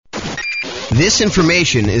This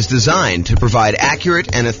information is designed to provide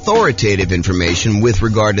accurate and authoritative information with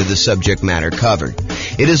regard to the subject matter covered.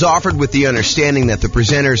 It is offered with the understanding that the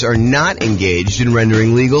presenters are not engaged in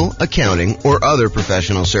rendering legal, accounting, or other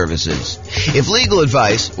professional services. If legal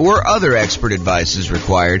advice or other expert advice is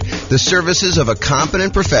required, the services of a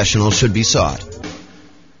competent professional should be sought.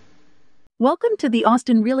 Welcome to the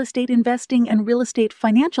Austin Real Estate Investing and Real Estate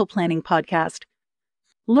Financial Planning Podcast.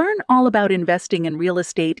 Learn all about investing in real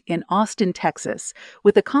estate in Austin, Texas,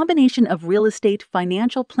 with a combination of real estate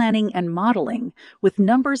financial planning and modeling with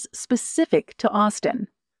numbers specific to Austin.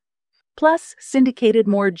 Plus, syndicated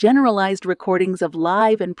more generalized recordings of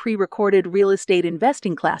live and pre-recorded real estate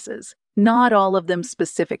investing classes, not all of them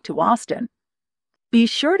specific to Austin. Be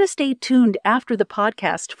sure to stay tuned after the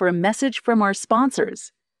podcast for a message from our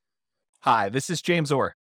sponsors. Hi, this is James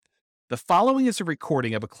Orr. The following is a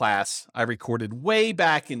recording of a class I recorded way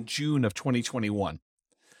back in June of 2021.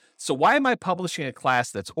 So why am I publishing a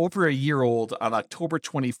class that's over a year old on October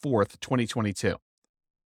 24th, 2022?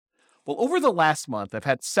 Well, over the last month, I've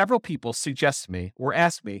had several people suggest to me or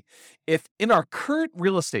ask me if in our current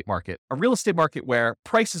real estate market, a real estate market where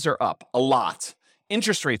prices are up a lot,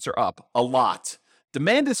 interest rates are up a lot,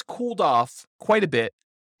 demand has cooled off quite a bit,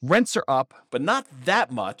 rents are up, but not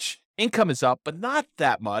that much, income is up, but not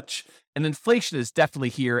that much, and inflation is definitely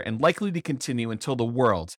here and likely to continue until the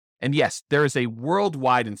world, and yes, there is a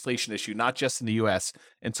worldwide inflation issue, not just in the US,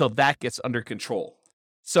 until that gets under control.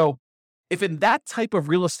 So, if in that type of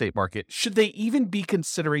real estate market, should they even be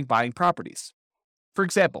considering buying properties? For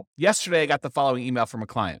example, yesterday I got the following email from a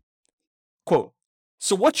client. Quote,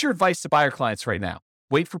 "So what's your advice to buyer clients right now?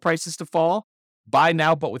 Wait for prices to fall? Buy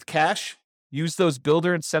now but with cash? Use those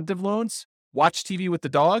builder incentive loans? Watch TV with the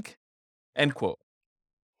dog?" End quote.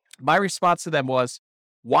 My response to them was,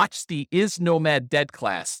 watch the Is Nomad Dead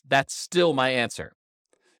class. That's still my answer.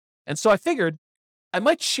 And so I figured I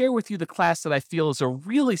might share with you the class that I feel is a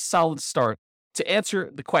really solid start to answer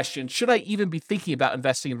the question, should I even be thinking about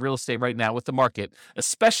investing in real estate right now with the market,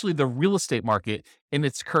 especially the real estate market in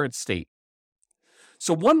its current state?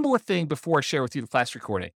 So one more thing before I share with you the class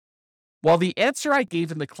recording. While the answer I gave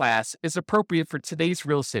in the class is appropriate for today's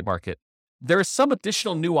real estate market, there is some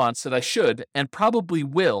additional nuance that I should and probably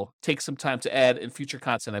will take some time to add in future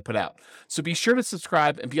content I put out. So be sure to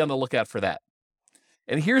subscribe and be on the lookout for that.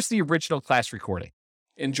 And here's the original class recording.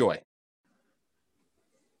 Enjoy.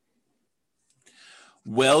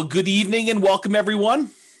 Well, good evening and welcome, everyone.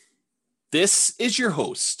 This is your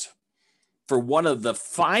host for one of the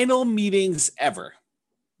final meetings ever,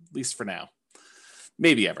 at least for now,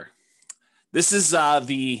 maybe ever. This is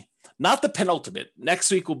not the penultimate. Next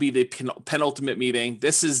week will be the penultimate meeting.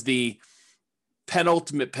 This is the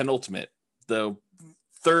penultimate, the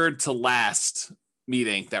third to last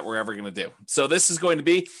meeting that we're ever going to do. So this is going to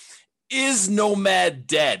be, is Nomad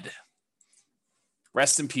dead?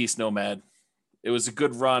 Rest in peace, Nomad. It was a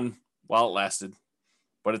good run while it lasted,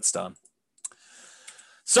 but it's done.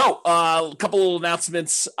 So a couple of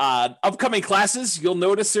announcements. Upcoming classes, you'll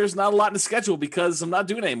notice there's not a lot in the schedule because I'm not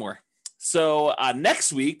doing it anymore. So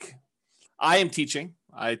next week, I am teaching.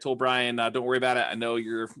 I told Brian, don't worry about it. I know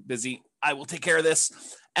you're busy. I will take care of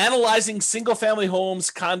this. Analyzing single-family homes,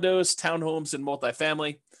 condos, townhomes, and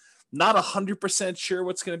multifamily. Not 100% sure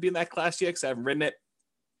what's going to be in that class yet because I haven't written it.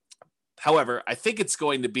 However, I think it's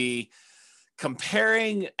going to be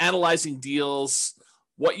comparing, analyzing deals,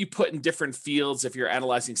 what you put in different fields if you're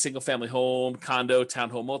analyzing single-family home, condo,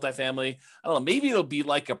 townhome, multifamily. I don't know. Maybe it'll be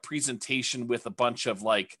like a presentation with a bunch of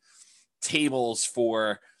like tables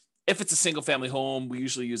for, if it's a single family home, we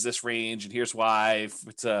usually use this range, and here's why. If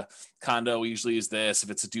it's a condo, we usually use this.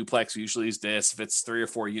 If it's a duplex, we usually use this. If it's 3 or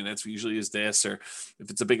 4 units, we usually use this. Or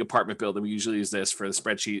if it's a big apartment building, we usually use this for the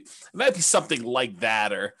spreadsheet. It might be something like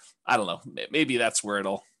that, or I don't know. Maybe that's where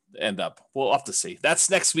it'll end up. We'll have to see.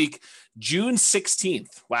 That's next week, June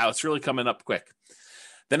 16th. Wow, it's really coming up quick.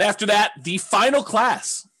 Then after that, the final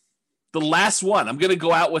class, the last one. I'm going to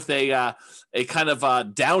go out with a kind of a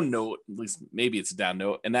down note, at least maybe it's a down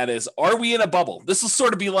note, and that is, are we in a bubble? This will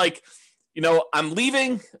sort of be like, I'm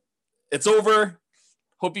leaving. It's over.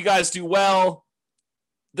 Hope you guys do well.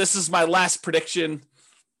 This is my last prediction.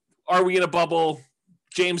 Are we in a bubble?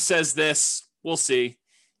 James says this. We'll see.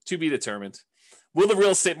 To be determined. Will the real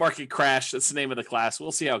estate market crash? That's the name of the class.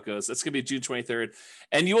 We'll see how it goes. That's going to be June 23rd.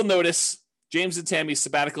 And you will notice James and Tammy's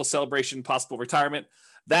sabbatical celebration, possible retirement.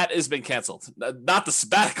 That has been canceled. Not the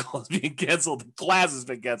sabbatical is being canceled. The class has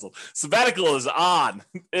been canceled. Sabbatical is on.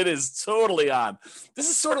 It is totally on. This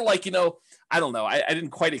is sort of like, I don't know. I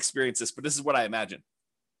didn't quite experience this, but this is what I imagine.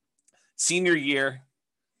 Senior year,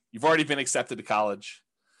 you've already been accepted to college.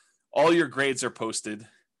 All your grades are posted.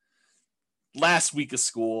 last week of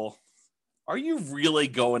school. Are you really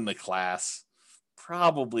going to class?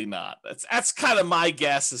 Probably not. That's kind of my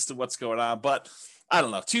guess as to what's going on, but I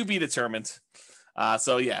don't know. To be determined.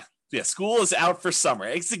 So yeah, school is out for summer.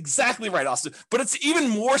 It's exactly right, Austin. But it's even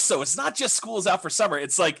more so. It's not just school is out for summer.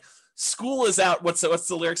 It's like school is out. What's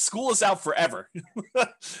the lyric? School is out forever.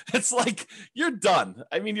 It's like you're done.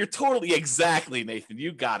 I mean, you're totally exactly, Nathan.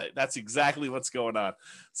 You got it. That's exactly what's going on.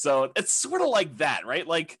 So it's sort of like that, right?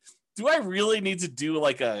 Like, do I really need to do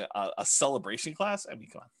like a celebration class? I mean,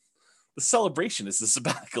 come on. The celebration is the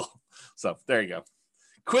sabbatical. So there you go.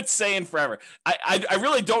 Quit saying forever. I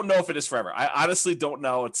really don't know if it is forever. I honestly don't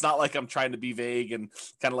know. It's not like I'm trying to be vague and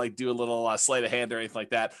kind of like do a little sleight of hand or anything like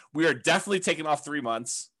that. We are definitely taking off 3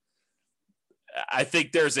 months. I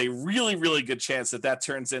think there's a really, really good chance that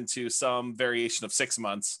turns into some variation of 6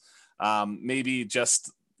 months. Maybe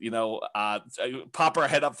just, pop our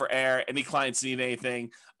head up for air. Any clients need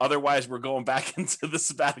anything. Otherwise, we're going back into the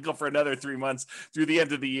sabbatical for another 3 months through the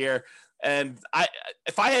end of the year. And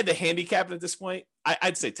if I had to handicap it at this point,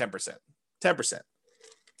 I'd say 10%. 10%.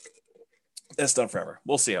 That's done forever.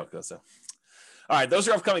 We'll see how it goes, though. All right, those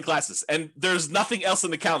are upcoming classes. And there's nothing else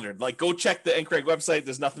in the calendar. Like, go check the NCRAG website.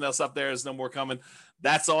 There's nothing else up there. There's no more coming.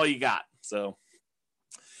 That's all you got. So,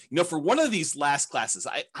 for one of these last classes,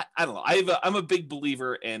 I don't know. I'm a big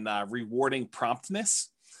believer in rewarding promptness,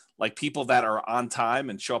 like people that are on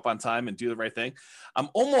time and show up on time and do the right thing. I'm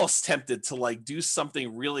almost tempted to like do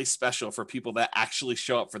something really special for people that actually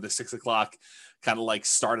show up for the 6 o'clock kind of like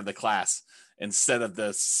start of the class instead of the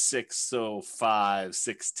 6:05,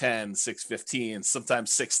 6:10, 6:15,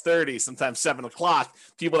 sometimes 6:30, sometimes 7 o'clock,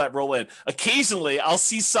 people that roll in. Occasionally I'll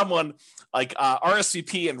see someone like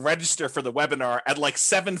RSVP and register for the webinar at like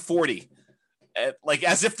 7:40. Like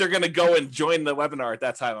as if they're going to go and join the webinar at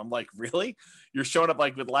that time. I'm like, really? You're showing up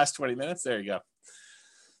like with the last 20 minutes? There you go.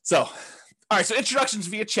 So, all right. So introductions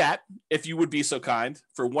via chat, if you would be so kind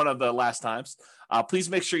for one of the last times. Please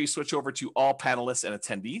make sure you switch over to all panelists and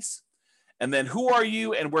attendees. And then who are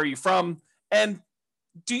you and where are you from? And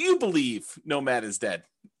do you believe Nomad is dead?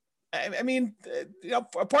 I mean,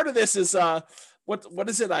 a part of this is what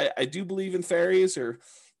is it? I do believe in fairies, or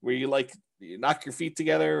where you knock your feet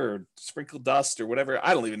together or sprinkle dust or whatever.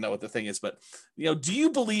 I don't even know what the thing is, but do you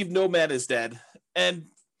believe Nomad is dead? And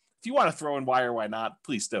if you want to throw in why or why not,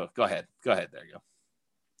 please do. Go ahead. There you go.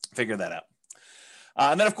 Figure that out.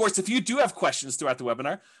 And then, of course, if you do have questions throughout the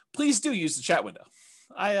webinar, please do use the chat window.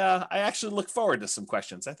 I actually look forward to some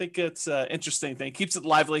questions. I think it's an interesting thing. Keeps it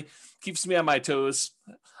lively, keeps me on my toes.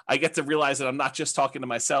 I get to realize that I'm not just talking to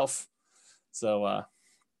myself. So,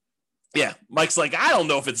 yeah, Mike's like, I don't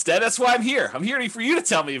know if it's dead. That's why I'm here. I'm here for you to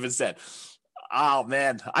tell me if it's dead. Oh,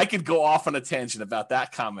 man, I could go off on a tangent about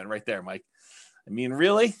that comment right there, Mike. I mean,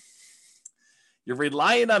 really? You're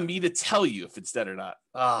relying on me to tell you if it's dead or not.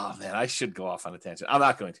 Oh, man, I should go off on a tangent. I'm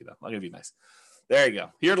not going to, though. I'm going to be nice. There you go.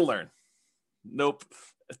 Here to learn. Nope.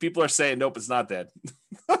 If people are saying, nope, it's not dead.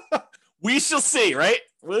 We shall see, right?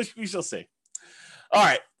 We shall see. All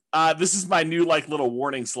right. This is my new little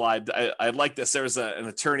warning slide. I like this. There was an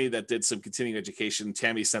attorney that did some continuing education.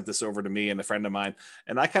 Tammy sent this over to me and a friend of mine,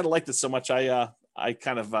 and I kind of liked it so much I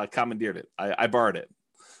kind of commandeered it. I borrowed it,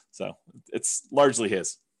 so it's largely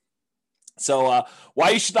his. So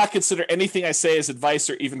why you should not consider anything I say as advice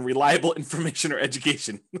or even reliable information or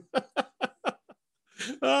education.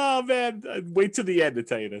 Oh man, wait to the end to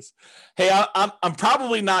tell you this. Hey, I'm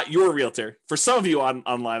probably not your realtor. For some of you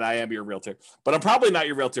online, I am your realtor, but I'm probably not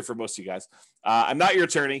your realtor for most of you guys. I'm not your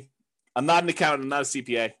attorney. I'm not an accountant. I'm not a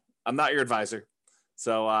CPA. I'm not your advisor.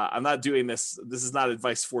 So I'm not doing this. This is not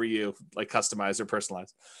advice for you, like customized or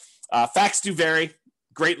personalized. Facts do vary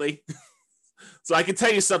greatly. So I can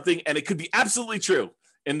tell you something, and it could be absolutely true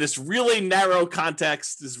in this really narrow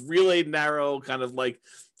context, this really narrow kind of like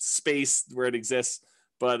space where it exists.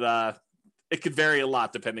 But it could vary a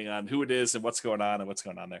lot depending on who it is and what's going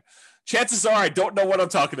on there. Chances are I don't know what I'm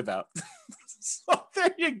talking about. So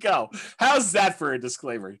there you go. How's that for a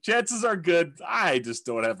disclaimer? Chances are good. I just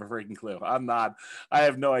don't have a freaking clue. I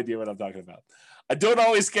have no idea what I'm talking about. I don't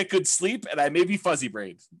always get good sleep, and I may be fuzzy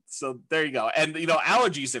brained. So there you go. And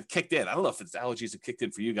allergies have kicked in. I don't know if it's allergies have kicked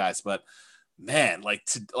in for you guys, but man, like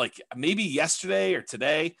maybe yesterday or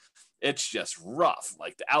today, it's just rough.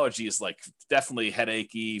 Like the allergy is like definitely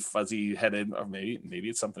headachy, fuzzy headed, or maybe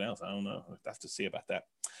it's something else. I don't know. I have to see about that.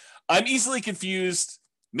 I'm easily confused.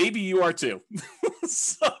 Maybe you are too.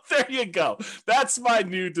 So there you go. That's my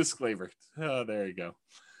new disclaimer. Oh, there you go.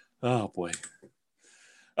 Oh boy.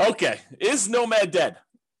 Okay. Is Nomad dead?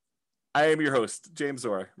 I am your host, James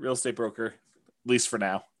Orr, real estate broker, at least for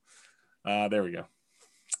now. There we go.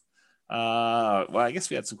 Well, I guess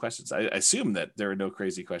we had some questions. I assume that there are no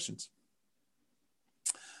crazy questions.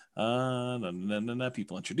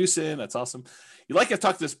 People introducing. That's awesome. You like I've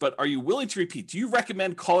talked this, but are you willing to repeat? Do you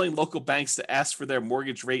recommend calling local banks to ask for their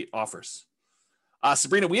mortgage rate offers?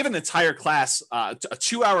 Sabrina, we have an entire class, a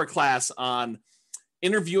 2-hour class on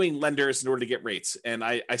interviewing lenders in order to get rates. And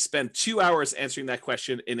I spent 2 hours answering that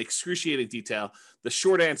question in excruciating detail. The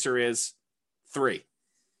short answer is 3.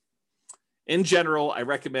 In general, I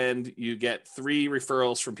recommend you get 3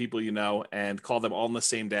 referrals from people you know and call them all on the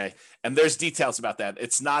same day. And there's details about that.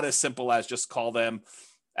 It's not as simple as just call them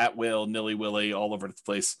at will, nilly-willy, all over the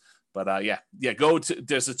place. But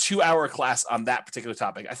there's a 2-hour class on that particular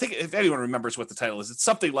topic. I think if anyone remembers what the title is, it's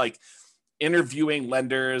something like interviewing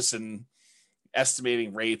lenders and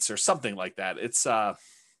estimating rates or something like that. It's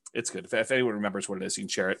good. If anyone remembers what it is, you can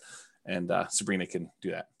share it, and Sabrina can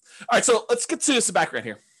do that. All right, so let's get to some background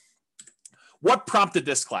here. What prompted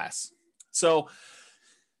this class? So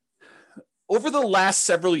over the last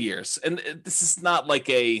several years, and this is not like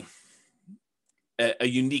a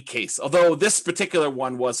unique case, although this particular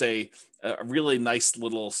one was a really nice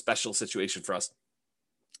little special situation for us.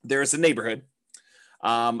 There's a neighborhood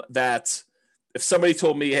that if somebody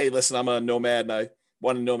told me, hey, listen, I'm a nomad and I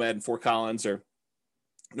want a nomad in Fort Collins or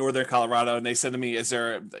Northern Colorado, and they said to me, is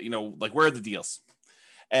there, where are the deals?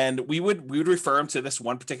 And we would refer them to this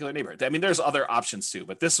one particular neighborhood. I mean, there's other options too,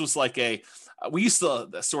 but this was like we used to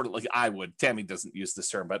sort of like, Tammy doesn't use this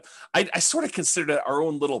term, but I sort of considered it our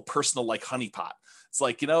own little personal like honeypot. It's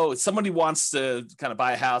like, if somebody wants to kind of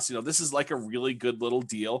buy a house, this is like a really good little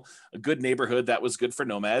deal, a good neighborhood that was good for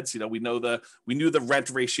nomads. We knew the rent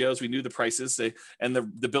ratios, we knew the prices, and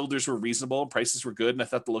the builders were reasonable, prices were good, and I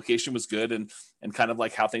thought the location was good and kind of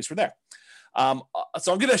like how things were there.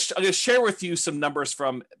 So I'm gonna share with you some numbers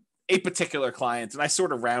from a particular client, and I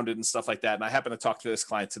sort of rounded and stuff like that. And I happened to talk to this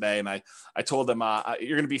client today, and I told him,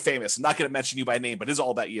 you're going to be famous. I'm not going to mention you by name, but it's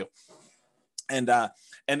all about you. And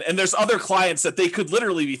there's other clients that they could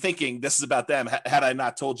literally be thinking this is about them had I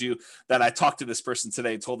not told you that I talked to this person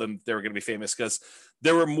today and told them they were going to be famous, because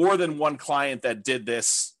there were more than one client that did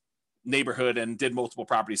this neighborhood and did multiple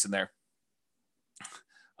properties in there.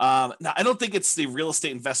 Now, I don't think it's the real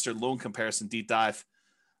estate investor loan comparison deep dive,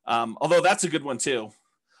 although that's a good one too.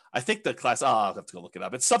 I think the class, I'll have to go look it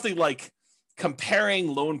up. It's something like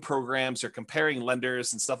comparing loan programs or comparing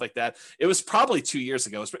lenders and stuff like that. It was probably 2 years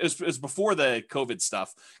ago. It was before the COVID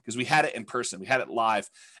stuff, because we had it in person. We had it live,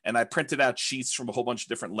 and I printed out sheets from a whole bunch of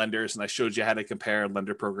different lenders, and I showed you how to compare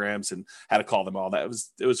lender programs and how to call them all.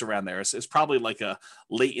 It was around there. It's probably like a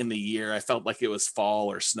late in the year. I felt like it was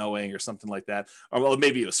fall or snowing or something like that. Or well,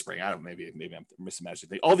 maybe it was spring. I don't know. Maybe I'm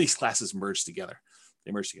misimagining. All these classes merged together.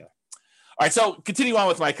 They merged together. All right, so continue on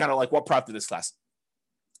with my kind of like what prompted this class.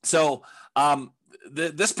 So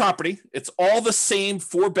this property, it's all the same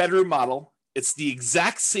 4-bedroom model. It's the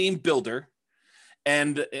exact same builder.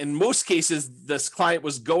 And in most cases, this client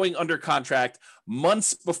was going under contract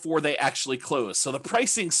months before they actually close. So the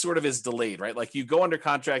pricing sort of is delayed, right? Like you go under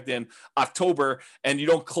contract in October and you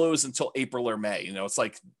don't close until April or May. It's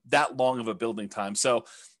like that long of a building time. So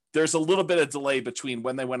there's a little bit of delay between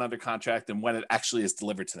when they went under contract and when it actually is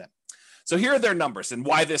delivered to them. So here are their numbers and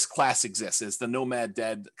why this class exists, is the Nomad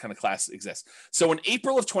Dead kind of class exists. So in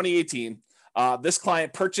April of 2018, this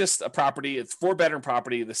client purchased a property. It's 4-bedroom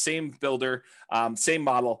property, the same builder, same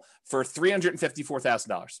model, for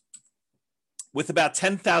 $354,000 with about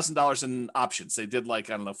 $10,000 in options. They did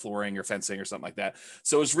flooring or fencing or something like that.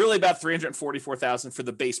 So it was really about $344,000 for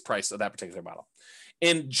the base price of that particular model.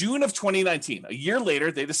 In June of 2019, a year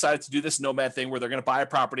later, they decided to do this nomad thing where they're going to buy a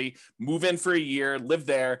property, move in for a year, live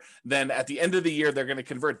there. Then at the end of the year, they're going to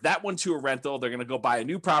convert that one to a rental. They're going to go buy a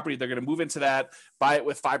new property. They're going to move into that, buy it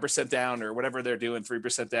with 5% down or whatever they're doing,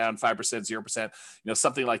 3% down, 5%, 0%,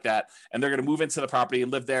 something like that. And they're going to move into the property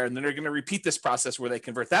and live there. And then they're going to repeat this process where they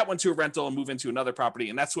convert that one to a rental and move into another property.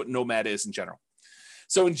 And that's what nomad is in general.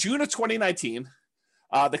 So in June of 2019,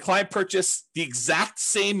 the client purchased the exact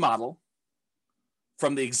same model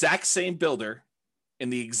from the exact same builder in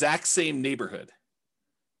the exact same neighborhood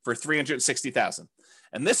for $360,000.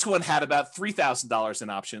 And this one had about $3,000 in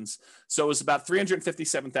options. So it was about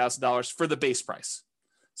 $357,000 for the base price.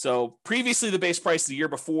 So previously the base price the year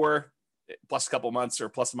before, plus a couple months or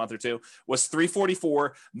plus a month or two, was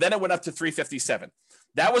 $344. Then it went up to $357.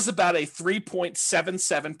 That was about a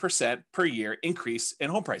 3.77% per year increase in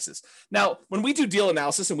home prices. Now, when we do deal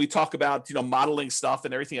analysis and we talk about, modeling stuff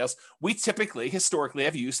and everything else, we typically, historically,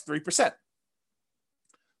 have used 3%.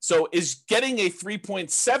 So is getting a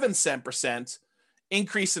 3.77%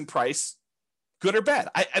 increase in price good or bad?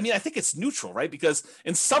 I mean, I think it's neutral, right? Because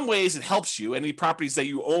in some ways it helps you. Any properties that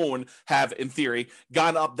you own have, in theory,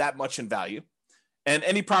 gone up that much in value. And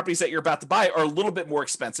any properties that you're about to buy are a little bit more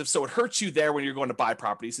expensive. So it hurts you there when you're going to buy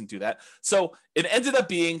properties and do that. So it ended up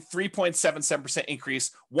being 3.77%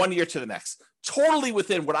 increase 1 year to the next. Totally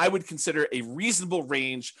within what I would consider a reasonable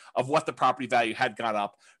range of what the property value had gone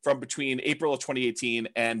up from between April of 2018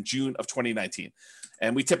 and June of 2019.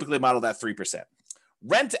 And we typically model that 3%.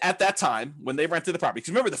 Rent at that time when they rented the property, because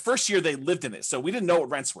remember the first year they lived in it, so we didn't know what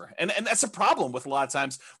rents were, and that's a problem with a lot of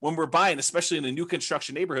times when we're buying, especially in a new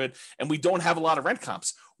construction neighborhood, and we don't have a lot of rent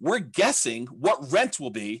comps. We're guessing what rent will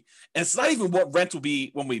be, and it's not even what rent will be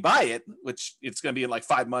when we buy it, which it's going to be in like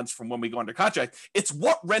 5 months from when we go under contract. It's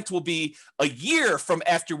what rent will be a year from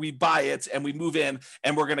after we buy it and we move in,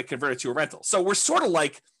 and we're going to convert it to a rental. So we're sort of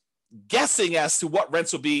like guessing as to what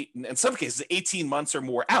rents will be in some cases 18 months or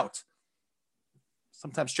more out.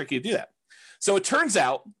 Sometimes tricky to do that. So it turns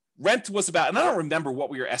out rent was about, and I don't remember what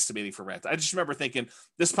we were estimating for rent. I just remember thinking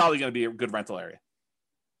this is probably going to be a good rental area.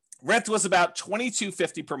 Rent was about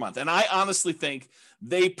 $22.50 per month. And I honestly think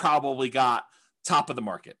they probably got top of the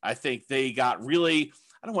market. I think they got really,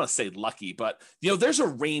 I don't want to say lucky, but there's a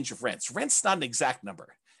range of rents. Rent's not an exact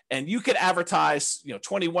number. And you could advertise,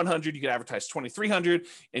 2,100, you could advertise 2,300,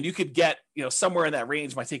 and you could get, somewhere in that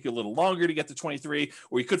range. Might take you a little longer to get to 23,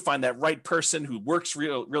 or you could find that right person who works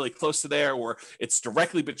really close to there, or it's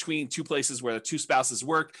directly between two places where the two spouses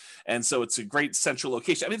work. And so it's a great central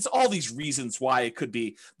location. I mean, it's all these reasons why it could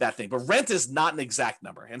be that thing, but rent is not an exact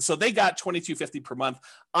number. And so they got $22.50 per month.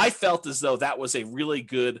 I felt as though that was a really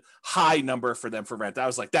good high number for them for rent. I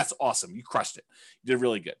was like, that's awesome. You crushed it. You did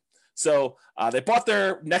really good. So they bought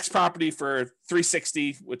their next property for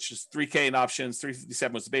 $360, which is $3K in options.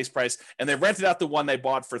 $357 was the base price, and they rented out the one they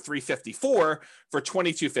bought for $354 for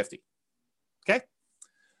 $22.50. Okay,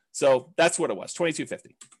 so that's what it was,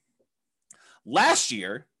 $22.50. Last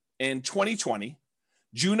year in 2020,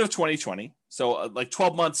 June of 2020, so like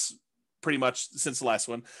 12 months pretty much since the last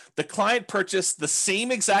one, the client purchased the same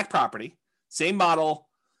exact property, same model,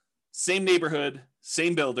 same neighborhood,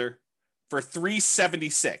 same builder for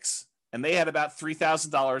 $376. And they had about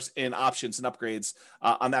 $3,000 in options and upgrades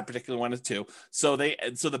on that particular one too. So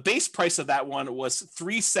the base price of that one was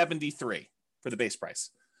 $373 for the base price.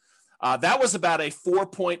 That was about a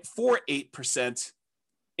 4.48%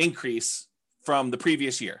 increase from the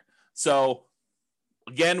previous year. So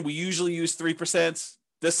again, we usually use 3%.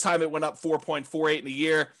 This time it went up 4.48 in a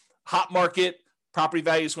year. Hot market, property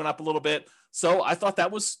values went up a little bit. So I thought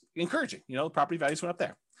that was encouraging. The property values went up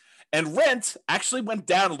there. And rent actually went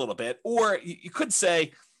down a little bit, or you could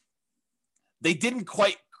say they didn't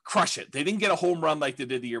quite crush it. They didn't get a home run like they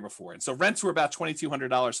did the year before. And so rents were about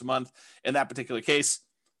 $2,200 a month in that particular case.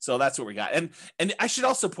 So that's what we got. And I should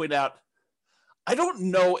also point out, I don't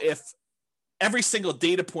know if every single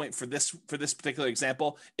data point for this particular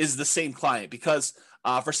example is the same client, because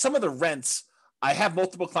for some of the rents, I have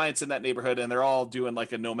multiple clients in that neighborhood and they're all doing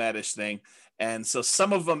like a nomadish thing. And so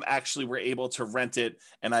some of them actually were able to rent it.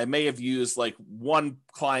 And I may have used like one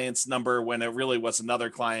client's number when it really was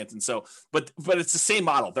another client. And so, but it's the same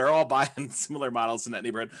model. They're all buying similar models in that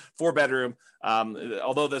neighborhood, 4-bedroom.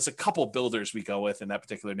 Although there's a couple builders we go with in that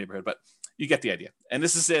particular neighborhood, but you get the idea. And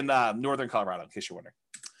this is in Northern Colorado, in case you're wondering.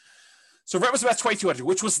 So rent was about $2,200,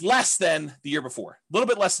 which was less than the year before, a little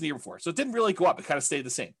bit less than the year before. So it didn't really go up. It kind of stayed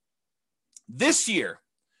the same. This year,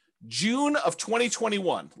 June of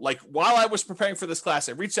 2021, like while I was preparing for this class,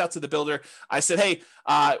 I reached out to the builder. I said, hey,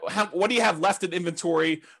 what do you have left in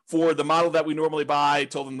inventory for the model that we normally buy? I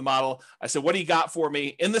told them the model. I said, what do you got for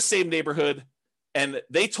me in the same neighborhood? And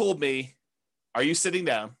they told me, are you sitting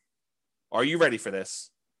down? Are you ready for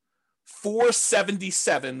this?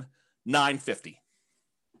 $477,950.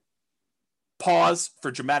 Pause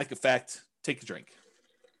for dramatic effect. Take a drink.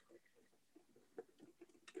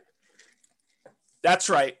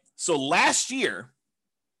 That's right. So last year,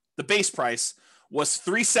 the base price was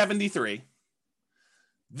 $373.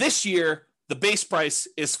 This year, the base price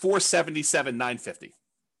is $477,950.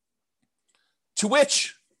 To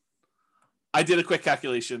which I did a quick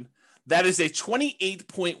calculation. That is a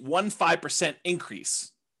 28.15%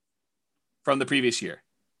 increase from the previous year.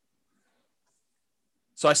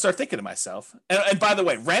 So I start thinking to myself, and by the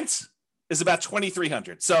way, rent is about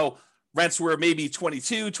 $2,300. So rents were maybe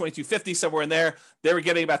 $2,250, somewhere in there. They were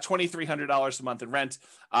getting about $2,300 a month in rent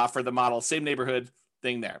for the model, same neighborhood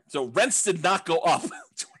thing there. So rents did not go up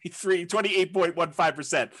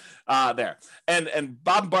 28.15% there. And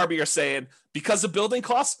Bob and Barbie are saying, because of building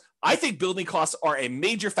costs, I think building costs are a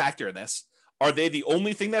major factor in this. Are they the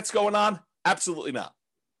only thing that's going on? Absolutely not.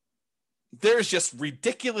 there's just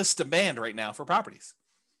ridiculous demand right now for properties.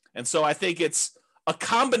 And so I think it's a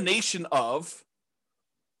combination of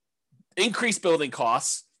increased building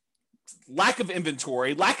costs, lack of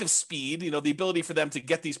inventory, lack of speed, the ability for them to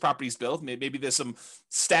get these properties built. Maybe there's some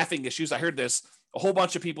staffing issues. I heard there's a whole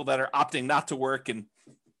bunch of people that are opting not to work and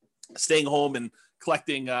staying home and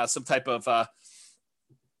collecting some type of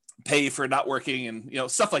pay for not working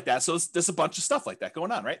and, stuff like that. So there's a bunch of stuff like that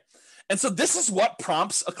going on, right? And so this is what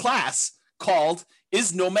prompts a class called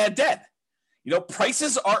Is Nomad Dead?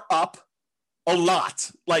 Prices are up a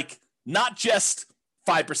lot, like not just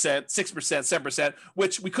 5%, 6%, 7%,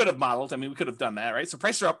 which we could have modeled. I mean, we could have done that, right? So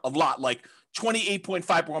prices are up a lot, like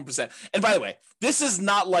 28.51%. And by the way, this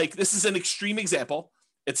is an extreme example.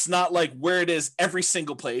 It's not like where it is every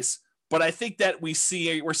single place, but I think that we're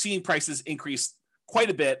seeing prices increase quite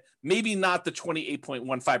a bit, maybe not the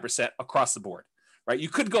 28.15% across the board, right? You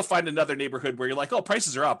could go find another neighborhood where you're like, oh,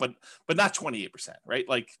 prices are up, but not 28%, right?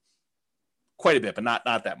 Like quite a bit, but not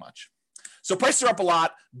that much. So prices are up a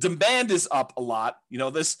lot. Demand is up a lot.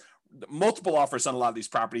 This multiple offers on a lot of these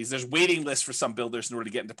properties. There's waiting lists for some builders in order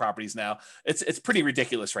to get into properties now. It's pretty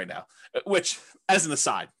ridiculous right now, which, as an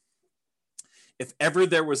aside, if ever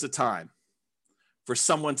there was a time for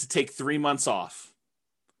someone to take 3 months off,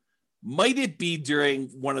 might it be during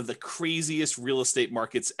one of the craziest real estate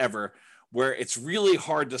markets ever, where it's really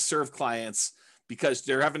hard to serve clients because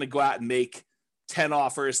they're having to go out and make 10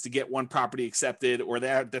 offers to get one property accepted, or they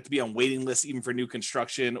have to be on waiting lists even for new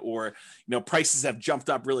construction, or prices have jumped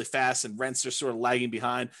up really fast and rents are sort of lagging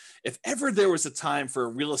behind. If ever there was a time for a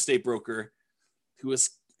real estate broker who was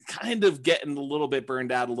kind of getting a little bit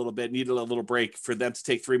burned out a little bit, needed a little break, for them to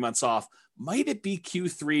take 3 months off, might it be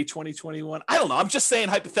Q3 2021? I don't know. I'm just saying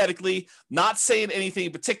hypothetically, not saying anything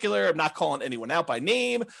in particular. I'm not calling anyone out by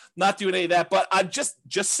name, not doing any of that, but I'm just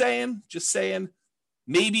saying,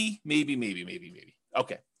 maybe.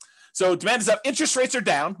 Okay. So demand is up. Interest rates are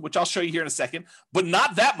down, which I'll show you here in a second, but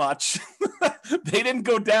not that much. They didn't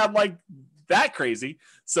go down like that crazy.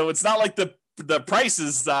 So it's not like the price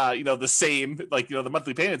is, the same, like, the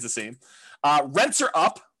monthly payment's the same. Rents are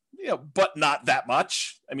up, but not that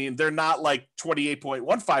much. I mean, they're not like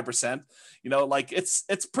 28.15%, like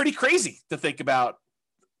it's pretty crazy to think about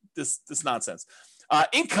this nonsense.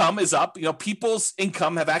 Income is up. People's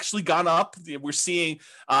income have actually gone up. We're seeing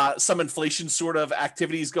some inflation sort of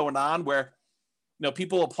activities going on where,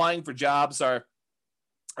 people applying for jobs are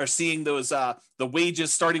seeing those the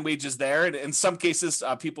starting wages there, and in some cases,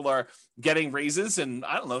 people are getting raises. And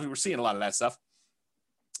I don't know, we're seeing a lot of that stuff.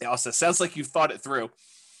 It also sounds like you've thought it through.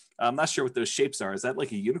 I'm not sure what those shapes are. Is that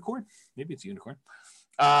like a unicorn? Maybe it's a unicorn.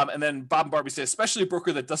 And then Bob and Barbie say, especially a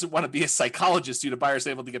broker that doesn't want to be a psychologist due to buyers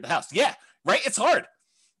able to get the house. Yeah, right. It's hard.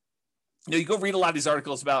 You go read a lot of these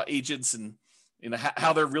articles about agents and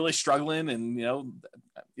how they're really struggling, and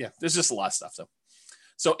there's just a lot of stuff.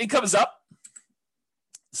 So income is up.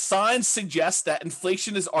 Signs suggest that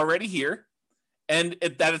inflation is already here, and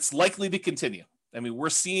that it's likely to continue. I mean, we're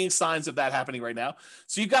seeing signs of that happening right now.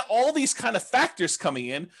 So you've got all these kind of factors coming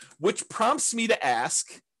in, which prompts me to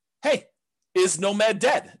ask, hey, is Nomad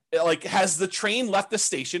dead? Like, has the train left the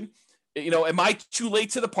station? Am I too late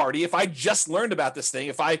to the party? If I just learned about this thing,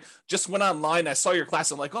 if I just went online, I saw your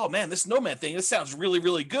class, I'm like, oh man, this Nomad thing, this sounds really,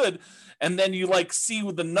 really good. And then you like see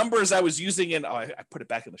the numbers I was using, and I put it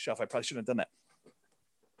back on the shelf. I probably shouldn't have done that.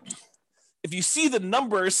 If you see the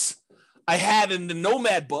numbers I had in the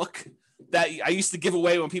Nomad book that I used to give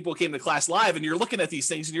away when people came to class live, and you're looking at these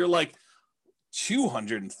things and you're like,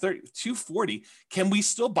 230, 240. Can we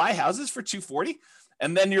still buy houses for 240?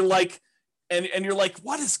 And then you're like, and you're like,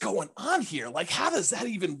 what is going on here? Like, how does that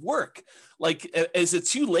even work? Like, is it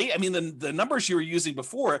too late? I mean, the numbers you were using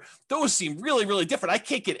before, those seem really, really different. I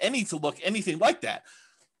can't get any to look anything like that.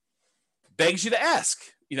 Begs you to ask,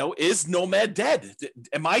 is Nomad dead?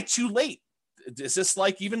 Am I too late? Is this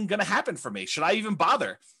like even going to happen for me? Should I even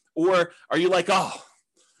bother? Or are you like, oh,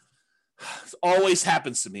 it always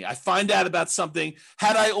happens to me. I find out about something.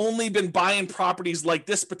 Had I only been buying properties like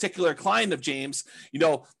this particular client of James,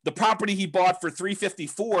 the property he bought for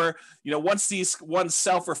 $354, once these ones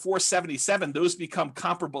sell for $477, those become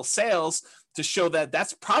comparable sales to show that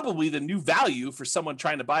that's probably the new value for someone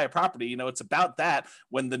trying to buy a property. It's about that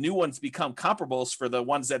when the new ones become comparables for the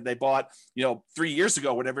ones that they bought, 3 years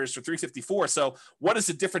ago, whatever it is, for $354. So what is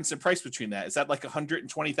the difference in price between that? Is that like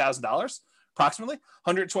 $120,000? Approximately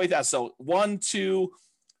 120,000. So 1, 2,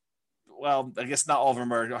 well, I guess not all of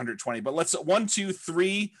them are 120, but let's 1, 2,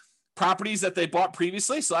 3 properties that they bought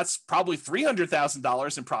previously. So that's probably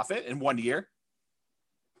 $300,000 in profit in 1 year.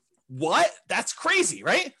 What? That's crazy,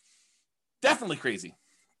 right? Definitely crazy.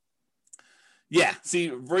 Yeah. See,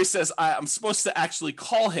 Royce says I'm supposed to actually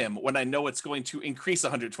call him when I know it's going to increase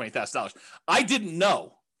 $120,000. I didn't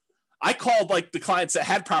know. I called like the clients that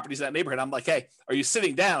had properties in that neighborhood. I'm like, hey, are you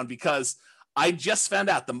sitting down? Because I just found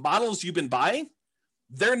out the models you've been buying,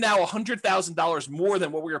 they're now $100,000 more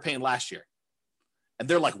than what we were paying last year. And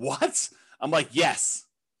they're like, what? I'm like, yes.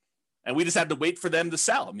 And we just had to wait for them to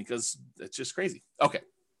sell because it's just crazy. Okay.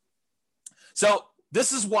 So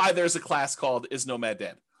this is why there's a class called Is Nomad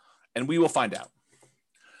Dead? And we will find out.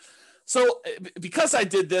 So because I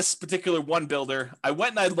did this particular one builder, I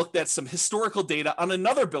went and I looked at some historical data on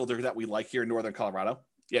another builder that we like here in Northern Colorado.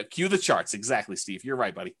 Yeah, cue the charts. Exactly, Steve. You're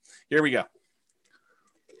right, buddy. Here we go.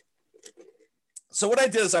 So what I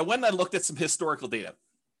did is I went and I looked at some historical data.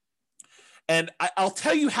 And I'll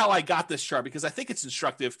tell you how I got this chart because I think it's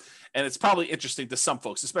instructive and it's probably interesting to some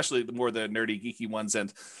folks, especially the more the nerdy, geeky ones.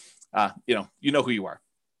 And, you know who you are.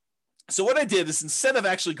 So what I did is instead of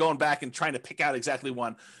actually going back and trying to pick out exactly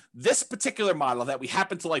one, this particular model that we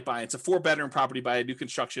happen to like buying, it's a 4-bedroom property by a new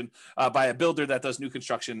construction, by a builder that does new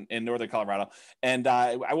construction in Northern Colorado. And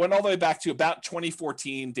I went all the way back to about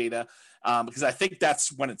 2014 data because I think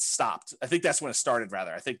that's when it stopped. I think that's when it started,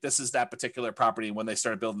 rather. I think this is that particular property when they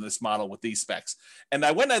started building this model with these specs. And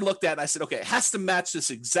I went and I looked at it and I said, okay, it has to match this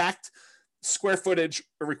exact square footage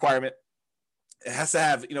requirement. It has to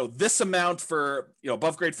have, this amount for,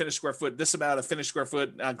 above grade finished square foot, this amount of finished square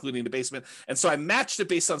foot, including the basement. And so I matched it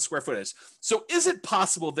based on square footage. So is it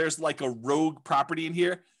possible there's like a rogue property in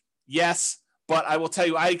here? Yes. But I will tell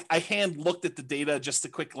you, I hand looked at the data just a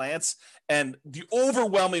quick glance, and the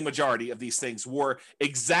overwhelming majority of these things were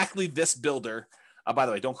exactly this builder. By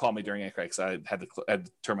the way, don't call me during Anchor because I had to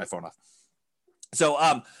turn my phone off.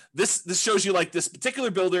 So this shows you like this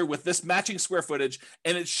particular builder with this matching square footage,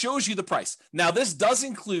 and it shows you the price. Now, this does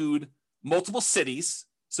include multiple cities,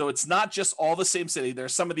 so it's not just all the same city.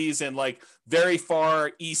 There's some of these in like very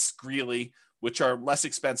far east Greeley, which are less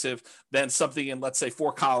expensive than something in, let's say,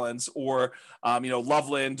 Fort Collins or,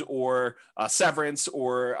 Loveland or Severance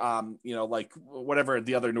or, like whatever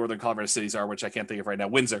the other Northern Colorado cities are, which I can't think of right now,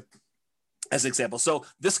 Windsor, as an example. So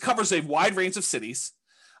this covers a wide range of cities.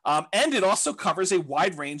 And it also covers a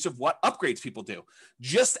wide range of what upgrades people do.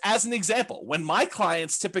 Just as an example, when my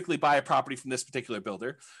clients typically buy a property from this particular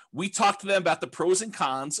builder, we talk to them about the pros and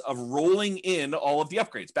cons of rolling in all of the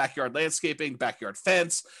upgrades: backyard landscaping, backyard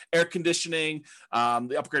fence, air conditioning,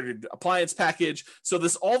 the upgraded appliance package. So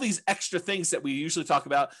there's all these extra things that we usually talk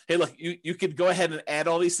about. Hey, look, you could go ahead and add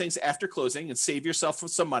all these things after closing and save yourself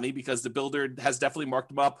some money because the builder has definitely marked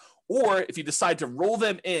them up. Or if you decide to roll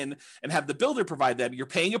them in and have the builder provide them, you're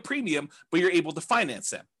paying a premium, but you're able to finance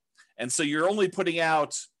them. And so you're only putting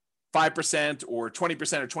out 5% or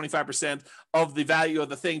 20% or 25% of the value of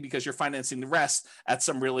the thing because you're financing the rest at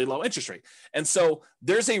some really low interest rate. And so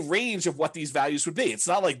there's a range of what these values would be. It's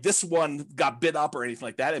not like this one got bid up or anything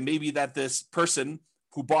like that. And maybe that this person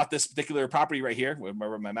who bought this particular property right here,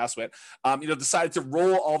 where my mouse went, decided to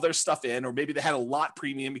roll all their stuff in, or maybe they had a lot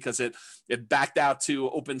premium because it backed out to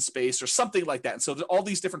open space or something like that. And so there's all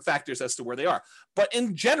these different factors as to where they are. But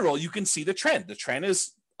in general, you can see the trend. The trend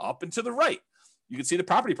is up and to the right. You can see the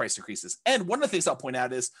property price increases. And one of the things I'll point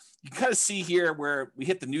out is you kind of see here where we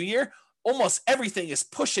hit the new year, almost everything is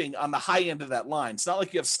pushing on the high end of that line. It's not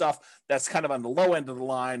like you have stuff that's kind of on the low end of the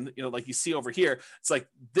line, like you see over here. It's like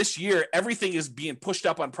this year, everything is being pushed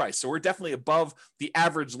up on price. So we're definitely above the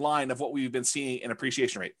average line of what we've been seeing in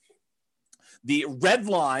appreciation rate. The red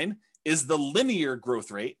line is the linear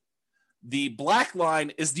growth rate. The black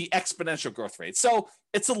line is the exponential growth rate. So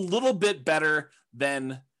it's a little bit better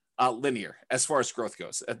than linear as far as growth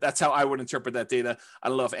goes. That's how I would interpret that data. I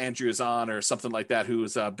don't know if Andrew is on or something like that,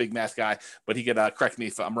 who's a big math guy, but he could correct me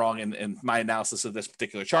if I'm wrong in my analysis of this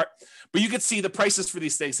particular chart. But you could see the prices for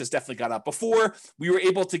these things has definitely gone up. Before, we were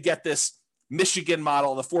able to get this Michigan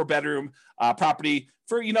model, the 4-bedroom property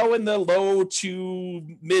for, in the low to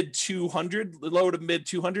mid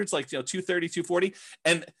 200s, like, 230, 240.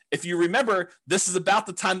 And if you remember, this is about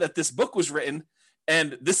the time that this book was written.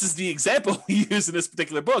 And this is the example we use in this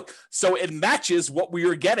particular book. So it matches what we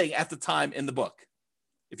were getting at the time in the book,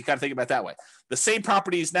 if you kind of think about it that way. The same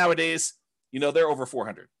properties nowadays, they're over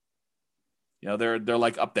 400. They're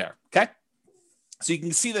like up there, okay? So you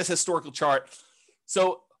can see this historical chart.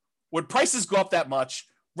 So when prices go up that much,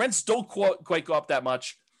 rents don't quite go up that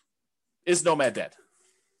much. Is Nomad dead?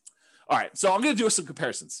 All right, so I'm going to do some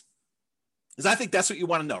comparisons, because I think that's what you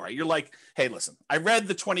want to know, right? You're like, hey, listen, I read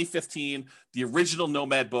the 2015, the original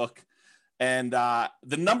Nomad book, and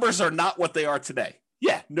the numbers are not what they are today.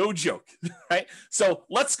 Yeah, no joke, right? So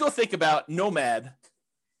let's go think about Nomad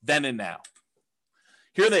then and now.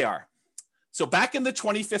 Here they are. So back in the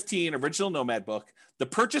 2015 original Nomad book, the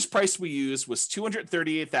purchase price we used was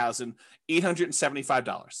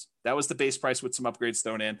 $238,875. That was the base price with some upgrades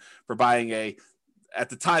thrown in for buying at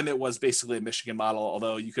the time, it was basically a Michigan model,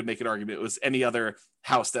 although you could make an argument it was any other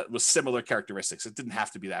house that was similar characteristics. It didn't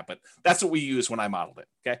have to be that, but that's what we used when I modeled it.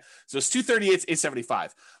 Okay. So it's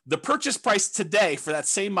 $238,875. The purchase price today for that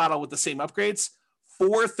same model with the same upgrades,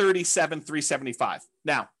 $437,375.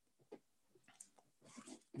 Now,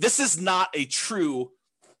 this is not a true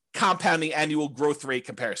compounding annual growth rate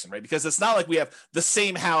comparison, right? Because it's not like we have the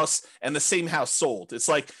same house and the same house sold. It's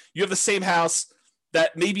like you have the same house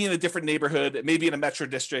that may be in a different neighborhood, it may be in a metro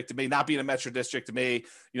district, it may not be in a metro district, it may,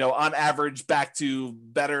 on average back to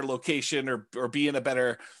better location or be in a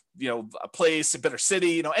better, a place, a better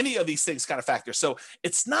city, any of these things kind of factor. So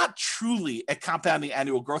it's not truly a compounding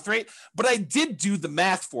annual growth rate, but I did do the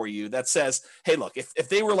math for you that says, hey, look, if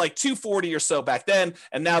they were like 240 or so back then,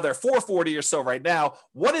 and now they're 440 or so right now,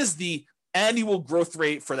 what is the annual growth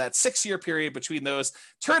rate for that 6-year period between those?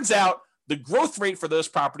 Turns out the growth rate for those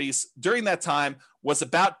properties during that time was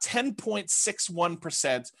about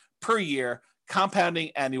 10.61% per year,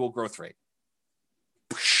 compounding annual growth rate.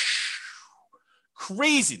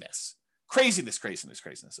 Craziness.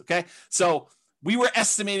 Okay. So we were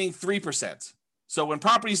estimating 3%. So when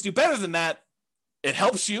properties do better than that, it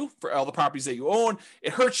helps you for all the properties that you own.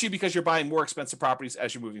 It hurts you because you're buying more expensive properties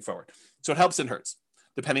as you're moving forward. So it helps and hurts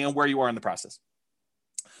depending on where you are in the process.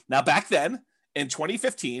 Now, back then, in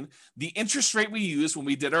 2015, the interest rate we used when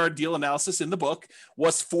we did our deal analysis in the book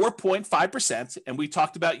was 4.5%. And we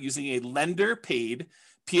talked about using a lender paid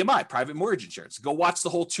PMI, private mortgage insurance. Go watch the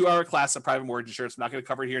whole 2-hour class on private mortgage insurance. I'm not going to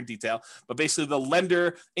cover it here in detail, but basically the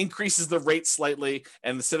lender increases the rate slightly.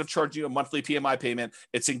 And instead of charging you a monthly PMI payment,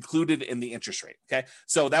 it's included in the interest rate. Okay.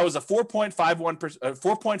 So that was a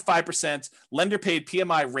 4.5% lender paid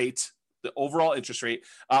PMI rate, the overall interest rate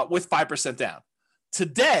with 5% down.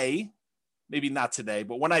 Today, maybe not today,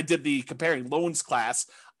 but when I did the comparing loans class,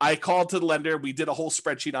 I called to the lender. We did a whole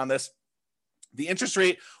spreadsheet on this. The interest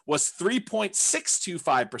rate was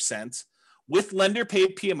 3.625% with lender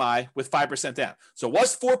paid PMI with 5% down. So it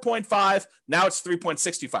was 4.5. Now it's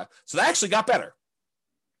 3.625. So that actually got better.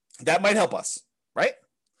 That might help us, right?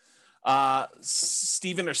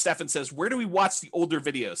 Steven or Stefan says, where do we watch the older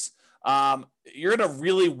videos? You're in a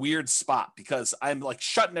really weird spot because I'm like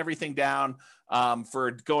shutting everything down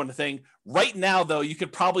for going to thing. Right now, though, you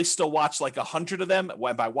could probably still watch like 100 of them.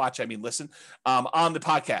 When by watch, I mean listen on the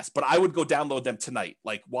podcast. But I would go download them tonight.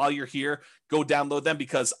 Like while you're here, go download them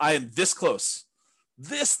because I am this close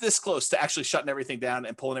to actually shutting everything down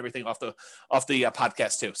and pulling everything off the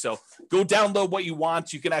podcast too. So go download what you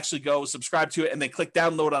want. You can actually go subscribe to it and then click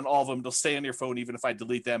download on all of them. It'll stay on your phone even if I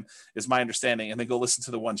delete them, is my understanding. And then go listen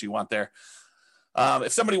to the ones you want there.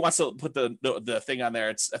 If somebody wants to put the thing on there,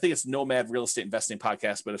 I think it's Nomad Real Estate Investing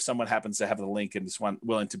Podcast. But if someone happens to have the link and is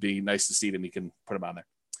willing to be nice to see them, you can put them on there.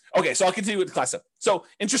 Okay, so I'll continue with the class up. So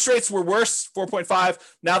interest rates were worse, 4.5.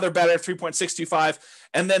 Now they're better, 3.625.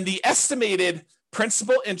 And then the estimated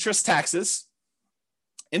principal, interest, taxes,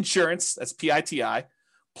 insurance, that's PITI,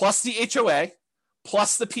 plus the HOA,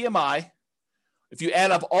 plus the PMI. If you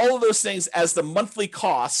add up all of those things as the monthly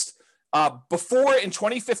cost, before in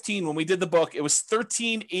 2015, when we did the book, it was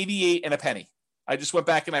 $13.88 and a penny. I just went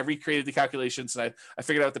back and I recreated the calculations and I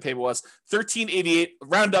figured out what the payment was. $13.88,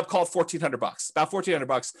 round up, call it $1,400, about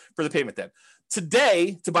 $1,400 for the payment then.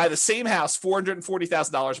 Today, to buy the same house,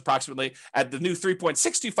 $440,000 approximately at the new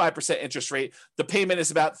 3.625% interest rate, the payment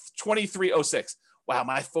is about $2,306. Wow,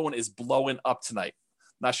 my phone is blowing up tonight.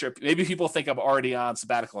 Not sure. Maybe people think I'm already on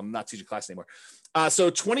sabbatical. I'm not teaching class anymore.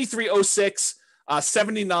 So $2,306,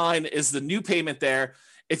 79 is the new payment there.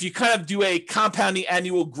 If you kind of do a compounding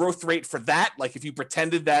annual growth rate for that, like if you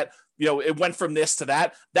pretended that, it went from this to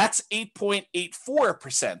that, that's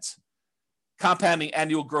 8.84% compounding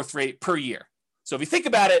annual growth rate per year. So if you think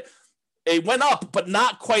about it, it went up, but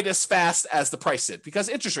not quite as fast as the price did because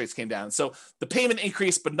interest rates came down. So the payment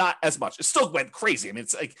increased, but not as much. It still went crazy. I mean,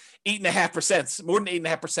 it's like 8.5%, more than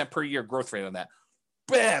 8.5% per year growth rate on that.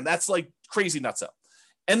 Bam, that's like crazy nuts up.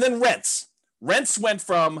 And then rents. Rents went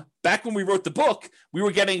from, back when we wrote the book, we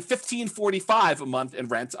were getting $1,545 a month in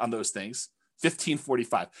rent on those things.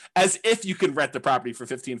 $1,545, as if you can rent the property for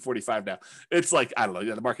 $1,545 now. It's like, I don't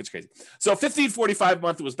know, the market's crazy. So $1,545 a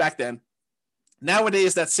month was back then.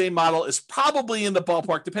 Nowadays, that same model is probably in the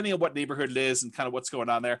ballpark, depending on what neighborhood it is and kind of what's going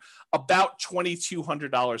on there, about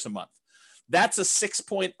 $2,200 a month. That's a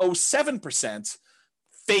 6.07%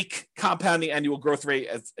 fake compounding annual growth rate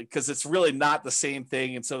because it's really not the same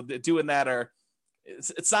thing. And so doing that are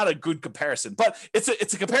it's not a good comparison, but it's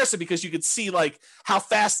a comparison because you can see like how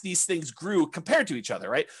fast these things grew compared to each other,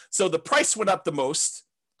 right? So the price went up the most,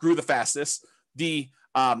 grew the fastest. The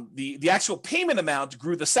actual payment amount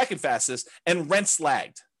grew the second fastest, and rents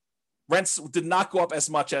lagged. Rents did not go up as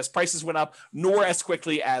much as prices went up, nor as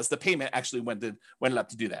quickly as the payment actually went up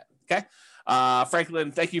to do that. Okay,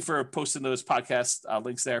 Franklin, thank you for posting those podcast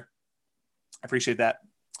links there. I appreciate that.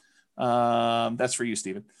 That's for you,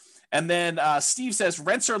 Stephen. And then Steve says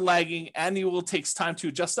rents are lagging. Annual takes time to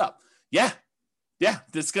adjust up. Yeah,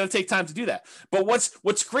 it's going to take time to do that. But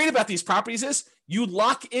what's great about these properties is you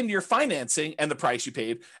lock in your financing and the price you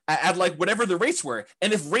paid at like whatever the rates were.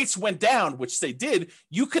 And if rates went down, which they did,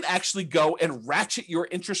 you could actually go and ratchet your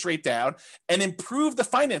interest rate down and improve the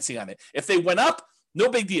financing on it. If they went up, no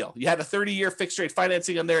big deal. You had a 30-year fixed rate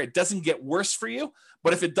financing on there. It doesn't get worse for you.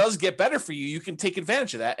 But if it does get better for you, you can take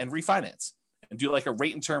advantage of that and refinance and do like a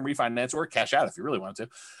rate and term refinance or cash out if you really want to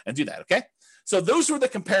and do that. Okay. So those were the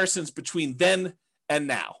comparisons between then and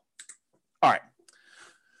now. All right.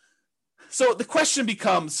 So the question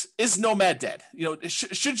becomes, is Nomad dead?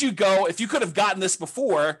 Should you go, if you could have gotten this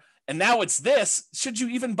before and now it's this, should you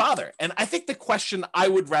even bother? And I think the question I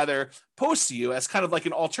would rather pose to you as kind of like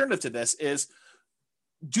an alternative to this is,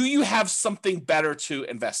 do you have something better to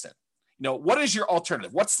invest in? What is your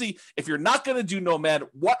alternative? If you're not going to do Nomad,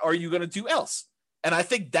 what are you going to do else? And I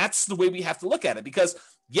think that's the way we have to look at it because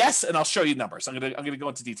yes, and I'll show you numbers. I'm going to go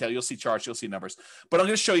into detail. You'll see charts, you'll see numbers, but I'm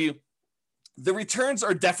going to show you the returns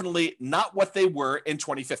are definitely not what they were in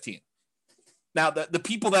 2015. Now, the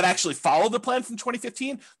people that actually follow the plan from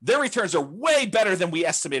 2015, their returns are way better than we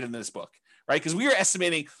estimated in this book, right? Because we were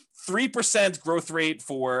estimating 3% growth rate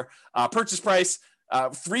for purchase price,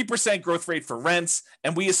 3% growth rate for rents,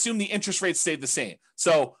 and we assume the interest rate stayed the same.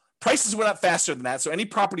 So prices went up faster than that. So any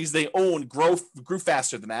properties they own grew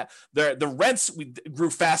faster than that. The rents grew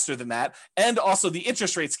faster than that. And also the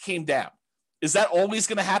interest rates came down. Is that always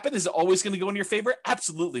going to happen? Is it always going to go in your favor?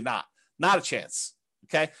 Absolutely not. Not a chance.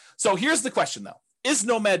 Okay. So here's the question though. Is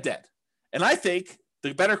Nomad dead? And I think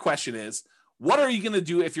the better question is, what are you going to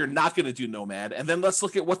do if you're not going to do Nomad? And then let's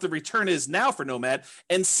look at what the return is now for Nomad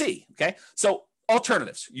and see. Okay. So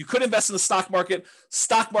alternatives. You could invest in the stock market.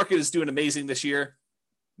 Stock market is doing amazing this year.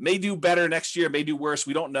 May do better next year, may do worse.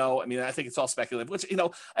 We don't know. I mean, I think it's all speculative, which,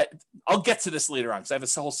 I'll get to this later on because I have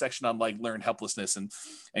a whole section on like learned helplessness and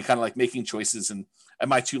kind of like making choices and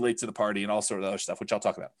am I too late to the party and all sort of other stuff, which I'll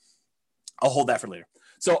talk about. I'll hold that for later.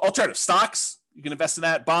 So alternative stocks, you can invest in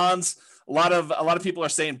that. Bonds. A lot of people are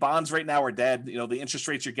saying bonds right now are dead. The interest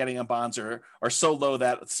rates you're getting on bonds are so low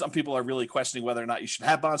that some people are really questioning whether or not you should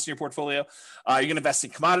have bonds in your portfolio. You're going to invest in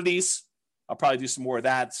commodities. I'll probably do some more of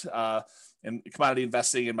that. And commodity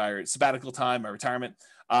investing in my sabbatical time, my retirement,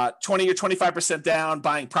 20 or 25% down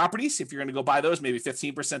buying properties. If you're going to go buy those, maybe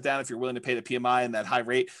 15% down. If you're willing to pay the PMI and that high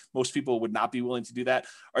rate, most people would not be willing to do that.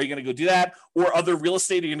 Are you going to go do that? Or other real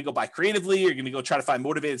estate? Are you going to go buy creatively? You're going to go try to find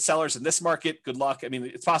motivated sellers in this market. Good luck. I mean,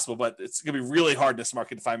 it's possible, but it's going to be really hard in this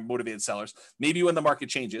market to find motivated sellers. Maybe when the market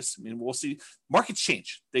changes, I mean, we'll see. Markets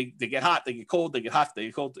change. They get hot, they get cold, they get hot, they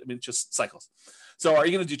get cold. I mean, it's just cycles. So are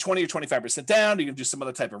you going to do 20 or 25% down? Are you going to do some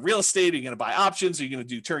other type of real estate? Are you going to buy options? Are you going to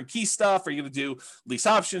do turnkey stuff? Are you going to do lease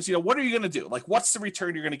options? What are you going to do? Like, what's the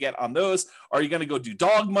return you're going to get on those? Are you going to go do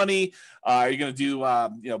dog money? Are you going to do,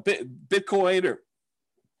 Bitcoin or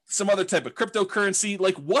some other type of cryptocurrency?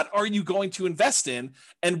 Like, what are you going to invest in?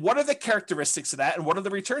 And what are the characteristics of that? And what are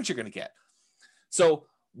the returns you're going to get? So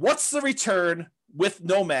what's the return with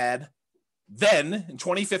Nomad then in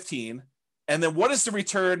 2015? And then what is the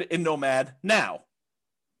return in Nomad now?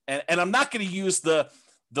 And I'm not going to use the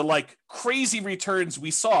like crazy returns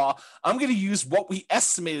we saw. I'm going to use what we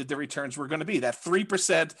estimated the returns were going to be, that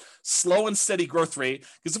 3% slow and steady growth rate.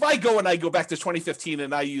 Because if I go back to 2015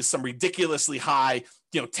 and I use some ridiculously high,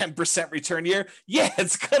 10% return year,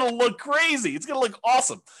 it's going to look crazy. It's going to look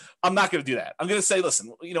awesome. I'm not going to do that. I'm going to say,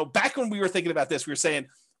 listen, back when we were thinking about this, we were saying,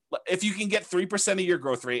 if you can get 3% a year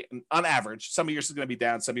growth rate on average, some years is going to be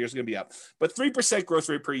down, some years are going to be up, but 3% growth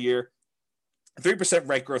rate per year, 3%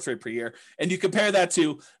 rate growth rate per year. And you compare that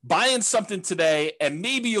to buying something today and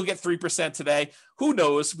maybe you'll get 3% today. Who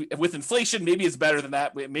knows? With inflation, maybe it's better than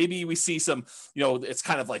that. Maybe we see some, it's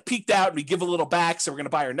kind of like peaked out and we give a little back. So we're going to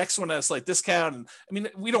buy our next one at a slight discount. And I mean,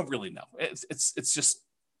 we don't really know.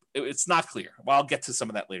 It's not clear. Well, I'll get to some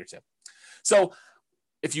of that later too. So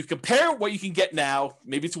if you compare what you can get now,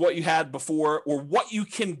 maybe to what you had before, or what you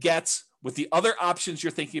can get with the other options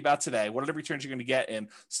you're thinking about today, what are the returns you're going to get in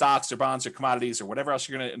stocks or bonds or commodities or whatever else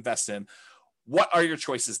you're going to invest in? What are your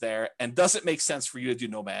choices there? And does it make sense for you to do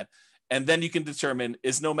Nomad? And then you can determine,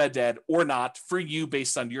 is Nomad dead or not for you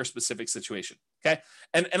based on your specific situation? Okay.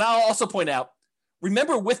 And I'll also point out,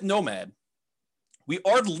 remember with Nomad, we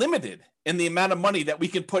are limited in the amount of money that we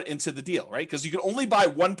can put into the deal, right? Because you can only buy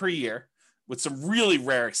one per year with some really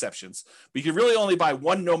rare exceptions. But you can really only buy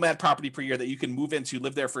one Nomad property per year that you can move into,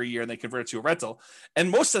 live there for a year, and then convert it to a rental.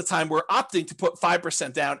 And most of the time, we're opting to put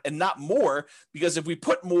 5% down and not more, because if we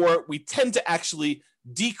put more, we tend to actually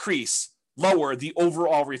lower the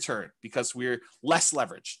overall return because we're less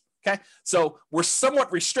leveraged. Okay. So we're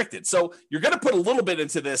somewhat restricted. So you're going to put a little bit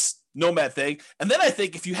into this Nomad thing. And then I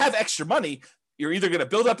think if you have extra money, you're either going to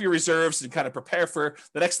build up your reserves and kind of prepare for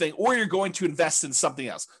the next thing, or you're going to invest in something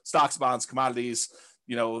else, stocks, bonds, commodities,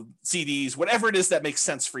 CDs, whatever it is that makes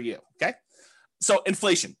sense for you. Okay. So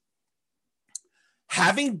inflation,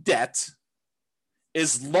 having debt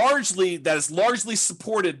is largely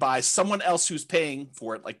supported by someone else who's paying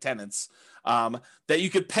for it, like tenants, that you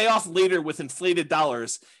could pay off later with inflated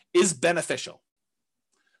dollars is beneficial.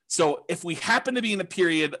 So if we happen to be in a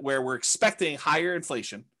period where we're expecting higher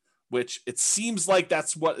inflation, which it seems like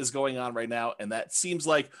that's what is going on right now, and that seems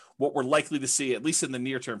like what we're likely to see, at least in the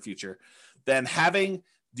near-term future, then having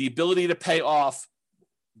the ability to pay off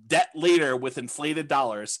debt later with inflated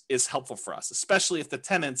dollars is helpful for us, especially if the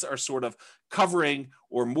tenants are sort of covering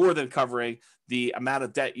or more than covering the amount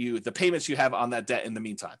of debt the payments you have on that debt in the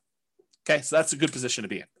meantime. Okay, so that's a good position to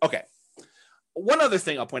be in. Okay, one other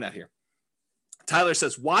thing I'll point out here. Tyler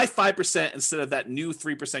says, why 5% instead of that new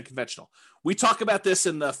 3% conventional? We talk about this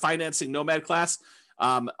in the Financing Nomad class.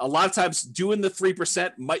 A lot of times doing the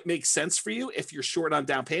 3% might make sense for you if you're short on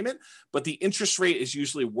down payment, but the interest rate is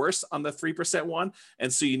usually worse on the 3% one.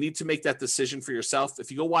 And so you need to make that decision for yourself.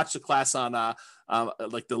 If you go watch the class on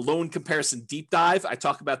like the loan comparison deep dive, I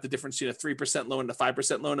talk about the difference between a 3% loan and a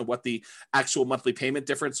 5% loan and what the actual monthly payment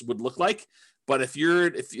difference would look like. But if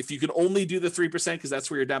you can only do the 3% because that's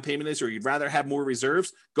where your down payment is, or you'd rather have more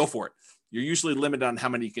reserves, go for it. You're usually limited on how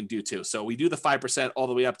many you can do too. So we do the 5% all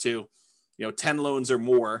the way up to 10 loans or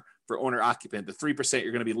more for owner occupant. The 3%,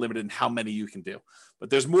 you're going to be limited in how many you can do. But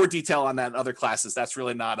there's more detail on that in other classes. That's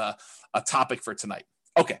really not a topic for tonight.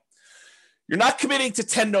 Okay. You're not committing to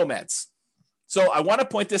 10 nomads. So I want to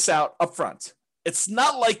point this out up front. It's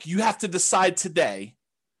not like you have to decide today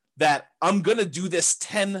that I'm going to do this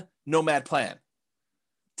 10 nomad plan.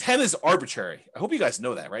 10 is arbitrary. I hope you guys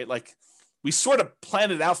know that, right? Like we sort of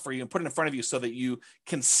plan it out for you and put it in front of you so that you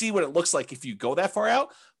can see what it looks like if you go that far out.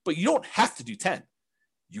 But you don't have to do 10.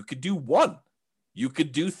 You could do 1. You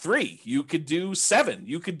could do 3. You could do 7.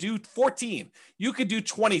 You could do 14. You could do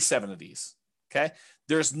 27 of these. Okay.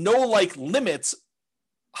 There's no limits,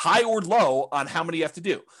 high or low, on how many you have to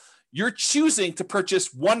do. You're choosing to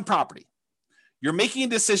purchase one property. You're making a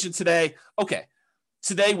decision today. Okay.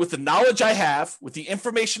 Today, with the knowledge I have, with the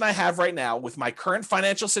information I have right now, with my current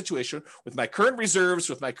financial situation, with my current reserves,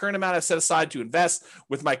 with my current amount I've set aside to invest,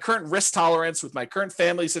 with my current risk tolerance, with my current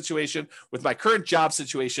family situation, with my current job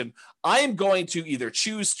situation, I am going to either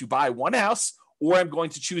choose to buy one house or I'm going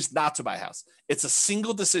to choose not to buy a house. It's a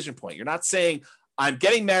single decision point. You're not saying, I'm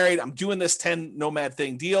getting married, I'm doing this 10 nomad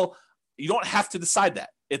thing deal. You don't have to decide that.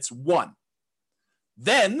 It's one.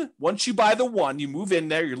 Then, once you buy the one, you move in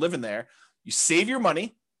there, you're living there, you save your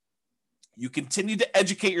money. You continue to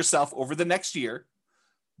educate yourself over the next year.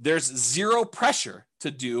 There's zero pressure to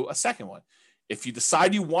do a second one. If you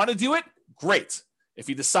decide you want to do it, great. If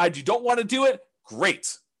you decide you don't want to do it,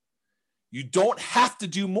 great. You don't have to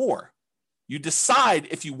do more. You decide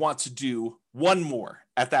if you want to do one more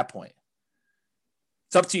at that point.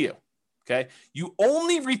 It's up to you. Okay. You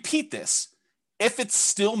only repeat this if it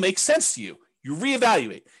still makes sense to you. You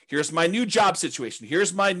reevaluate. Here's my new job situation.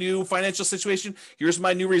 Here's my new financial situation. Here's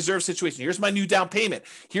my new reserve situation. Here's my new down payment.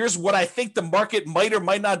 Here's what I think the market might or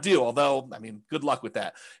might not do. Although, good luck with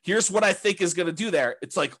that. Here's what I think is going to do there.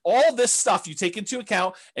 It's like all this stuff you take into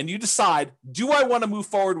account and you decide, do I want to move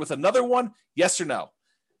forward with another one? Yes or no?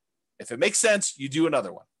 If it makes sense, you do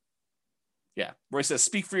another one. Yeah. Roy says,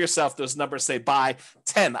 speak for yourself. Those numbers say buy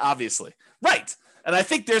 10, obviously. Right. And I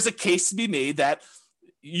think there's a case to be made that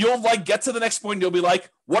you'll get to the next point and you'll be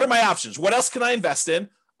like, what are my options? What else can I invest in?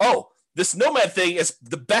 Oh, this Nomad thing is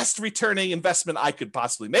the best returning investment I could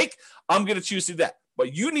possibly make. I'm going to choose to do that.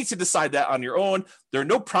 But you need to decide that on your own. There are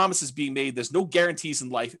no promises being made. There's no guarantees in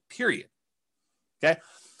life, period. Okay.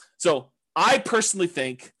 So I personally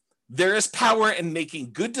think there is power in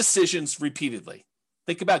making good decisions repeatedly.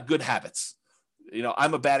 Think about good habits.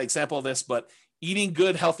 I'm a bad example of this, but eating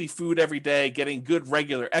good, healthy food every day, getting good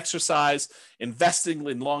regular exercise, investing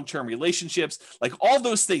in long-term relationships, all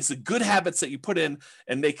those things, the good habits that you put in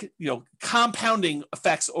and make, compounding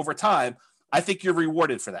effects over time, I think you're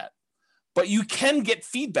rewarded for that. but you can get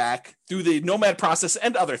feedback through the Nomad process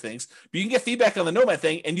and other things. But you can get feedback on the Nomad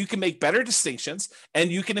thing, and you can make better distinctions,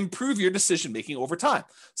 and you can improve your decision making over time.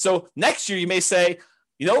 So next year, you may say,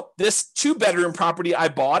 this 2-bedroom property I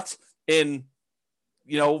bought in,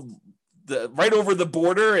 the right over the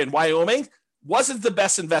border in Wyoming wasn't the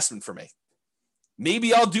best investment for me.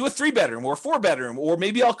 Maybe I'll do a 3-bedroom or 4-bedroom, or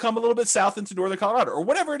maybe I'll come a little bit south into northern Colorado, or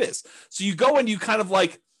whatever it is. So you go and you kind of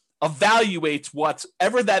like evaluate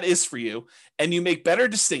whatever that is for you, and you make better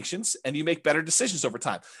distinctions and you make better decisions over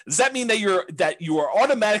time. Does that mean that you are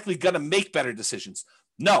automatically going to make better decisions?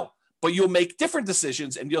 No, but you'll make different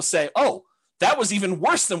decisions, and you'll say, oh, that was even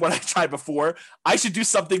worse than what I tried before. I should do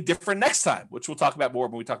something different next time, which we'll talk about more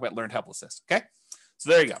when we talk about learned helplessness. Okay.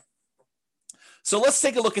 So there you go. So let's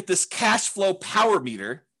take a look at this cash flow power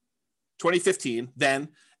meter, 2015, then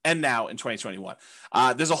and now in 2021.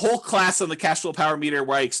 There's a whole class on the cash flow power meter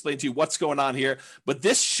where I explain to you what's going on here, but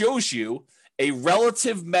this shows you a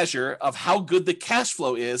relative measure of how good the cash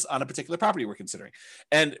flow is on a particular property we're considering.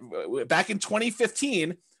 And back in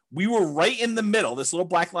 2015, we were right in the middle. This little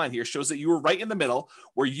black line here shows that you were right in the middle,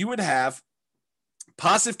 where you would have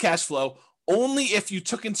positive cash flow only if you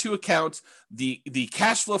took into account the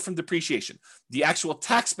cash flow from depreciation, the actual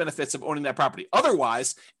tax benefits of owning that property.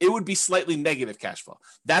 Otherwise, it would be slightly negative cash flow.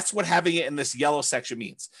 That's what having it in this yellow section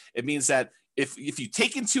means. It means that if you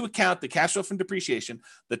take into account the cash flow from depreciation,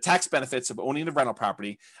 the tax benefits of owning the rental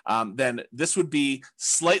property, then this would be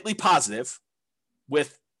slightly positive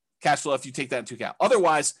with cash flow if you take that into account.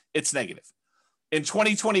 Otherwise, it's negative. In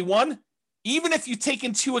 2021, even if you take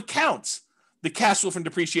into account the cash flow from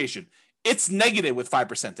depreciation, it's negative with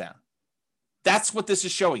 5% down. That's what this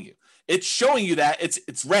is showing you. It's showing you that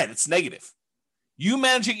it's red, it's negative. You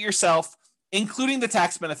managing it yourself, including the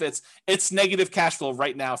tax benefits, it's negative cash flow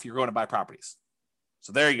right now if you're going to buy properties.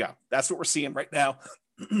 So there you go. That's what we're seeing right now.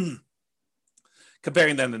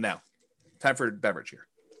 Comparing then to now. Time for a beverage here.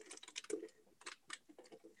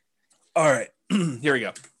 All right, here we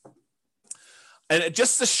go. And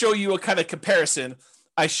just to show you a kind of comparison,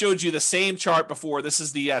 I showed you the same chart before. This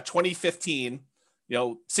is the 2015,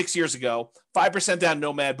 6 years ago, 5% down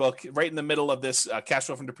Nomad book, right in the middle of this cash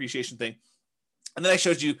flow from depreciation thing. And then I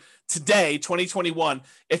showed you today, 2021,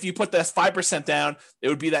 if you put this 5% down, it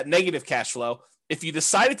would be that negative cash flow. If you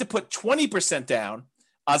decided to put 20% down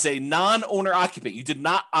as a non-owner occupant, you did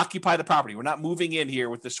not occupy the property, we're not moving in here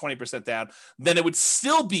with this 20% down, then it would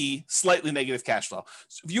still be slightly negative cash flow.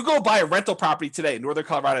 So if you go buy a rental property today in northern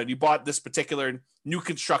Colorado and you bought this particular new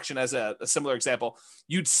construction as a similar example,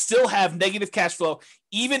 you'd still have negative cash flow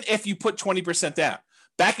even if you put 20% down.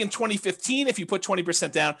 Back in 2015, if you put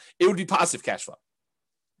 20% down, it would be positive cash flow.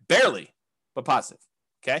 Barely, but positive.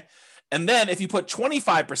 Okay. And then if you put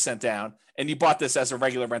 25% down and you bought this as a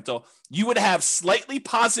regular rental, you would have slightly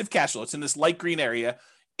positive cash flow. It's in this light green area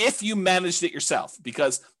if you managed it yourself,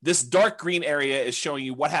 because this dark green area is showing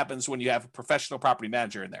you what happens when you have a professional property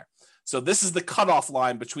manager in there. So this is the cutoff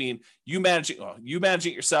line between you managing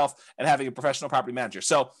it yourself and having a professional property manager.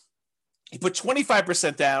 So you put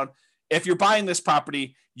 25% down. If you're buying this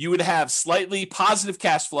property, you would have slightly positive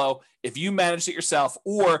cash flow if you managed it yourself,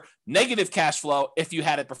 or negative cash flow if you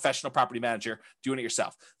had a professional property manager doing it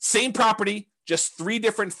yourself. Same property, just 3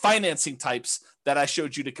 different financing types that I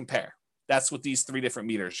showed you to compare. That's what these 3 different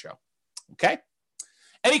meters show. Okay.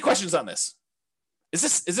 Any questions on this?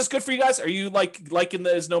 Is this good for you guys? Are you liking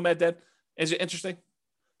the Is Nomad Dead? Is it interesting?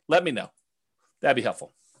 Let me know. That'd be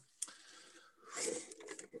helpful.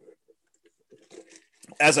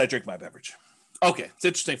 As I drink my beverage. Okay, it's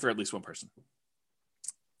interesting for at least one person.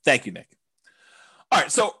 Thank you, Nick. All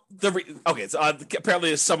right, so apparently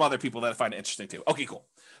there's some other people that I find it interesting too. Okay, cool.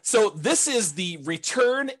 So this is the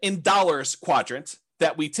return in dollars quadrant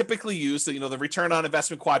that we typically use. The return on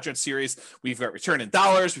investment quadrant series. We've got return in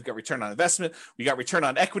dollars, we've got return on investment, we got return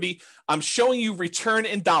on equity. I'm showing you return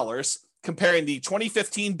in dollars, comparing the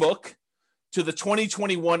 2015 book to the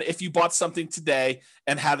 2021 if you bought something today,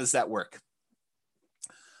 and how does that work?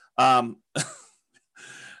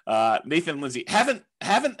 Nathan and Lindsay haven't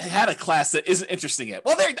had a class that isn't interesting yet.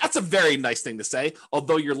 Well, that's a very nice thing to say,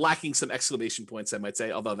 although you're lacking some exclamation points, I might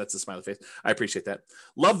say, although that's a smiley face. I appreciate that.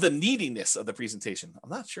 Love the neediness of the presentation. I'm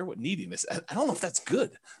not sure what neediness. I don't know if that's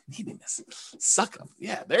good. Neediness. Suck up.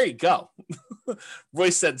 Yeah, there you go.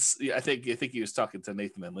 Royce said, I think he was talking to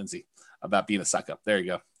Nathan and Lindsay about being a suck up. There you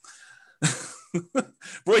go.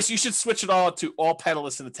 Royce, you should switch it all to all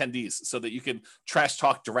panelists and attendees so that you can trash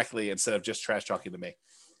talk directly instead of just trash talking to me.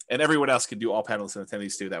 And everyone else can do all panelists and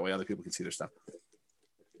attendees too. That way other people can see their stuff.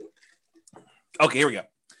 Okay, here we go.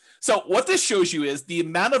 So what this shows you is the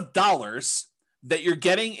amount of dollars that you're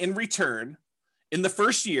getting in return in the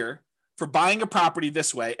first year for buying a property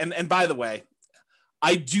this way, and by the way,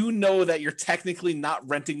 I do know that you're technically not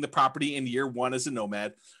renting the property in year one as a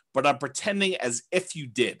nomad, but I'm pretending as if you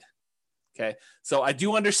did. Okay. So I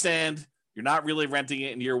do understand you're not really renting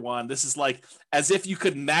it in year one. This is like as if you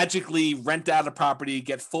could magically rent out a property,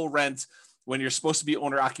 get full rent when you're supposed to be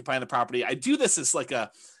owner occupying the property. I do this as like an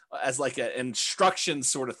instruction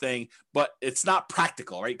sort of thing, but it's not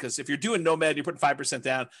practical, right? Because if you're doing nomad, you're putting 5%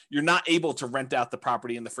 down, you're not able to rent out the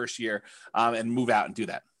property in the first year and move out and do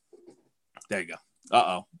that. There you go.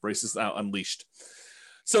 Race is now unleashed.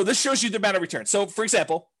 So this shows you the amount of return. So for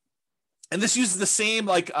example, and this uses the same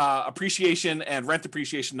appreciation and rent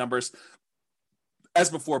appreciation numbers as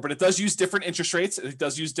before, but it does use different interest rates. And it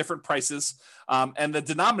does use different prices. And the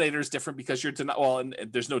denominator is different because and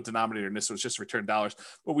there's no denominator in this, so it's just return dollars.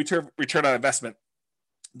 But we return on investment,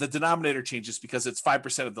 the denominator changes because it's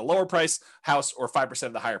 5% of the lower price house or 5%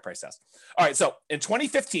 of the higher price house. All right. So in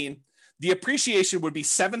 2015, the appreciation would be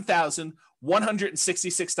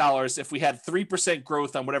 $7,166 if we had 3%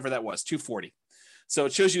 growth on whatever that was, 240. So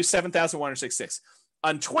it shows you 7,166.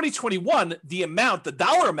 On 2021, the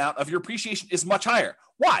dollar amount of your appreciation is much higher.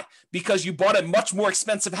 Why? Because you bought a much more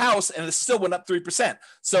expensive house and it still went up 3%.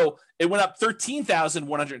 So it went up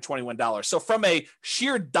 $13,121. So from a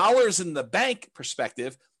sheer dollars in the bank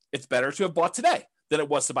perspective, it's better to have bought today than it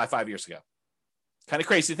was to buy 5 years ago. Kind of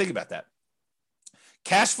crazy to think about that.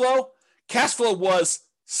 Cash flow was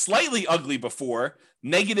slightly ugly before,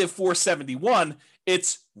 negative 471.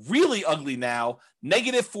 It's really ugly now,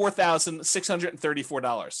 negative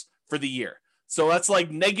 $4,634 for the year. So that's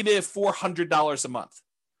like negative $400 a month.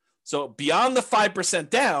 So beyond the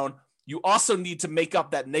 5% down, you also need to make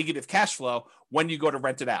up that negative cash flow when you go to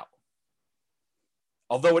rent it out.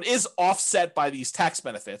 Although it is offset by these tax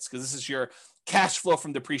benefits, because this is your cash flow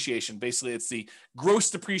from depreciation. Basically, it's the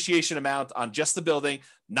gross depreciation amount on just the building,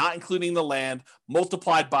 not including the land,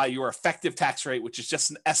 multiplied by your effective tax rate, which is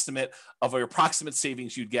just an estimate of your approximate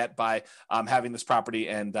savings you'd get by having this property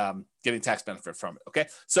and getting tax benefit from it. Okay.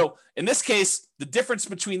 So in this case, the difference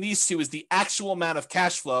between these two is the actual amount of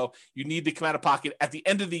cash flow you need to come out of pocket at the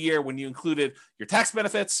end of the year when you included your tax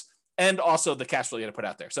benefits and also the cash flow you had to put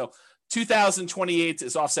out there. So 2028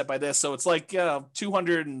 is offset by this. So it's like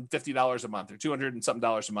 $250 a month or 200 and something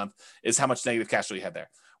dollars a month is how much negative cash flow you had there.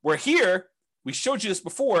 Where here, we showed you this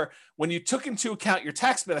before, when you took into account your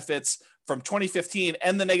tax benefits from 2015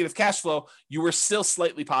 and the negative cash flow, you were still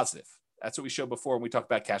slightly positive. That's what we showed before when we talked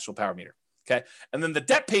about cash flow power meter. Okay. And then the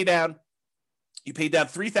debt pay down, you paid down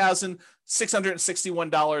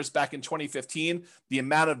 $3,661 back in 2015. The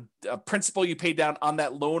amount of principal you paid down on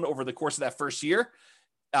that loan over the course of that first year.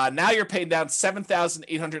 Now you're paying down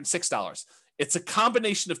 $7,806. It's a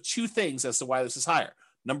combination of two things as to why this is higher.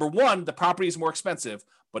 Number one, the property is more expensive,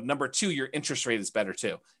 but number two, your interest rate is better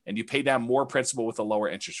too. And you pay down more principal with a lower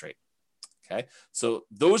interest rate. Okay. So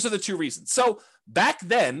those are the two reasons. So back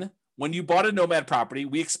then, when you bought a Nomad property,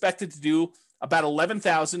 we expected to do about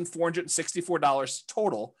 $11,464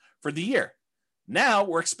 total for the year. Now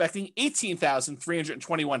we're expecting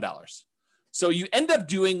 $18,321. So you end up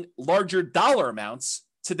doing larger dollar amounts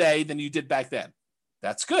today than you did back then.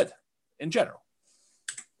 That's good in general.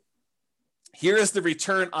 Here is the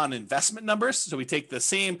return on investment numbers. So we take the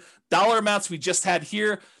same dollar amounts we just had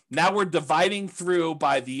here. Now we're dividing through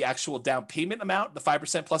by the actual down payment amount, the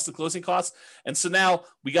 5% plus the closing costs. And so now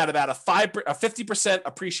we got about a 50%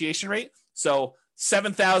 appreciation rate. So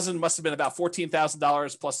 $7,000 must have been about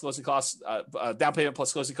 $14,000 plus closing costs, down payment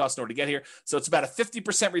plus closing costs in order to get here. So it's about a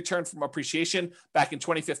 50% return from appreciation back in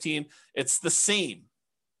 2015. It's the same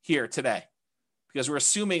here today because we're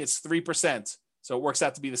assuming it's 3%. So it works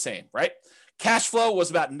out to be the same, right? Cash flow was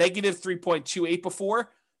about negative 3.28 before.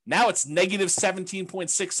 Now it's negative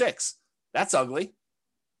 17.66. That's ugly.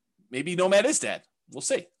 Maybe Nomad is dead. We'll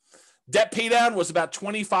see. Debt paydown was about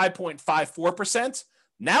 25.54%.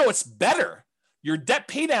 Now it's better. Your debt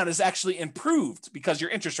paydown is actually improved because your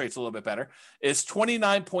interest rate's a little bit better. It's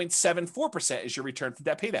 29.74% is your return from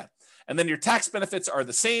debt paydown. And then your tax benefits are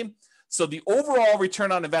the same. So the overall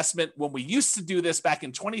return on investment when we used to do this back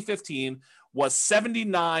in 2015 was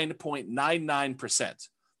 79.99%.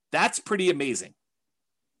 That's pretty amazing.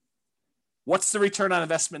 What's the return on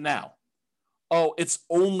investment now? Oh, it's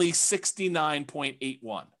only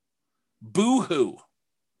 69.81. Boo-hoo,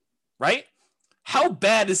 right? How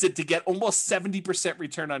bad is it to get almost 70%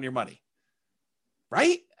 return on your money?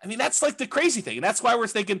 Right? I mean, that's like the crazy thing. And that's why we're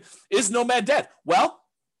thinking, is Nomad dead? Well,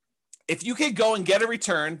 if you could go and get a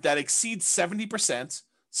return that exceeds 70%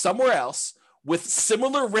 somewhere else with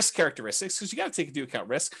similar risk characteristics, because you got to take into account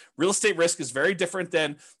risk. Real estate risk is very different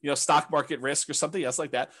than, stock market risk or something else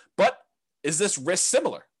like that. But is this risk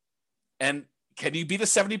similar? And can you beat a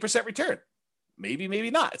 70% return? Maybe, maybe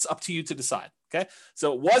not. It's up to you to decide. Okay.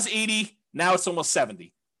 So it was 80. Now it's almost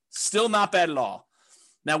 70. Still not bad at all.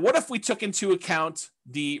 Now, what if we took into account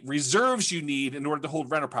the reserves you need in order to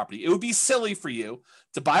hold rental property? It would be silly for you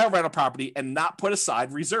to buy a rental property and not put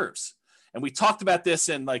aside reserves. And we talked about this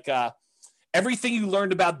in everything you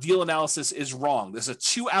learned about deal analysis is wrong. There's a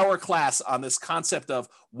 2-hour class on this concept of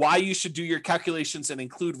why you should do your calculations and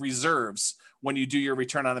include reserves when you do your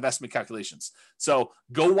return on investment calculations. So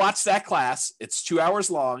go watch that class. It's 2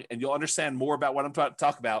 hours long, and you'll understand more about what I'm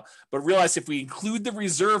talking about. But realize if we include the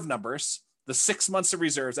reserve numbers, the 6 months of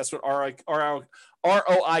reserves, that's what ROIQ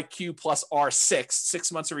plus R6,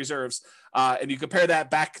 6 months of reserves, and you compare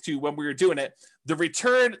that back to when we were doing it, the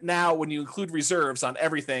return now when you include reserves on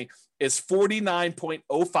everything is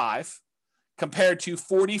 49.05 compared to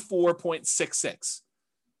 44.66.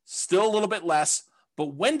 Still a little bit less,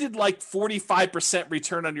 but when did 45%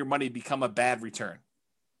 return on your money become a bad return?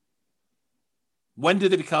 When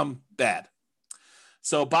did it become bad?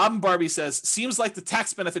 So Bob and Barbie says, seems like the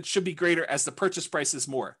tax benefit should be greater as the purchase price is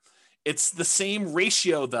more. It's the same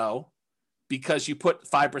ratio though, because you put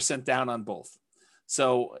 5% down on both.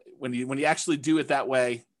 So when you actually do it that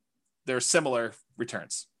way, they're similar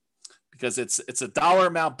returns because it's a dollar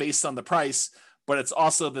amount based on the price, but it's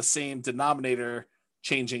also the same denominator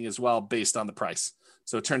changing as well based on the price.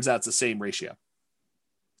 So it turns out it's the same ratio.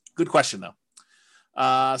 Good question though.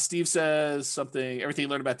 Steve says something, everything you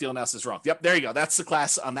learned about deal analysis is wrong. Yep, there you go. That's the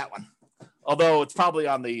class on that one. Although it's probably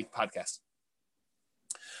on the podcast.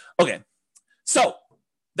 Okay, so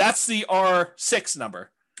that's the R6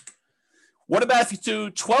 number. What about if you do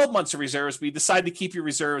 12 months of reserves, but you decide to keep your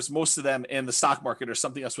reserves, most of them in the stock market or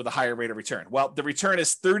something else with a higher rate of return? Well, the return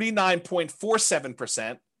is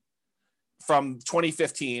 39.47% from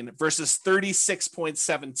 2015 versus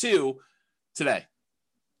 36.72 today.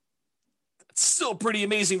 It's still a pretty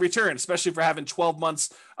amazing return, especially for having 12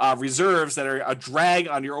 months reserves that are a drag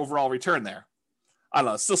on your overall return there. I don't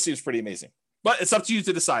know. It still seems pretty amazing. But it's up to you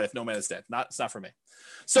to decide if Nomad is dead. It's not for me.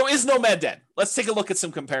 So is Nomad dead? Let's take a look at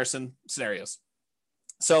some comparison scenarios.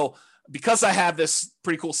 So because I have this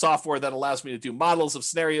pretty cool software that allows me to do models of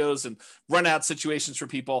scenarios and run out situations for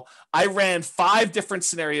people, I ran 5 different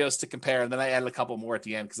scenarios to compare, and then I added a couple more at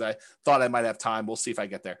the end because I thought I might have time. We'll see if I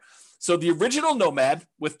get there. So the original Nomad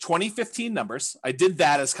with 2015 numbers, I did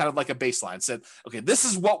that as kind of like a baseline. Said, okay, this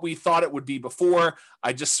is what we thought it would be before.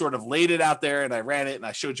 I just sort of laid it out there and I ran it and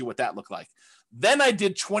I showed you what that looked like. Then I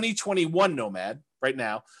did 2021 Nomad right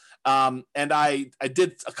now. And I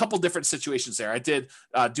did a couple different situations there. I did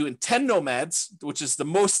doing 10 Nomads, which is the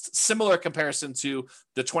most similar comparison to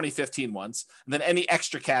the 2015 ones. And then any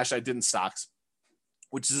extra cash I did in stocks,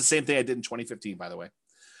 which is the same thing I did in 2015, by the way.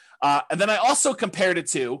 And then I also compared it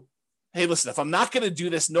to, hey, listen, if I'm not going to do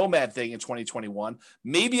this Nomad thing in 2021,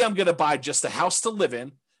 maybe I'm going to buy just a house to live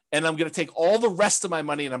in, and I'm going to take all the rest of my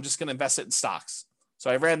money and I'm just going to invest it in stocks. So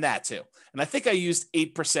I ran that too. And I think I used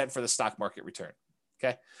 8% for the stock market return.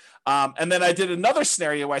 Okay. And then I did another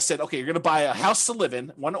scenario where I said, okay, you're going to buy a house to live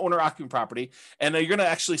in, one owner occupant property, and you're going to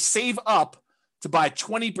actually save up to buy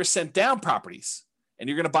 20% down properties. And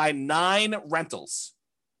you're going to buy 9 rentals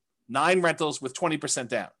with 20%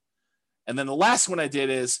 down. And then the last one I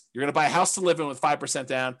did is you're going to buy a house to live in with 5%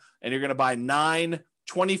 down, and you're going to buy 9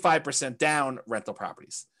 25% down rental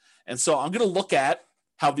properties. And so I'm going to look at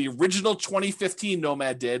how the original 2015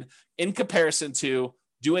 Nomad did in comparison to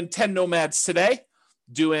doing 10 Nomads today,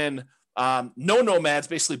 doing no Nomads,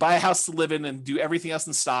 basically buy a house to live in and do everything else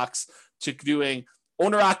in stocks, to doing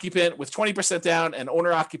owner occupant with 20% down and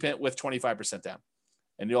owner occupant with 25% down.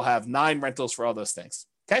 And you'll have 9 rentals for all those things.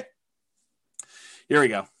 Okay. Here we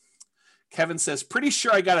go. Kevin says, pretty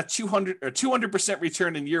sure I got a 200%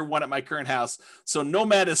 return in year 1 at my current house. So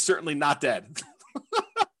Nomad is certainly not dead.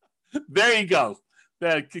 There you go.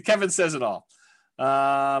 Kevin says it all.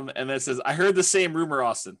 And then it says, I heard the same rumor,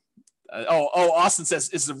 Austin. Austin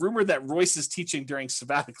says, is the rumor that Royce is teaching during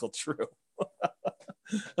sabbatical true?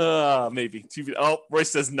 Maybe.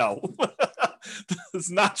 Royce says no. It's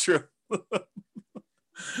not true.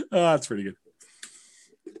 That's pretty good.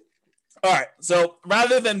 All right. So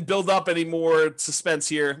rather than build up any more suspense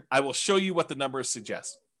here, I will show you what the numbers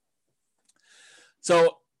suggest.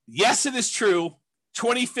 So yes, it is true.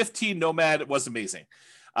 2015 Nomad was amazing.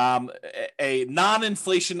 A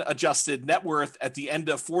non-inflation adjusted net worth at the end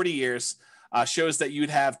of 40 years shows that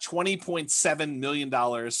you'd have $20.7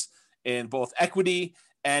 million in both equity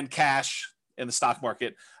and cash in the stock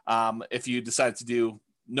market if you decide to do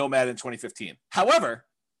Nomad in 2015. However,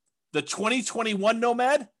 the 2021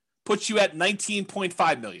 Nomad puts you at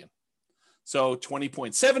 19.5 million. So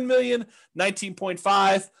 20.7 million,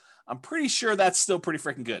 19.5. I'm pretty sure that's still pretty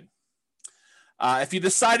freaking good. If you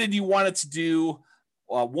decided you wanted to do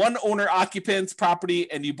one owner occupant property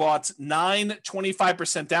and you bought 9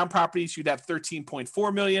 25% down properties, you'd have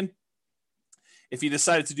 13.4 million. If you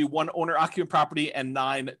decided to do one owner occupant property and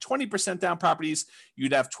 9 20% down properties,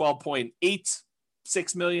 you'd have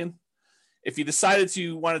 12.86 million. If you decided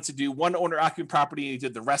you wanted to do one owner occupant property and you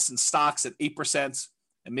did the rest in stocks at 8%,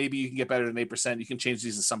 and maybe you can get better than 8%, you can change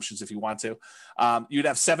these assumptions if you want to, you'd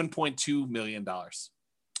have $7.2 million.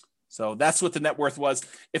 So that's what the net worth was.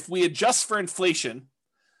 If we adjust for inflation,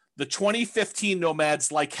 the 2015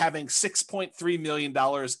 nomads like having $6.3 million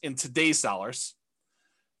in today's dollars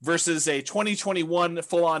versus a 2021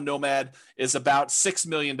 full-on nomad is about $6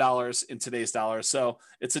 million in today's dollars. So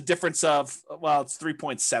it's a difference of, well, it's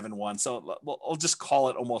 3.71. So I'll just call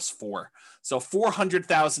it almost 4. So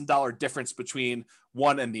 $400,000 difference between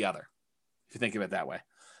one and the other, if you think of it that way.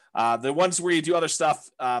 The ones where you do other stuff,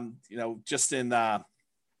 just in,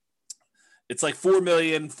 it's like 4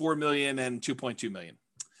 million, and 2.2 million.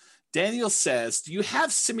 Daniel says, do you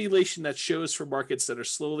have simulation that shows for markets that are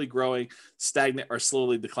slowly growing, stagnant, or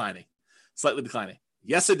slowly declining? Slightly declining.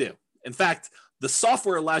 Yes, I do. In fact, the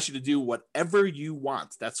software allows you to do whatever you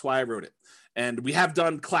want. That's why I wrote it. And we have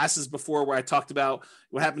done classes before where I talked about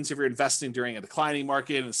what happens if you're investing during a declining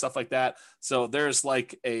market and stuff like that. So there's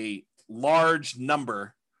like a large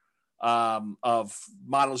number of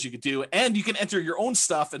models you could do, and you can enter your own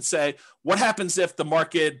stuff and say, what happens if the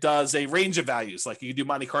market does a range of values? Like you can do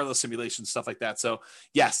Monte Carlo simulations, stuff like that. So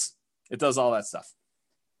yes, it does all that stuff.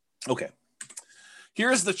 Okay.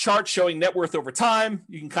 Here's the chart showing net worth over time.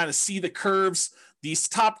 You can kind of see the curves. These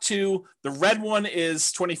top two, the red one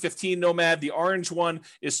is 2015 Nomad. The orange one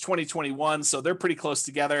is 2021. So they're pretty close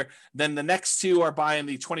together. Then the next two are buying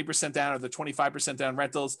the 20% down or the 25% down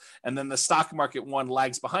rentals. And then the stock market one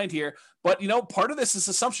lags behind here. But, part of this is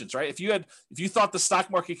assumptions, right? If you thought the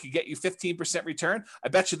stock market could get you 15% return, I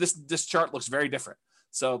bet you this chart looks very different.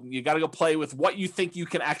 So you got to go play with what you think you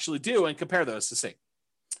can actually do and compare those to see.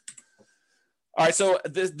 All right, so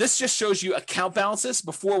this just shows you account balances.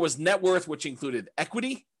 Before was net worth, which included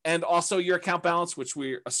equity, and also your account balance, which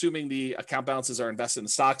we're assuming the account balances are invested in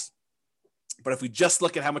stocks. But if we just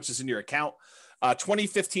look at how much is in your account,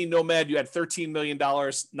 2015 Nomad, you had $13 million,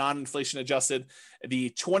 non-inflation adjusted.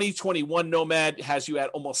 The 2021 Nomad has you at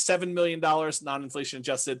almost $7 million, non-inflation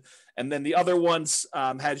adjusted. And then the other ones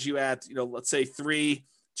had you at, let's say 3,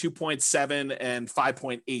 2.7, and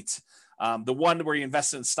 5.8. The one where you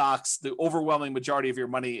invest in stocks, the overwhelming majority of your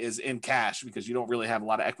money is in cash because you don't really have a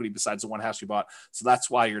lot of equity besides the one house you bought. So that's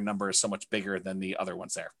why your number is so much bigger than the other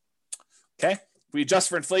ones there. Okay. If we adjust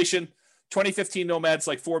for inflation, 2015 Nomads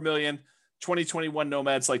like 4 million, 2021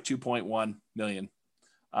 Nomads like 2.1 million.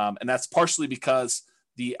 And that's partially because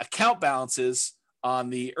the account balances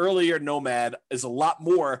on the earlier Nomad is a lot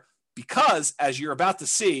more because, as you're about to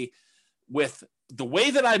see, with the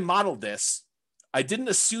way that I modeled this, I didn't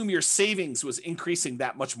assume your savings was increasing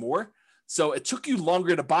that much more. So it took you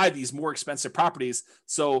longer to buy these more expensive properties.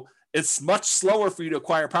 So it's much slower for you to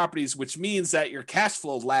acquire properties, which means that your cash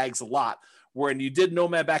flow lags a lot. When you did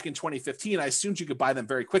Nomad back in 2015, I assumed you could buy them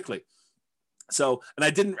very quickly. So, and I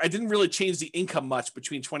didn't really change the income much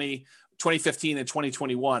between 2015 and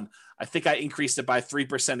 2021. I think I increased it by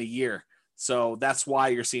 3% a year. So that's why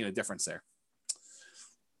you're seeing a difference there.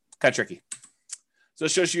 Kind of tricky. So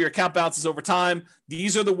it shows you your account balances over time.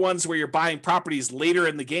 These are the ones where you're buying properties later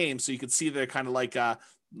in the game. So you can see they're kind of like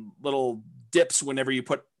little dips whenever you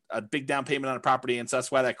put a big down payment on a property. And so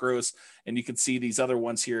that's why that grows. And you can see these other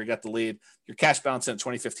ones here got the lead. Your cash balance in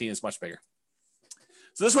 2015 is much bigger.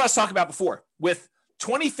 So this is what I was talking about before. With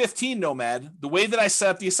 2015 Nomad, the way that I set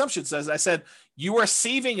up the assumptions is I said, you are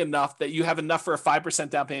saving enough that you have enough for a 5%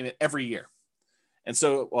 down payment every year. And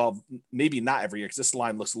so, well, maybe not every year because this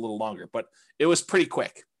line looks a little longer, but it was pretty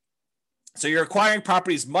quick. So you're acquiring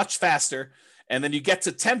properties much faster, and then you get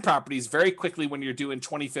to 10 properties very quickly when you're doing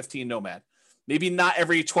 2015 Nomad. Maybe not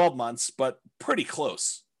every 12 months, but pretty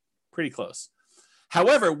close. Pretty close.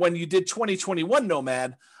 However, when you did 2021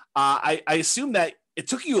 Nomad, I assume that it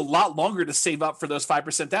took you a lot longer to save up for those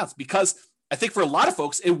 5% downs because I think for a lot of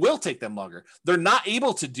folks, it will take them longer. They're not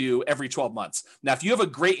able to do every 12 months. Now, if you have a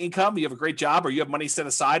great income, you have a great job, or you have money set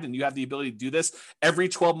aside and you have the ability to do this every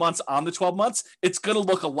 12 months on the 12 months, it's going to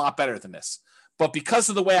look a lot better than this. But because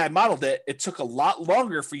of the way I modeled it, it took a lot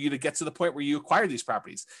longer for you to get to the point where you acquire these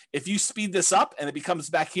properties. If you speed this up and it becomes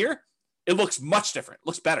back here, it looks much different. It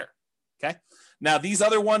looks better. Okay. Now, these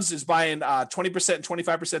other ones is buying 20% and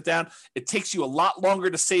 25% down. It takes you a lot longer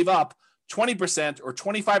to save up 20% or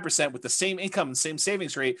 25% with the same income and same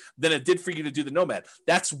savings rate than it did for you to do the Nomad.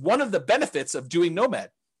 That's one of the benefits of doing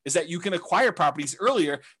Nomad. is that you can acquire properties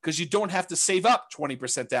earlier because you don't have to save up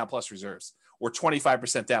 20% down plus reserves or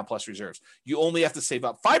 25% down plus reserves. You only have to save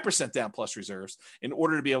up 5% down plus reserves in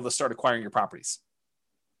order to be able to start acquiring your properties.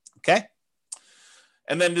 Okay?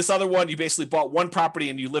 And then this other one, you basically bought one property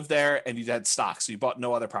and you lived there and you had stocks. So you bought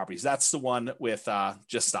no other properties. That's the one with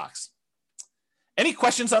just stocks. Any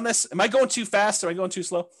questions on this? Am I going too fast? Am I going too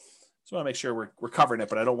slow? Just want to make sure we're covering it,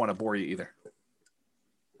 but I don't want to bore you either.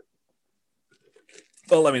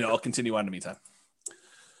 Well, let me know. I'll continue on in the meantime.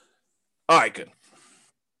 All right, good.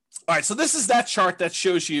 All right, so this is that chart that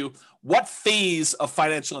shows you what phase of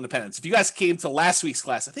financial independence. If you guys came to last week's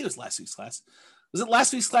class, I think it was last week's class. Was it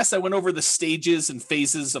last week's class I went over the stages and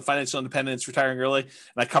phases of financial independence, retiring early, and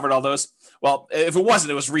I covered all those? Well, if it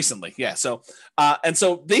wasn't, it was recently. Yeah. So, and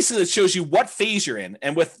so basically it shows you what phase you're in.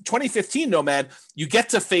 And with 2015 Nomad, you get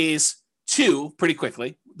to phase 2 pretty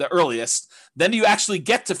quickly, the earliest. Then you actually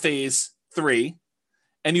get to phase 3,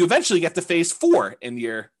 and you eventually get to phase 4 in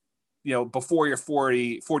your, before your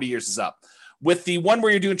 40 years is up. With the one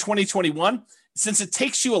where you're doing 2021, since it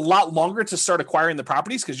takes you a lot longer to start acquiring the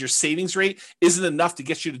properties because your savings rate isn't enough to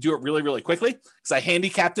get you to do it really, really quickly, because I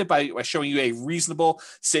handicapped it by showing you a reasonable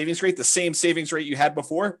savings rate, the same savings rate you had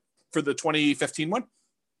before for the 2015 one.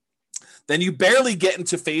 Then you barely get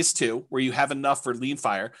into phase 2 where you have enough for lean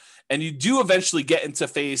fire, and you do eventually get into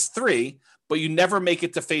phase 3, but you never make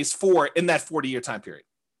it to phase 4 in that 40-year time period.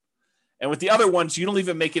 And with the other ones, you don't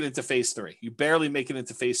even make it into phase 3. You barely make it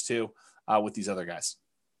into phase 2 with these other guys.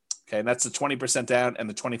 Okay, and that's the 20% down and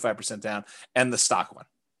the 25% down and the stock one.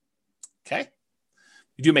 Okay,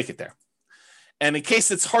 you do make it there. And in case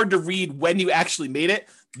it's hard to read when you actually made it,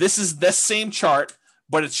 this is the same chart,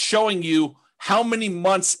 but it's showing you how many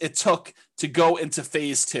months it took to go into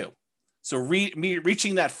phase 2. So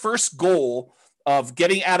reaching that first goal of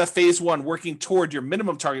getting out of phase 1, working toward your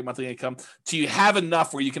minimum target monthly income till you have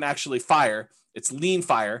enough where you can actually fire. It's lean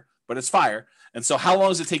fire, but it's fire. And so how long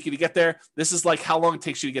does it take you to get there? This is like how long it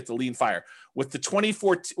takes you to get to lean fire. With the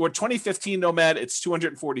 2015 Nomad, it's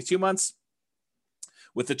 242 months.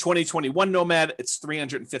 With the 2021 Nomad, it's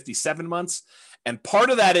 357 months. And part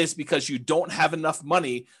of that is because you don't have enough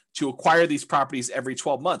money to acquire these properties every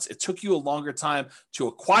 12 months. It took you a longer time to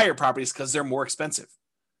acquire properties because they're more expensive.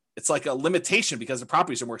 It's like a limitation because the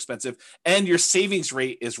properties are more expensive and your savings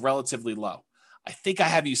rate is relatively low. I think I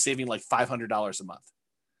have you saving like $500 a month.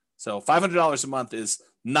 So $500 a month is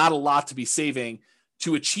not a lot to be saving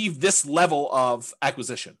to achieve this level of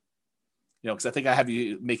acquisition. Because I think I have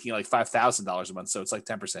you making like $5,000 a month. So it's like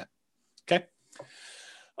 10%. Okay.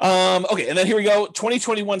 Okay. And then here we go.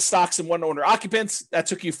 2021 stocks and one owner occupants. That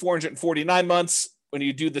took you 449 months. When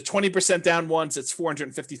you do the 20% down ones, it's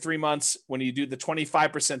 453 months. When you do the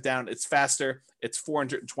 25% down, it's faster. It's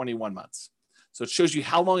 421 months. So it shows you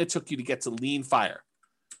how long it took you to get to lean fire.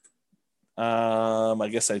 I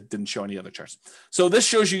guess I didn't show any other charts. So this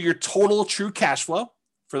shows you your total true cash flow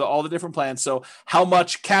for all the different plans. So how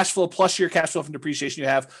much cash flow plus your cash flow from depreciation you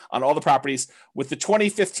have on all the properties. With the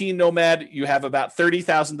 2015 Nomad, you have about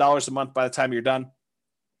 $30,000 a month by the time you're done.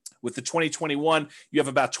 With the 2021, you have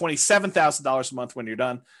about $27,000 a month when you're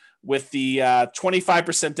done. With the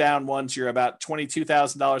 25% down ones, you're about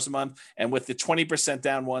 $22,000 a month. And with the 20%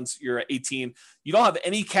 down ones, you're at 18. You don't have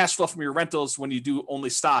any cash flow from your rentals when you do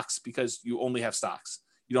only stocks because you only have stocks.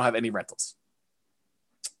 You don't have any rentals.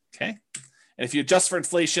 Okay. And if you adjust for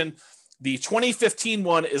inflation, the 2015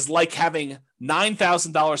 one is like having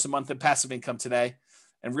 $9,000 a month in passive income today.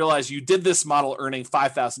 And realize you did this model earning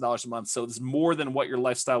 $5,000 a month. So it's more than what your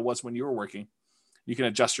lifestyle was when you were working. You can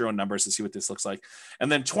adjust your own numbers to see what this looks like.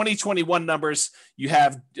 And then 2021 numbers, you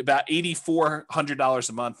have about $8,400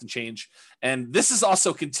 a month and change. And this is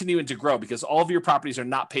also continuing to grow because all of your properties are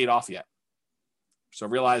not paid off yet. So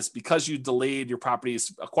realize because you delayed your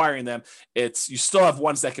properties acquiring them, you still have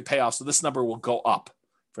ones that could pay off. So this number will go up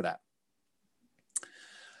for that.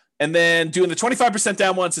 And then doing the 25%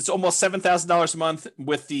 down ones, it's almost $7,000 a month.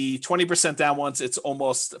 With the 20% down ones, it's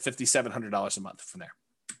almost $5,700 a month from there.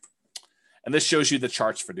 And this shows you the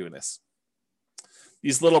charts for doing this.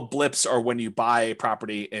 These little blips are when you buy a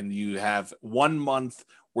property and you have 1 month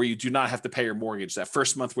where you do not have to pay your mortgage. That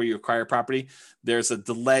first month where you acquire property, there's a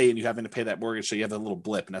delay and you having to pay that mortgage. So you have a little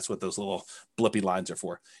blip, and that's what those little blippy lines are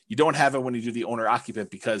for. You don't have it when you do the owner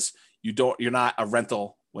occupant because you're not a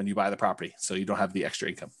rental when you buy the property. So you don't have the extra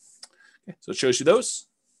income. Okay, so it shows you those.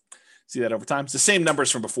 See that over time. It's the same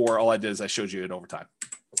numbers from before. All I did is I showed you it over time.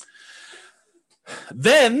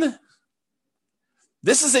 Then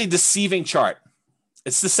this is a deceiving chart.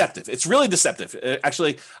 It's deceptive. It's really deceptive.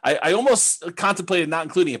 Actually, I almost contemplated not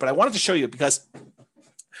including it, but I wanted to show you because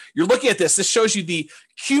you're looking at this. This shows you the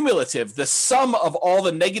cumulative, the sum of all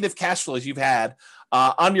the negative cash flows you've had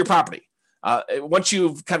on your property. Once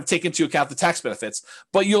you've kind of taken into account the tax benefits,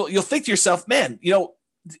 but you'll think to yourself, man,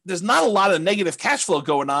 there's not a lot of negative cash flow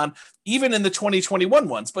going on, even in the 2021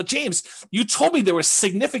 ones. But James, you told me there was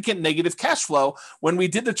significant negative cash flow when we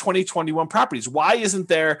did the 2021 properties. Why isn't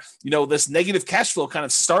there, this negative cash flow kind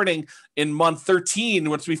of starting in month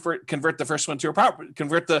 13 once we convert the first one to a property,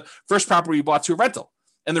 convert the first property we bought to a rental?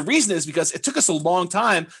 And the reason is because it took us a long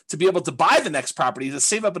time to be able to buy the next property, to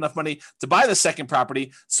save up enough money to buy the second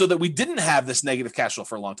property so that we didn't have this negative cash flow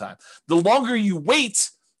for a long time. The longer you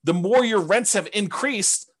wait, the more your rents have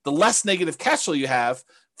increased, the less negative cash flow you have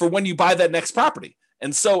for when you buy that next property.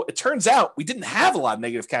 And so it turns out we didn't have a lot of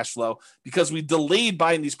negative cash flow because we delayed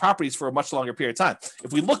buying these properties for a much longer period of time.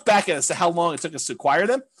 If we look back at as to how long it took us to acquire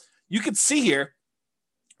them, you can see here,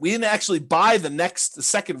 we didn't actually buy the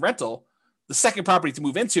second rental, the second property to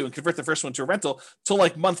move into and convert the first one to a rental till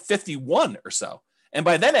like month 51 or so. And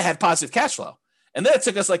by then it had positive cash flow. And then it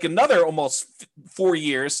took us like another almost 4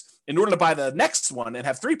 years in order to buy the next one and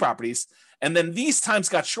have 3 properties. And then these times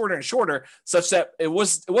got shorter and shorter, such that it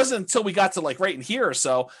wasn't until we got to like right in here or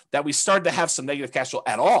so that we started to have some negative cash flow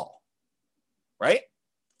at all. Right?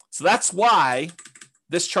 So that's why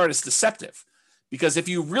this chart is deceptive. Because if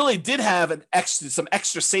you really did have some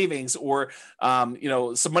extra savings or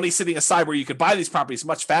some money sitting aside where you could buy these properties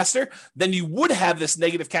much faster, then you would have this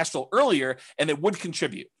negative cash flow earlier and it would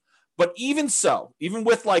contribute. But even so, even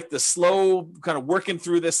with like the slow kind of working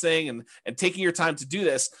through this thing and taking your time to do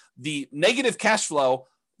this, the negative cash flow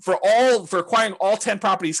for acquiring all 10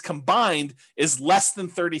 properties combined is less than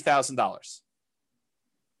 $30,000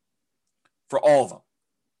 for all of them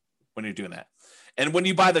when you're doing that. And when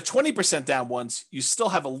you buy the 20% down ones, you still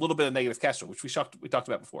have a little bit of negative cash flow, which we talked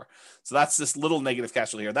about before. So that's this little negative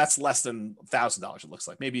cash flow here. That's less than $1,000. It looks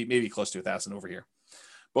like maybe close to 1,000 over here.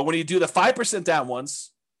 But when you do the 5% down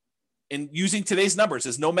ones, and using today's numbers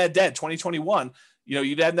as Nomad Dead 2021,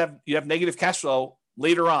 you'd have negative cash flow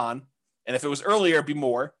later on, and if it was earlier, it'd be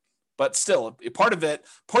more. But still, part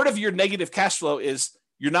of your negative cash flow is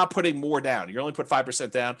you're not putting more down. You're only put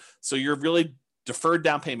 5% down, so you're really deferred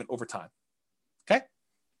down payment over time. Okay.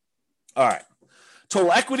 All right.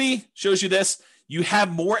 Total equity shows you this. You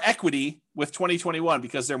have more equity with 2021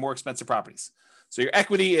 because they're more expensive properties. So your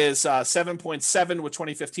equity is 7.7 with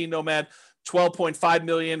 2015 Nomad, 12.5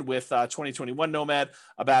 million with 2021 Nomad,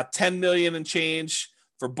 about 10 million and change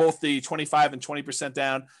for both the 25 and 20%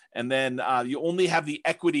 down. And then you only have the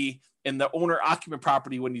equity in the owner occupant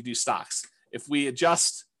property when you do stocks. If we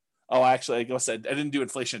adjust, I guess I didn't do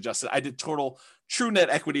inflation adjusted. I did total true net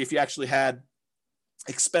equity if you actually had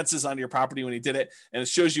expenses on your property when you did it. And it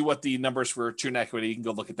shows you what the numbers for true net equity. You can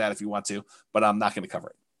go look at that if you want to, but I'm not going to cover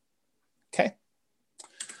it. Okay.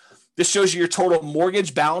 This shows you your total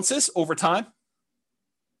mortgage balances over time.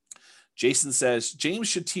 Jason says, James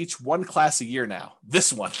should teach one class a year now.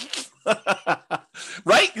 This one.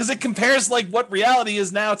 Right? Because it compares like what reality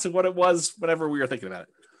is now to what it was whenever we were thinking about it.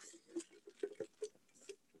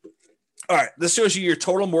 All right. This shows you your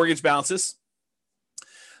total mortgage balances.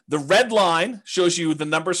 The red line shows you the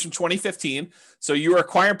numbers from 2015. So you were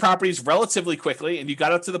acquiring properties relatively quickly, and you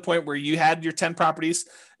got up to the point where you had your 10 properties.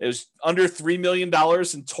 It was under $3 million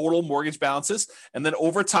in total mortgage balances. And then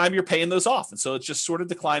over time, you're paying those off. And so it's just sort of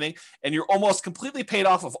declining, and you're almost completely paid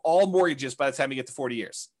off of all mortgages by the time you get to 40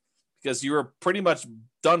 years because you were pretty much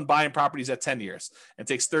done buying properties at 10 years. It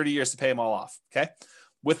takes 30 years to pay them all off. Okay.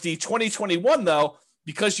 With the 2021, though,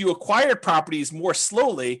 because you acquired properties more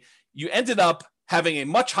slowly, you ended up having a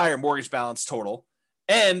much higher mortgage balance total,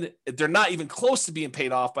 and they're not even close to being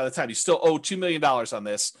paid off by the time you still owe $2 million on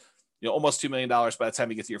this, almost $2 million by the time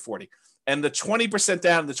you get to your 40. And the 20%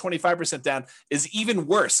 down, the 25% down is even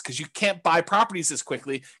worse because you can't buy properties as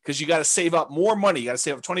quickly because you got to save up more money. You got to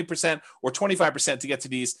save up 20% or 25% to get to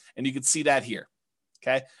these. And you can see that here.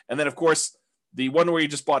 Okay. And then of course, the one where you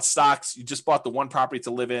just bought stocks, you just bought the one property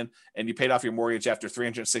to live in and you paid off your mortgage after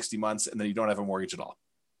 360 months. And then you don't have a mortgage at all.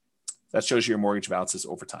 That shows you your mortgage balances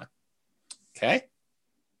over time. Okay.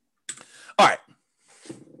 All right.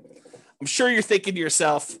 I'm sure you're thinking to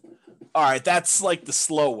yourself, all right, that's like the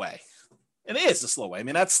slow way. And it is the slow way. I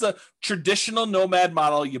mean, that's the traditional nomad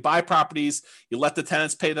model. You buy properties, you let the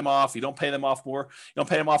tenants pay them off. You don't pay them off more. You don't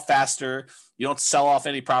pay them off faster. You don't sell off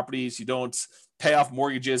any properties. You don't pay off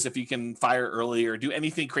mortgages if you can fire early or do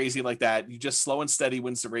anything crazy like that. You just slow and steady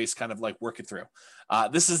wins the race, kind of like work it through.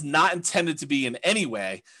 This is not intended to be in any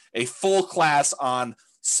way a full class on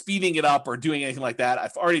speeding it up or doing anything like that.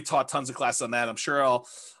 I've already taught tons of classes on that. I'm sure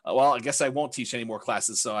I guess I won't teach any more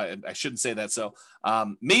classes, so I shouldn't say that. So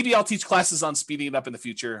maybe I'll teach classes on speeding it up in the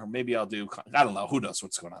future, or maybe I don't know. Who knows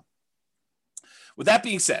what's going on? With that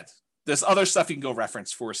being said, there's other stuff you can go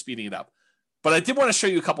reference for speeding it up. But I did want to show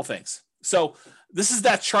you a couple things. So this is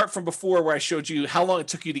that chart from before where I showed you how long it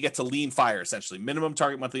took you to get to lean fire, essentially, minimum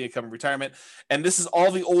target monthly income in retirement. And this is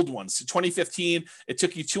all the old ones. So 2015, it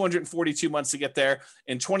took you 242 months to get there.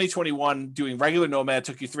 In 2021, doing regular Nomad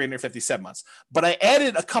took you 357 months. But I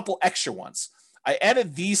added a couple extra ones. I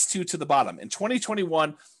added these two to the bottom. In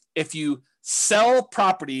 2021, if you sell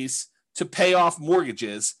properties to pay off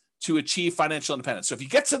mortgages to achieve financial independence. So if you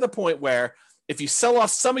get to the point where if you sell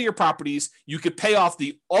off some of your properties, you could pay off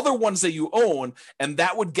the other ones that you own, and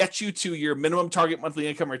that would get you to your minimum target monthly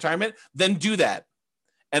income retirement, then do that.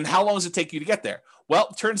 And how long does it take you to get there? Well,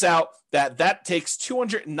 it turns out that takes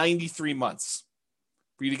 293 months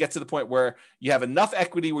for you to get to the point where you have enough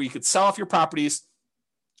equity where you could sell off your properties,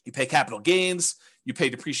 you pay capital gains, you pay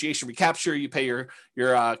depreciation recapture, you pay your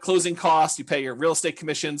closing costs, you pay your real estate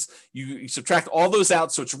commissions, you subtract all those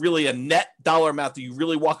out, so it's really a net dollar amount that you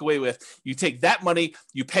really walk away with. You take that money,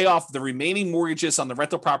 you pay off the remaining mortgages on the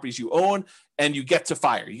rental properties you own, and you get to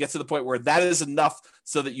fire. You get to the point where that is enough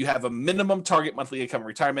so that you have a minimum target monthly income in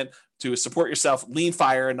retirement to support yourself, lean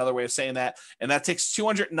fire, another way of saying that, and that takes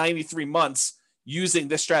 293 months using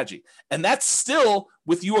this strategy. And that's still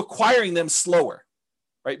with you acquiring them slower,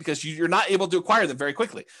 right? Because you're not able to acquire them very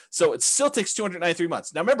quickly. So it still takes 293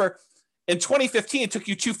 months. Now, remember, in 2015, it took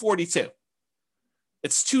you 242.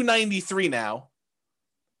 It's 293 now,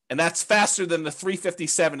 and that's faster than the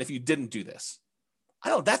 357 if you didn't do this. I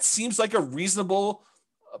don't know. That seems like a reasonable,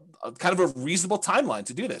 kind of a reasonable timeline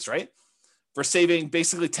to do this, right? For saving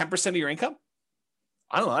basically 10% of your income.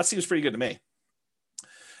 I don't know. That seems pretty good to me.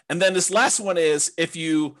 And then this last one is if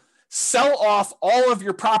you sell off all of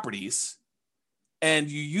your properties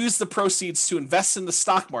and you use the proceeds to invest in the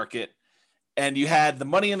stock market, and you had the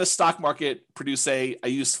money in the stock market produce I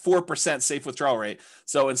used 4% safe withdrawal rate.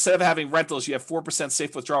 So instead of having rentals, you have 4%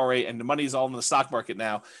 safe withdrawal rate, and the money's all in the stock market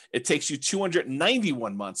now. It takes you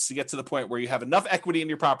 291 months to get to the point where you have enough equity in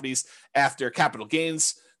your properties after capital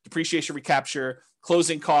gains, depreciation recapture,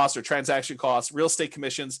 closing costs or transaction costs, real estate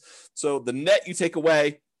commissions. So the net you take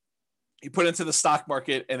away, you put into the stock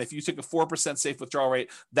market, and if you took a 4% safe withdrawal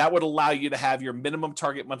rate, that would allow you to have your minimum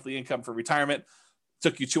target monthly income for retirement.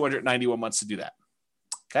 Took you 291 months to do that,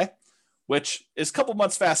 okay? Which is a couple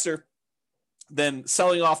months faster than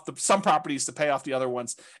selling off some properties to pay off the other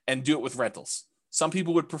ones and do it with rentals. Some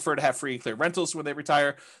people would prefer to have free and clear rentals when they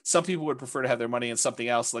retire. Some people would prefer to have their money in something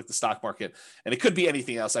else like the stock market, and it could be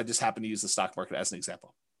anything else. I just happen to use the stock market as an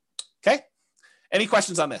example, okay? Any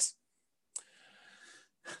questions on this?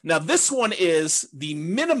 Now, this one is the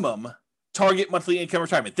minimum target monthly income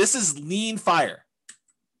retirement. This is lean fire.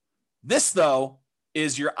 This, though,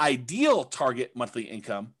 is your ideal target monthly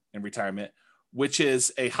income in retirement, which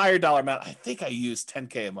is a higher dollar amount. I think I used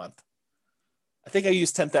 $10K a month. I think I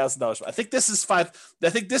used $10,000. I think this is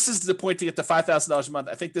the point to get to $5,000 a month.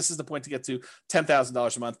 I think this is the point to get to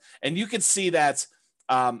 $10,000 a month. And you can see that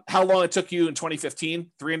how long it took you in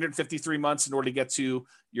 2015, 353 months in order to get to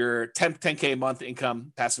your 10K a month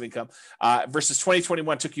income, passive income, versus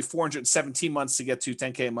 2021 took you 417 months to get to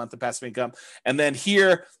 10K a month of passive income. And then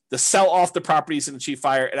here, the sell off the properties and achieve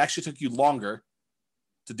fire, it actually took you longer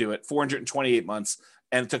to do it, 428 months,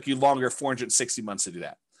 and it took you longer, 460 months to do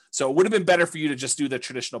that. So it would have been better for you to just do the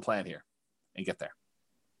traditional plan here and get there.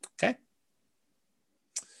 Okay.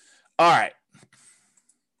 All right.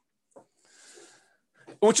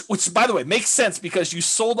 Which, by the way, makes sense because you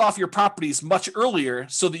sold off your properties much earlier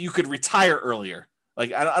so that you could retire earlier.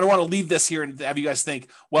 Like, I don't want to leave this here and have you guys think,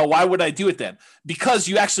 well, why would I do it then? Because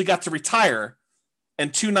you actually got to retire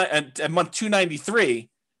at month 293,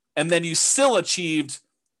 and then you still achieved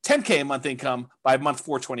 10K a month income by month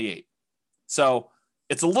 428. So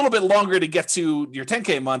it's a little bit longer to get to your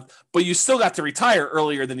 10K a month, but you still got to retire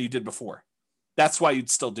earlier than you did before. That's why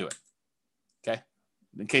you'd still do it. Okay?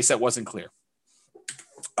 In case that wasn't clear.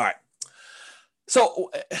 All right.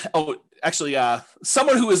 So, actually,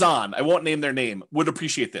 someone who is on, I won't name their name, would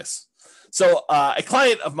appreciate this. So a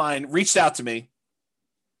client of mine reached out to me.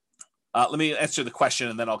 Let me answer the question,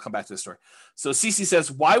 and then I'll come back to the story. So Cece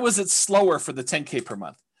says, why was it slower for the 10K per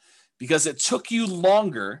month? Because it took you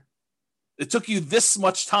longer. It took you this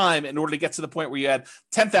much time in order to get to the point where you had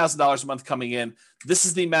 $10,000 a month coming in. This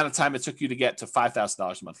is the amount of time it took you to get to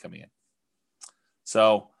 $5,000 a month coming in.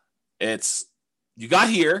 So you got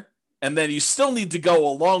here, and then you still need to go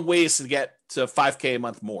a long ways to get to 5K a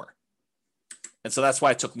month more. And so that's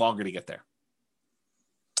why it took longer to get there.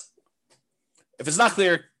 If it's not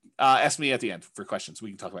clear, ask me at the end for questions. We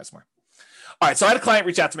can talk about it some more. All right. So I had a client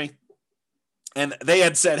reach out to me, and they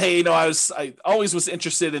had said, hey, I always was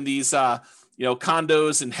interested in these,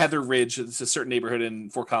 condos in Heather Ridge. It's a certain neighborhood in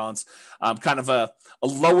Fort Collins, kind of a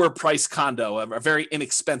lower price condo, a very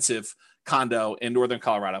inexpensive condo in Northern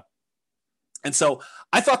Colorado. And so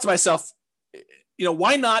I thought to myself,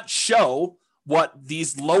 why not show what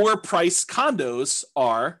these lower price condos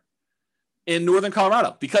are in Northern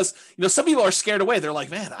Colorado? Because, some people are scared away. They're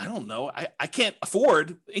like, man, I don't know. I can't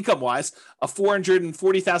afford, income wise, a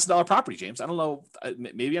 $440,000 property, James. I don't know.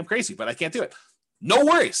 Maybe I'm crazy, but I can't do it. No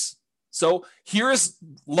worries. So here's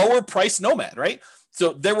lower price Nomad, right?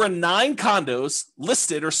 So there were 9 condos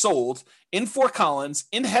listed or sold in Fort Collins,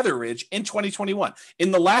 in Heather Ridge in 2021,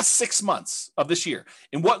 in the last 6 months of this year,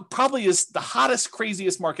 in what probably is the hottest,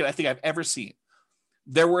 craziest market I think I've ever seen.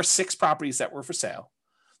 There were 6 properties that were for sale.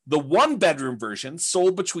 The 1-bedroom version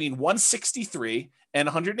sold between $163,000 and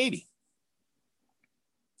 $180,000.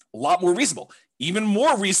 A lot more reasonable, even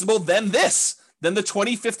more reasonable than the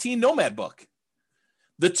 2015 Nomad book.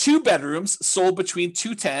 The 2 bedrooms sold between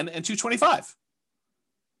 $210,000 and $225,000.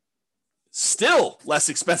 Still less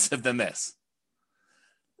expensive than this.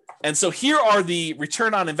 And so here are the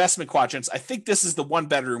return on investment quadrants. I think this is the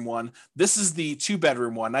 1-bedroom one. This is the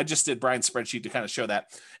 2-bedroom one. I just did Brian's spreadsheet to kind of show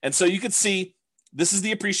that. And so you can see this is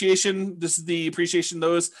the appreciation. This is the appreciation.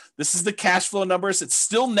 This is the cash flow numbers. It's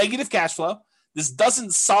still negative cash flow. This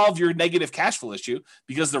doesn't solve your negative cash flow issue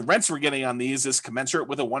because the rents we're getting on these is commensurate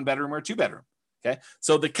with a 1-bedroom or a 2-bedroom. Okay.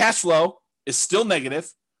 So the cash flow is still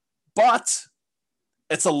negative, but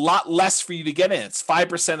it's a lot less for you to get in. It's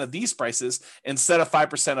 5% of these prices instead of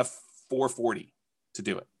 5% of 440 to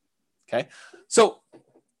do it. Okay. So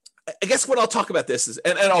I guess what I'll talk about this is,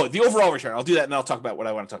 the overall return, I'll do that and I'll talk about what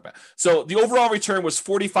I want to talk about. So the overall return was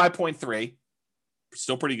 45.3,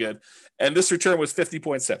 still pretty good. And this return was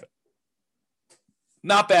 50.7.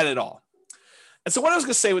 Not bad at all. And so what I was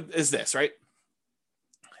going to say is this, right?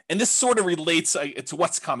 And this sort of relates to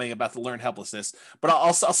what's coming about the learned helplessness, but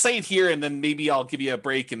I'll say it here and then maybe I'll give you a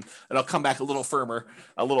break and I'll come back a little firmer,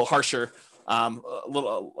 a little harsher, a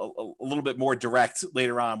little bit more direct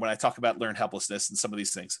later on when I talk about learned helplessness and some of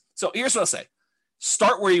these things. So here's what I'll say.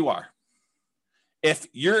 Start where you are. If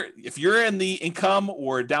you're in the income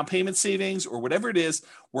or down payment savings or whatever it is,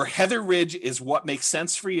 where Heather Ridge is what makes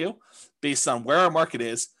sense for you based on where our market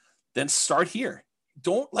is, then start here.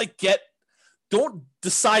 Don't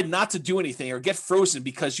decide not to do anything or get frozen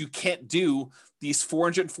because you can't do these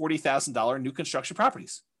 $440,000 new construction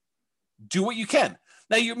properties. Do what you can.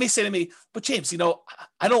 Now you may say to me, but James,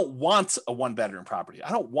 I don't want a 1-bedroom property.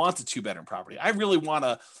 I don't want a 2-bedroom property. I really want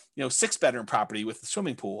a 6-bedroom property with a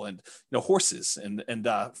swimming pool and horses and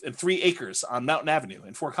 3 acres on Mountain Avenue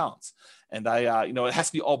in Fort Collins. And it has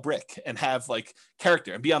to be all brick and have like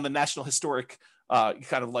character and be on the National Historic kind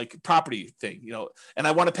of like property thing, and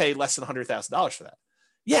I want to pay less than $100,000 for that.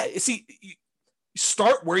 Yeah. See,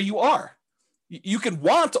 start where you are. You can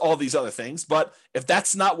want all these other things, but if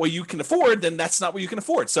that's not what you can afford, then that's not what you can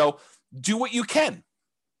afford. So do what you can.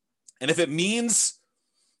 And if it means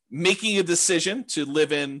making a decision to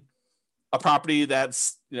live in a property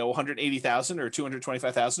that's, $180,000 or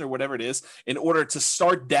 $225,000 or whatever it is, in order to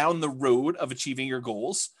start down the road of achieving your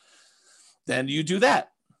goals, then you do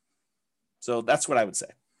that. So that's what I would say.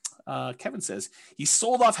 Kevin says he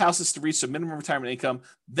sold off houses to reach a minimum retirement income.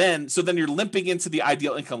 Then you're limping into the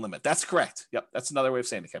ideal income limit. That's correct. Yep. That's another way of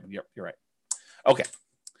saying it, Kevin. Yep, you're right. Okay.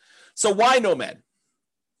 So why Nomad?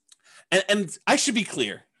 And I should be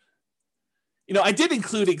clear. I did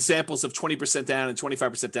include examples of 20% down and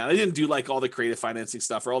 25% down. I didn't do like all the creative financing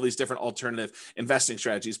stuff or all these different alternative investing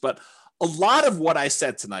strategies, but a lot of what I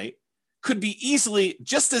said tonight could be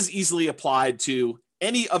just as easily applied to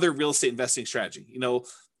any other real estate investing strategy.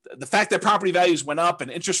 The fact that property values went up and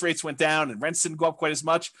interest rates went down and rents didn't go up quite as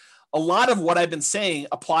much. A lot of what I've been saying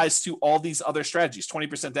applies to all these other strategies,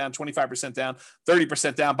 20% down, 25% down,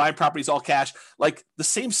 30% down, buying properties all cash. Like the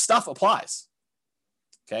same stuff applies.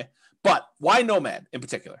 Okay. But why Nomad in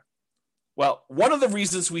particular? Well, one of the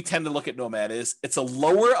reasons we tend to look at Nomad is it's a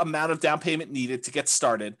lower amount of down payment needed to get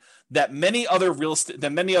started than many other real estate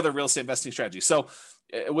investing strategies. So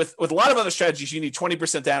with a lot of other strategies, you need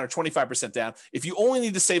 20% down or 25% down. If you only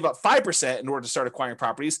need to save up 5% in order to start acquiring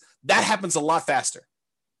properties, that happens a lot faster.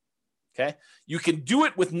 Okay. You can do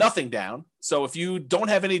it with nothing down. So if you don't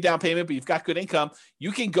have any down payment, but you've got good income,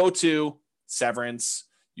 you can go to Severance,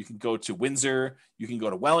 you can go to Windsor, you can go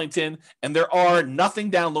to Wellington, and there are nothing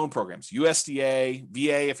down loan programs, USDA,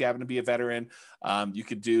 VA, if you happen to be a veteran. You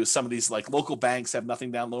could do some of these like local banks have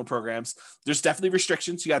nothing down loan programs. There's definitely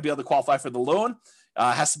restrictions. You got to be able to qualify for the loan.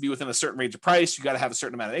 has to be within a certain range of price. You got to have a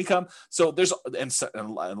certain amount of income. So and a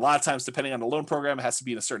lot of times, depending on the loan program, it has to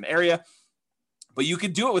be in a certain area. But you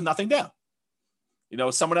can do it with nothing down.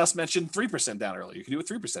 Someone else mentioned 3% down earlier. You can do it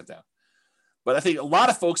 3% down. But I think a lot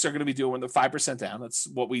of folks are going to be doing the 5% down. That's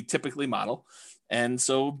what we typically model. And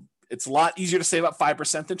so it's a lot easier to save up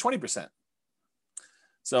 5% than 20%.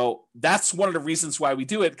 So that's one of the reasons why we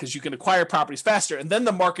do it, because you can acquire properties faster, and then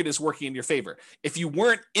the market is working in your favor. If you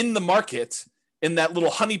weren't in the market in that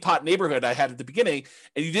little honeypot neighborhood I had at the beginning,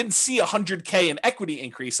 and you didn't see $100K in equity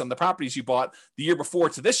increase on the properties you bought the year before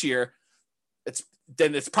to this year,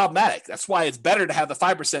 then it's problematic. That's why it's better to have the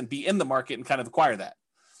 5% be in the market and kind of acquire that.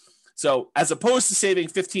 So as opposed to saving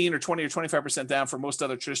 15 or 20 or 25% down for most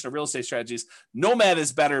other traditional real estate strategies, Nomad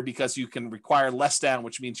is better because you can require less down,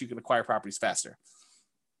 which means you can acquire properties faster.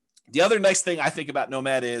 The other nice thing I think about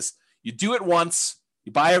Nomad is you do it once,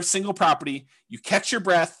 you buy a single property, you catch your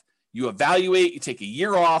breath, you evaluate, you take a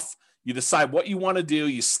year off, you decide what you want to do,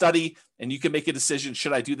 you study, and you can make a decision.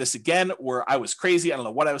 Should I do this again? Or I was crazy. I don't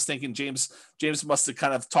know what I was thinking. James must have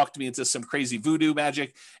kind of talked me into some crazy voodoo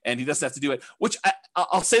magic, and he doesn't have to do it, which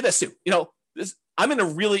I'll say this too. I'm in a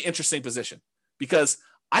really interesting position because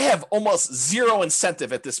I have almost zero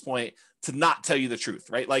incentive at this point to not tell you the truth,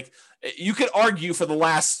 right? Like you could argue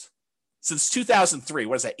since 2003,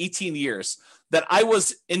 what is that, 18 years, that I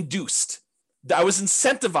was induced, that I was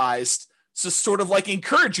incentivized to sort of like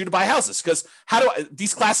encourage you to buy houses. Because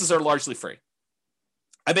these classes are largely free.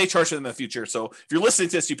 I may charge for them in the future. So if you're listening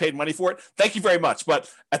to this, you paid money for it. Thank you very much. But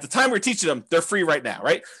at the time we're teaching them, they're free right now,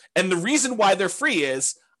 right? And the reason why they're free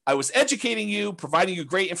is I was educating you, providing you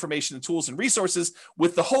great information and tools and resources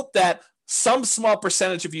with the hope that some small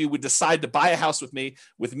percentage of you would decide to buy a house with me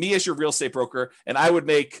as your real estate broker, and I would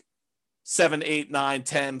make $7, $8, $9,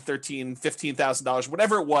 $10, $13, $15,000,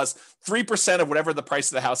 whatever it was. 3% of whatever the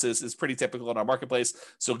price of the house is pretty typical in our marketplace.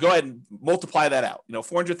 So go ahead and multiply that out.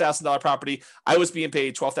 $400,000 property, I was being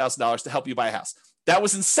paid $12,000 to help you buy a house. That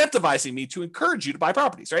was incentivizing me to encourage you to buy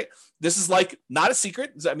properties, right? This is like not a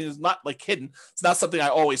secret. I mean, it's not like hidden. It's not something I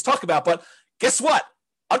always talk about, but guess what?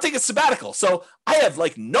 I'm taking sabbatical. So I have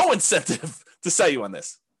like no incentive to sell you on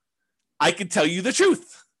this. I can tell you the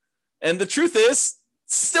truth. And the truth is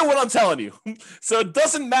still what I'm telling you. So it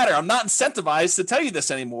doesn't matter. I'm not incentivized to tell you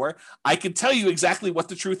this anymore. I can tell you exactly what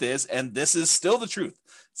the truth is, and this is still the truth.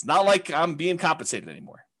 It's not like I'm being compensated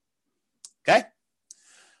anymore. Okay?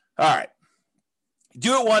 All right.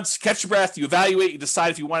 Do it once, catch your breath, you evaluate, you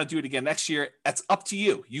decide if you want to do it again next year. That's up to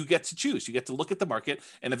you. You get to choose. You get to look at the market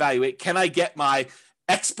and evaluate, can I get my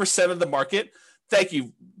X percent of the market? Thank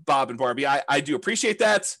you, Bob and Barbie. I do appreciate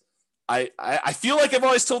that. I feel like I've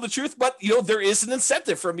always told the truth, but there is an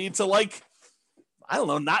incentive for me to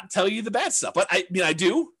not tell you the bad stuff. But I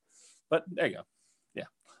do. But there you go. Yeah.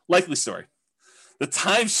 Likely story. The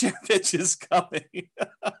timeshare pitch is coming.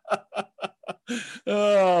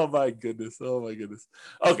 Oh my goodness.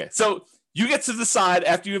 Okay. So you get to decide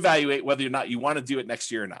after you evaluate whether or not you want to do it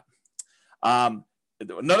next year or not.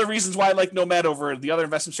 Another reasons why I like Nomad over the other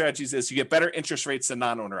investment strategies is you get better interest rates than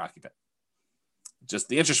non-owner occupant. Just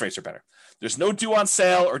the interest rates are better. There's no due on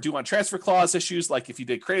sale or due on transfer clause issues like if you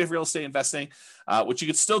did creative real estate investing, which you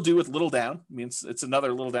could still do with little down. I mean, it's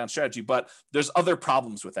another little down strategy, but there's other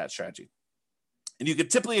problems with that strategy. And you can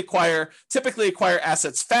typically acquire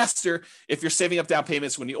assets faster if you're saving up down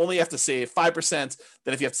payments when you only have to save 5%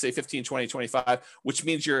 than if you have to save 15, 20, 25, which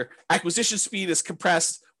means your acquisition speed is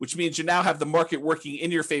compressed, which means you now have the market working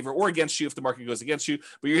in your favor or against you if the market goes against you.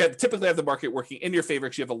 But you typically have the market working in your favor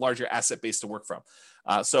because you have a larger asset base to work from.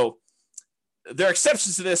 So there are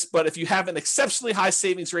exceptions to this, but if you have an exceptionally high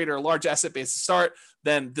savings rate or a large asset base to start,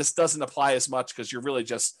 then this doesn't apply as much because you're really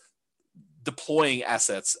just deploying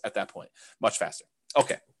assets at that point much faster.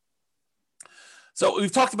 Okay. So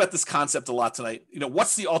we've talked about this concept a lot tonight.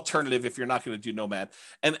 What's the alternative if you're not going to do Nomad?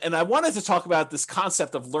 And I wanted to talk about this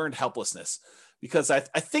concept of learned helplessness because I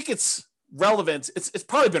think it's relevant. It's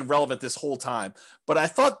probably been relevant this whole time, but I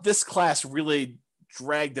thought this class really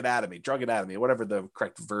drug it out of me, whatever the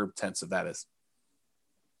correct verb tense of that is.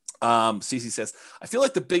 Cece says, I feel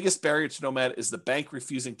like the biggest barrier to Nomad is the bank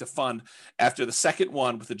refusing to fund after the second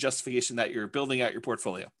one with the justification that you're building out your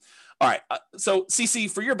portfolio. All right. So Cece,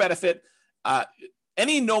 for your benefit,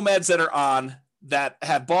 any Nomads that are on that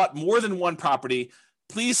have bought more than one property,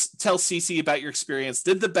 please tell Cece about your experience.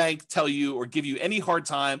 Did the bank tell you or give you any hard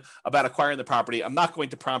time about acquiring the property? I'm not going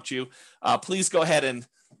to prompt you. Please go ahead and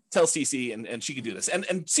tell Cece and she can do this. And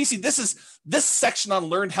Cece, this section on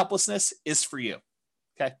learned helplessness is for you.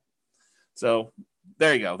 Okay. So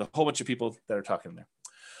there you go. The whole bunch of people that are talking there.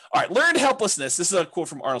 All right. Learned helplessness. This is a quote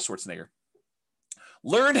from Arnold Schwarzenegger.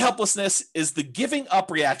 Learned helplessness is the giving up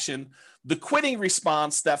reaction, the quitting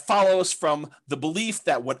response that follows from the belief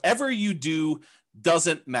that whatever you do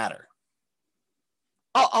doesn't matter.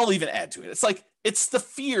 I'll even add to it. It's like, it's the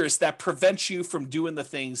fears that prevent you from doing the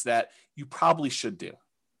things that you probably should do.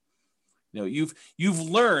 You know,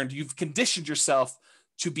 you've conditioned yourself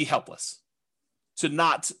to be helpless, to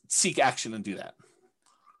not seek action and do that.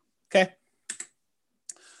 Okay.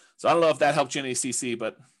 So I don't know if that helped you in ACC,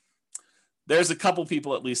 but there's a couple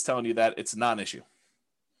people at least telling you that it's not an issue.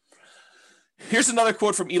 Here's another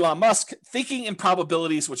quote from Elon Musk, thinking in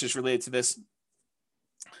probabilities, which is related to this.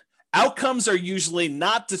 Outcomes are usually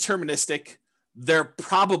not deterministic, they're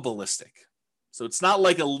probabilistic. So it's not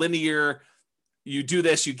like a linear, you do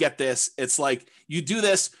this, you get this. It's like you do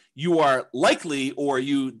this, you are likely, or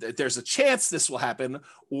there's a chance this will happen,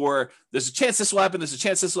 or there's a chance this will happen, there's a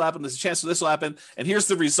chance this will happen, there's a chance this will happen, and here's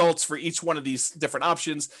the results for each one of these different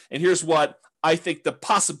options, and here's what I think the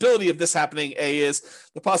possibility of this happening A is,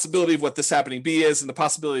 the possibility of what this happening B is, and the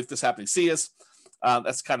possibility of this happening C is.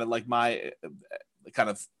 That's kind of like my kind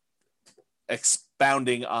of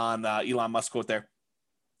expounding on Elon Musk quote there.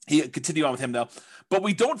 He continued on with him though, but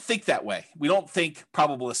we don't think that way. We don't think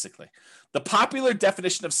probabilistically. The popular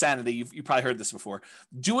definition of sanity, you've probably heard this before,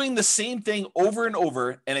 doing the same thing over and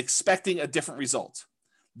over and expecting a different result.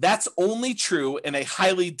 That's only true in a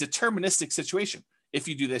highly deterministic situation. If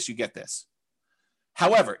you do this, you get this.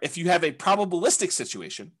 However, if you have a probabilistic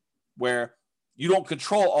situation where you don't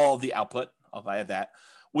control all of the output, I'll add that,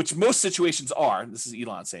 which most situations are, this is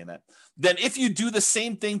Elon saying that, then if you do the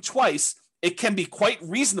same thing twice, it can be quite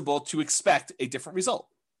reasonable to expect a different result.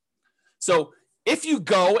 So if you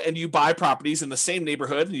go and you buy properties in the same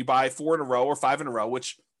neighborhood and you buy 4 in a row or 5 in a row,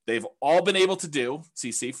 which they've all been able to do,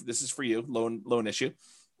 CC, this is for you, loan issue.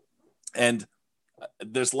 And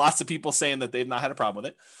there's lots of people saying that they've not had a problem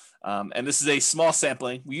with it. And this is a small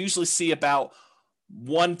sampling. We usually see about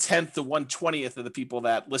 1/10 to 1/20th of the people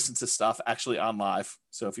that listen to stuff actually on live.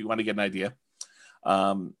 So if you want to get an idea,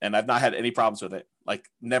 and I've not had any problems with it, like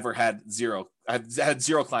never had zero. I've had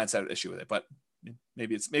 0 clients had an issue with it, but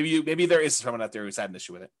maybe there is someone out there who's had an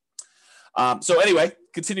issue with it. So anyway,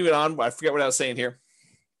 continuing on, I forget what I was saying here.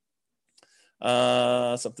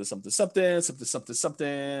 Something,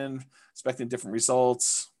 expecting different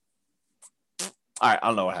results. All right, I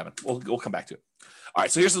don't know what happened. We'll come back to it. All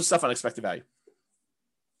right, so here's some stuff on expected value.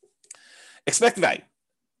 Expected value.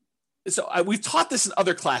 So we've taught this in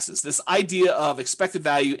other classes, this idea of expected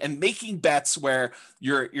value and making bets where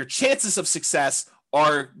your chances of success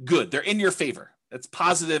are good. They're in your favor. That's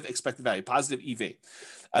positive expected value, positive EV.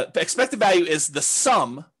 Expected value is the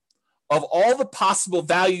sum of all the possible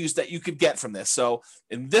values that you could get from this. So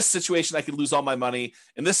in this situation, I could lose all my money.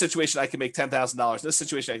 In this situation, I can make $10,000. In this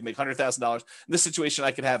situation, I can make $100,000. In this situation,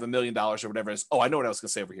 I could have $1 million or whatever it is. Oh, I know what I was going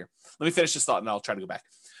to say over here. Let me finish this thought and I'll try to go back.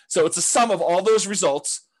 So it's a sum of all those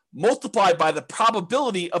results multiplied by the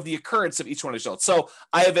probability of the occurrence of each one of the results. So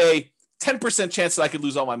I have a 10% chance that I could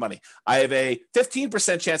lose all my money. I have a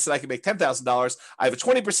 15% chance that I could make $10,000. I have a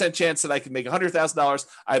 20% chance that I could make $100,000.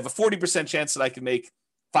 I have a 40% chance that I could make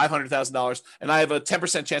 $500,000, and I have a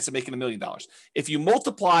 10% chance of making $1 million. If you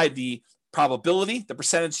multiply the probability, the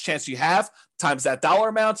percentage chance you have, times that dollar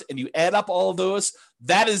amount, and you add up all of those,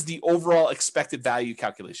 that is the overall expected value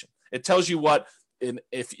calculation. It tells you what,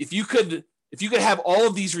 if you could have all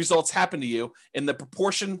of these results happen to you in the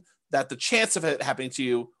proportion that the chance of it happening to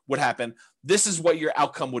you would happen, this is what your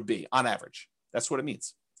outcome would be on average. That's what it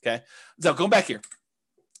means. Okay. So going back here.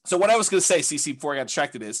 So what I was going to say, CC, before I got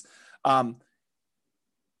distracted is,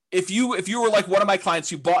 if you were like one of my clients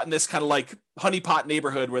who bought in this kind of like honeypot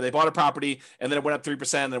neighborhood where they bought a property and then it went up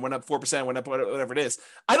 3%, then it went up 4%, went up whatever it is,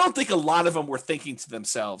 I don't think a lot of them were thinking to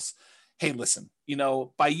themselves, hey, listen,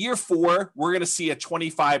 by year 4, we're going to see a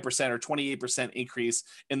 25% or 28% increase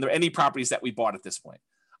in any properties that we bought at this point.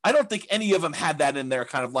 I don't think any of them had that in their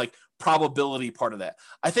kind of like probability part of that.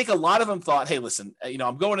 I think a lot of them thought, hey, listen,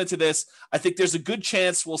 I'm going into this. I think there's a good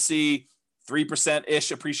chance we'll see 3%-ish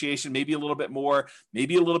appreciation, maybe a little bit more,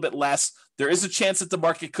 maybe a little bit less. There is a chance that the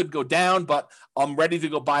market could go down, but I'm ready to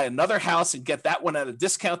go buy another house and get that one at a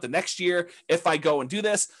discount the next year if I go and do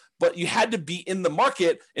this. But you had to be in the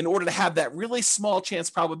market in order to have that really small chance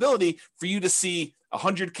probability for you to see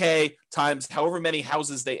 100K times however many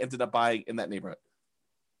houses they ended up buying in that neighborhood.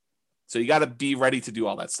 So you got to be ready to do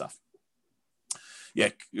all that stuff. Yeah,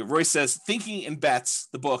 Roy says, Thinking in Bets,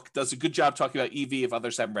 the book, does a good job talking about EV if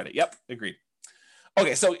others haven't read it. Yep, agreed.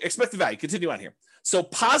 Okay, so expected value, continue on here. So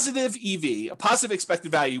positive EV, a positive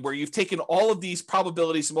expected value, where you've taken all of these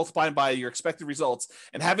probabilities and multiplied by your expected results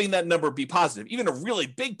and having that number be positive, even a really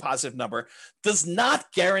big positive number, does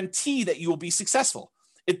not guarantee that you will be successful.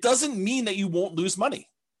 It doesn't mean that you won't lose money.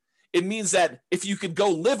 It means that if you could go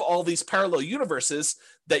live all these parallel universes,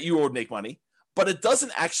 that you would make money, but it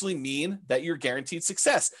doesn't actually mean that you're guaranteed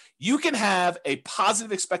success. You can have a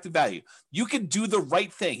positive expected value. You can do the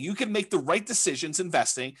right thing. You can make the right decisions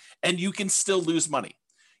investing, and you can still lose money.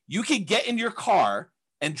 You can get in your car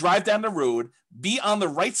and drive down the road, be on the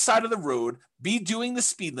right side of the road, be doing the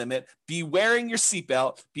speed limit, be wearing your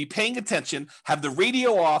seatbelt, be paying attention, have the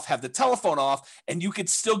radio off, have the telephone off, and you could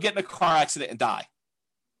still get in a car accident and die.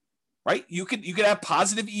 Right? You could have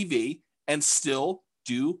positive EV and still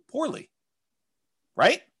do poorly.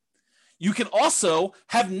 Right? You can also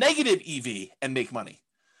have negative EV and make money.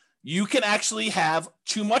 You can actually have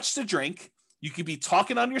too much to drink. You could be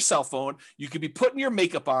talking on your cell phone. You could be putting your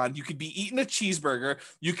makeup on. You could be eating a cheeseburger.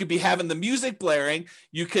 You could be having the music blaring.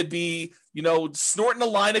 You could be, snorting a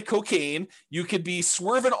line of cocaine. You could be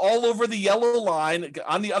swerving all over the yellow line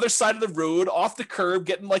on the other side of the road, off the curb,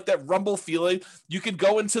 getting like that rumble feeling. You could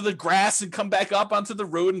go into the grass and come back up onto the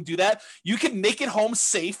road and do that. You can make it home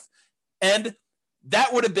safe. And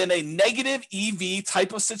that would have been a negative EV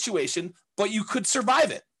type of situation, but you could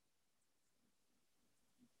survive it.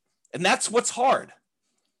 And that's what's hard.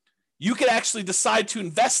 You could actually decide to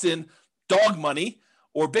invest in dog money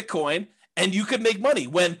or Bitcoin, and you could make money.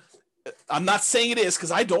 When I'm not saying it is,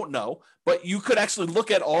 because I don't know, but you could actually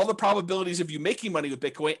look at all the probabilities of you making money with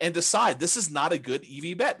Bitcoin and decide this is not a good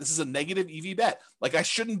EV bet. This is a negative EV bet. Like, I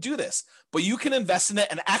shouldn't do this. But you can invest in it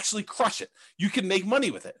and actually crush it. You can make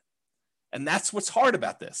money with it. And that's what's hard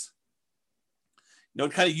about this. To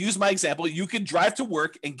kind of use my example, you could drive to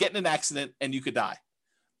work and get in an accident and you could die.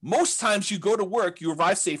 Most times you go to work, you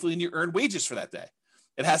arrive safely, and you earn wages for that day.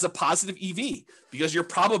 It has a positive EV because your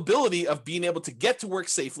probability of being able to get to work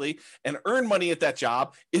safely and earn money at that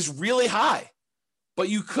job is really high. But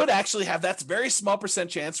you could actually have that very small percent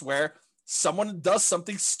chance where someone does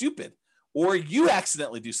something stupid, or you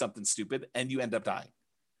accidentally do something stupid and you end up dying.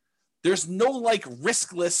 There's no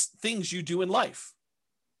riskless things you do in life.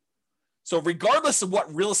 So regardless of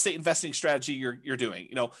what real estate investing strategy you're doing,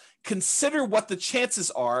 consider what the chances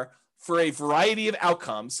are for a variety of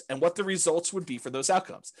outcomes and what the results would be for those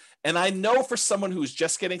outcomes. And I know for someone who's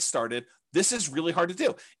just getting started, this is really hard to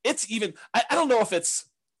do. It's even, I don't know if it's,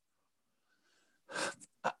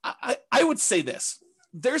 I would say this,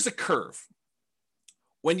 there's a curve.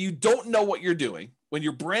 When you don't know what you're doing, when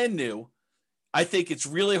you're brand new, I think it's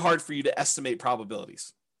really hard for you to estimate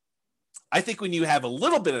probabilities. I think when you have a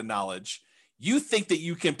little bit of knowledge, you think that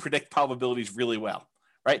you can predict probabilities really well,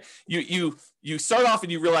 right? You start off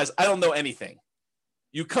and you realize, I don't know anything.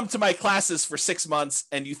 You come to my classes for 6 months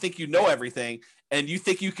and you think you know everything and you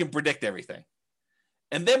think you can predict everything.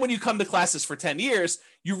 And then when you come to classes for 10 years,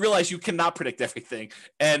 you realize you cannot predict everything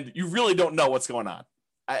and you really don't know what's going on.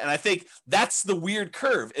 And I think that's the weird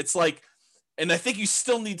curve. It's like, and I think you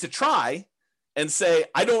still need to try and say,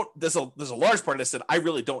 there's a large part of this that I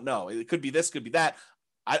really don't know. It could be this, could be that.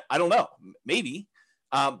 I don't know, maybe.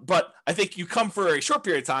 But I think you come for a short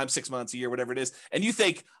period of time, 6 months, a year, whatever it is, and you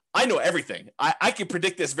think, I know everything. I can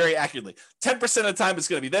predict this very accurately. 10% of the time it's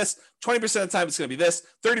going to be this, 20% of the time it's going to be this,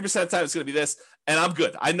 30% of the time it's going to be this, and I'm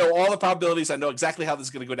good. I know all the probabilities. I know exactly how this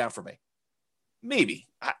is going to go down for me. Maybe.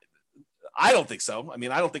 I don't think so. I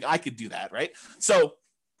mean, I don't think I could do that, right? So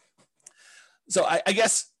I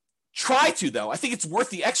guess try to, though. I think it's worth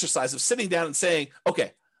the exercise of sitting down and saying,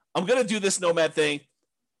 okay, I'm going to do this Nomad thing.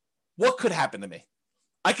 What could happen to me?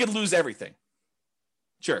 I could lose everything.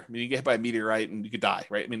 Sure. I mean, you get hit by a meteorite and you could die,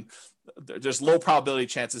 right? I mean, there's low probability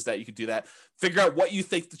chances that you could do that. Figure out what you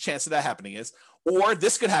think the chance of that happening is. Or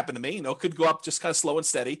this could happen to me, it could go up just kind of slow and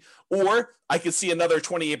steady. Or I could see another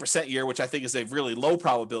 28% year, which I think is a really low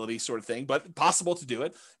probability sort of thing, but possible to do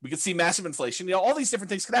it. We could see massive inflation. All these different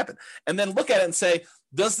things could happen. And then look at it and say,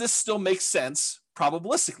 does this still make sense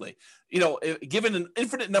probabilistically? Given an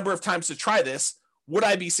infinite number of times to try this, would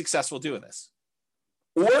I be successful doing this?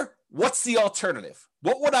 Or what's the alternative?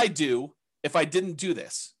 What would I do if I didn't do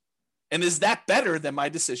this? And is that better than my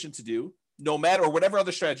decision to do Nomad or whatever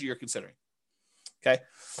other strategy you're considering? Okay.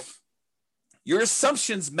 Your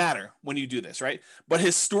assumptions matter when you do this, right? But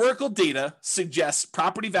historical data suggests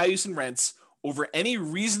property values and rents over any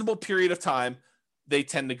reasonable period of time, they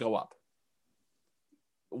tend to go up.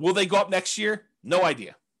 Will they go up next year? No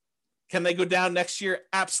idea. Can they go down next year?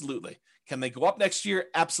 Absolutely. Can they go up next year?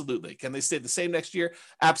 Absolutely. Can they stay the same next year?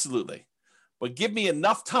 Absolutely. But give me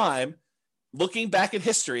enough time looking back at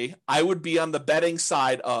history, I would be on the betting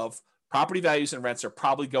side of property values and rents are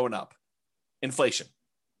probably going up. Inflation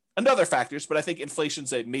and other factors, but I think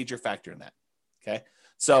inflation's a major factor in that. Okay.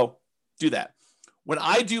 So do that. When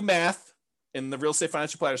I do math in the real estate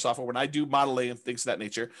financial planner software, when I do modeling and things of that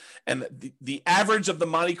nature, and the average of the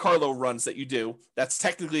Monte Carlo runs that you do, that's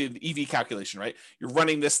technically an EV calculation, right? You're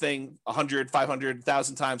running this thing 100, 500,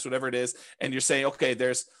 1,000 times, whatever it is. And you're saying, okay,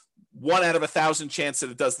 there's 1 out of 1,000 chance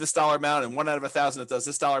that it does this dollar amount and 1 out of 1,000 it does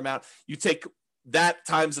this dollar amount. You take that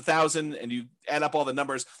times 1,000 and you add up all the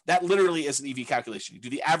numbers. That literally is an EV calculation. You do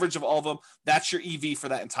the average of all of them. That's your EV for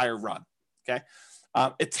that entire run. Okay.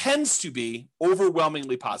 It tends to be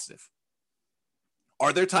overwhelmingly positive.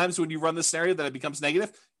 Are there times when you run the scenario that it becomes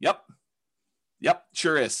negative? Yep,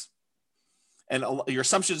 sure is. And your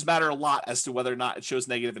assumptions matter a lot as to whether or not it shows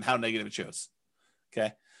negative and how negative it shows.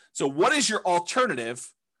 Okay. So what is your alternative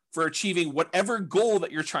for achieving whatever goal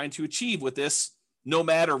that you're trying to achieve with this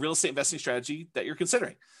Nomad or real estate investing strategy that you're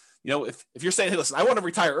considering? You know, if you're saying, hey, listen, I want to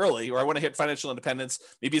retire early, or I want to hit financial independence,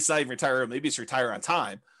 maybe it's not even retire, maybe it's retire on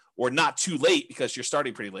time, or not too late because you're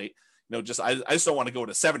starting pretty late. You know, I just don't want to go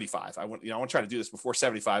to 75. I want to try to do this before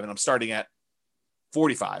 75, and I'm starting at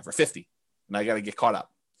 45 or 50, and I got to get caught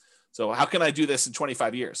up. So how can I do this in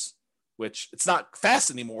 25 years? Which it's not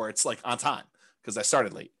fast anymore. It's like on time because I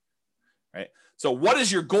started late, right? So what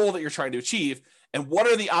is your goal that you're trying to achieve? And what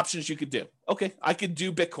are the options you could do? Okay, I could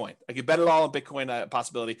do Bitcoin. I could bet it all on Bitcoin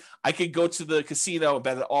possibility. I could go to the casino and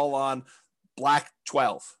bet it all on Black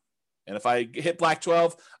 12. And if I hit Black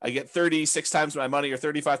 12, I get 36 times my money or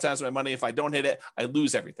 35 times my money. If I don't hit it, I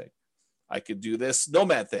lose everything. I could do this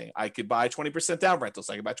Nomad thing. I could buy 20% down rentals.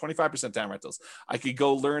 I could buy 25% down rentals. I could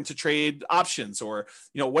go learn to trade options, or,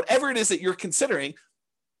 whatever it is that you're considering.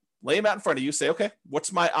 Lay them out in front of you. Say, okay,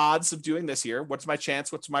 what's my odds of doing this here? What's my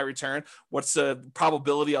chance? What's my return? What's the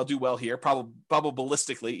probability I'll do well here?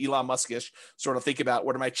 Probabilistically, Elon Musk-ish, sort of think about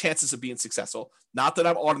what are my chances of being successful? Not that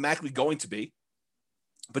I'm automatically going to be,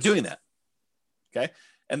 but doing that. Okay.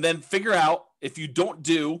 And then figure out, if you don't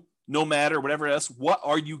do Nomad or whatever else, what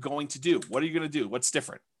are you going to do? What are you going to do? What's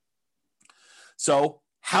different? So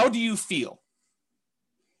how do you feel?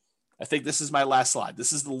 I think this is my last slide.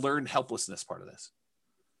 This is the learned helplessness part of this.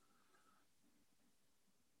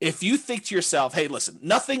 If you think to yourself, hey, listen,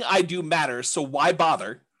 nothing I do matters, so why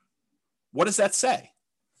bother? What does that say?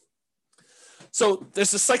 So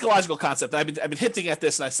there's a psychological concept. I've been hinting at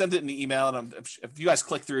this, and I sent it in the email, and if you guys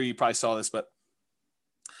click through, you probably saw this, but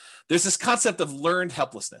there's this concept of learned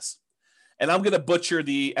helplessness. And I'm going to butcher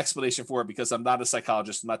the explanation for it because I'm not a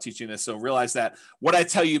psychologist. I'm not teaching this. So realize that what I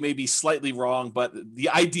tell you may be slightly wrong, but the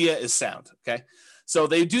idea is sound. Okay. So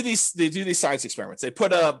they do these science experiments. They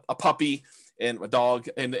put a puppy and a dog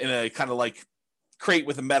in a kind of like crate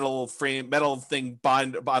with a metal thing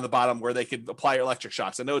bind on the bottom where they could apply electric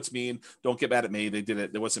shocks. I know it's mean. Don't get mad at me. They did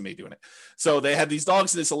it. It wasn't me doing it. So they had these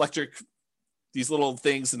dogs in these little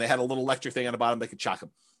things, and they had a little electric thing on the bottom that could shock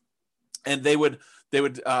them. And they would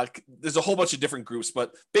there's a whole bunch of different groups,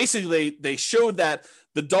 but basically they showed that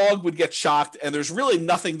the dog would get shocked and there's really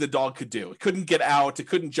nothing the dog could do. It couldn't get out. It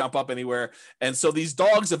couldn't jump up anywhere. And so these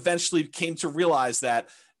dogs eventually came to realize that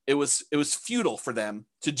it was futile for them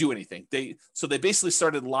to do anything. So they basically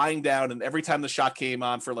started lying down, and every time the shock came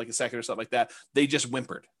on for like a second or something like that, they just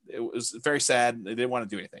whimpered. It was very sad. They didn't want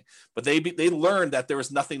to do anything, but they learned that there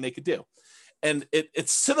was nothing they could do. And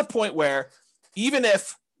it's to the point where even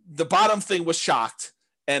if the bottom thing was shocked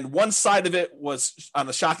and one side of it was on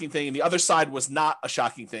a shocking thing and the other side was not a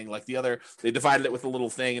shocking thing, like they divided it with a little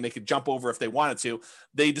thing and they could jump over if they wanted to.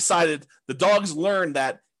 They decided, the dogs learned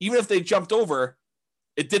that even if they jumped over,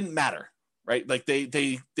 it didn't matter, right? Like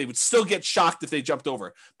they would still get shocked if they jumped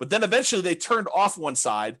over. But then eventually they turned off one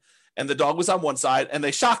side and the dog was on one side and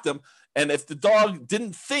they shocked them. And if the dog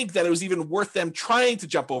didn't think that it was even worth them trying to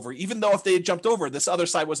jump over, even though if they had jumped over, this other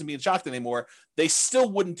side wasn't being shocked anymore, they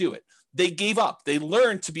still wouldn't do it. They gave up. They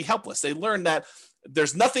learned to be helpless. They learned that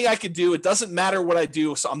there's nothing I can do. It doesn't matter what I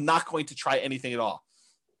do, so I'm not going to try anything at all.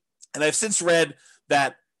 And I've since read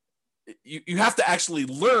that you have to actually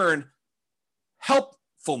learn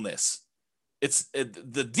helpfulness.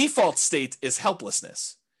 The default state is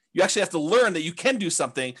helplessness. You actually have to learn that you can do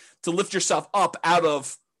something to lift yourself up out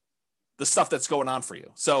of the stuff that's going on for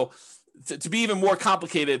you. So to be even more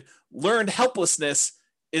complicated, learned helplessness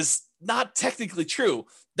is not technically true.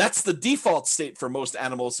 That's the default state for most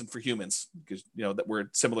animals and for humans, because that we're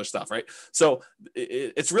similar stuff, right? So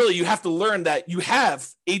it's really, you have to learn that you have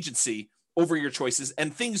agency over your choices,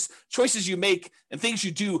 and choices you make and things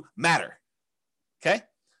you do matter. Okay.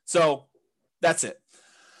 So that's it.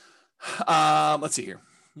 Let's see here.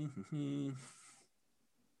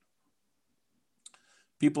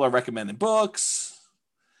 People are recommending books.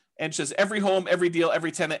 And says, every home, every deal,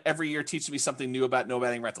 every tenant, every year teaches me something new about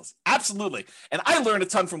nomading rentals. Absolutely. And I learn a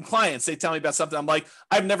ton from clients. They tell me about something. I'm like,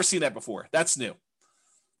 I've never seen that before. That's new.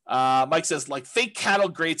 Mike says, like fake cattle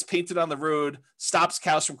grates painted on the road stops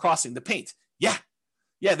cows from crossing. The paint.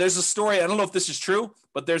 Yeah, there's a story. I don't know if this is true,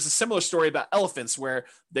 but there's a similar story about elephants where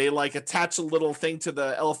they like attach a little thing to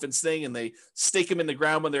the elephant's thing and they stake them in the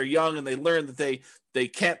ground when they're young and they learn that they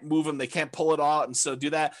can't move them, they can't pull it out, and so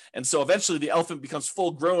do that. And so eventually the elephant becomes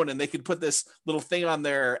full grown and they can put this little thing on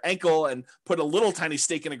their ankle and put a little tiny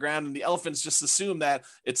stake in the ground, and the elephants just assume that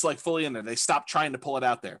it's like fully in there. They stop trying to pull it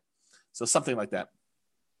out there. So something like that.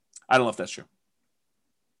 I don't know if that's true.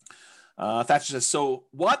 Thatcher says, so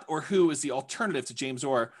what or who is the alternative to James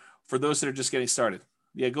Orr for those that are just getting started?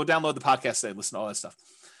 Yeah, go download the podcast today, listen to all that stuff.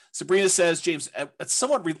 Sabrina says, James, a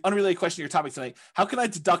somewhat unrelated question to your topic tonight. How can I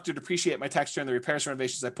deduct or depreciate my tax return the repairs and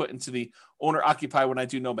renovations I put into the owner-occupied when I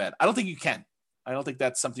do Nomad? I don't think you can. I don't think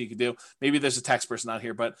that's something you can do. Maybe there's a tax person out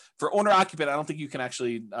here, but for owner-occupied, I don't think you can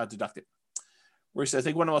actually deduct it. Where he said, I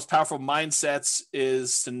think one of the most powerful mindsets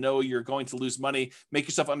is to know you're going to lose money. Make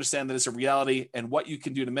yourself understand that it's a reality and what you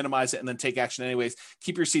can do to minimize it, and then take action anyways.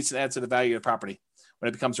 Keep your receipts and add to the value of the property when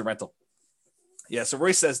it becomes a rental. Yeah, so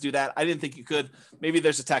Royce says do that. I didn't think you could. Maybe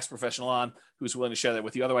there's a tax professional on who's willing to share that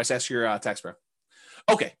with you. Otherwise, ask your tax pro.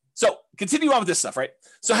 Okay, so continue on with this stuff, right?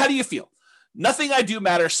 So how do you feel? Nothing I do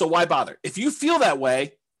matters, so why bother? If you feel that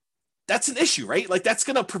way, that's an issue, right? Like that's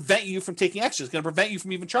going to prevent you from taking action. It's going to prevent you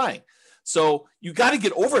from even trying. So you got to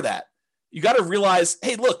get over that. You got to realize,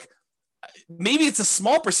 hey, look, maybe it's a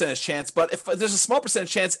small percentage chance, but if there's a small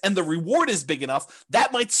percentage chance and the reward is big enough,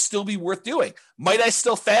 that might still be worth doing. Might I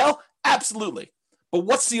still fail? Absolutely. But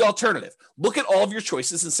what's the alternative? Look at all of your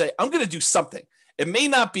choices and say, I'm going to do something. It may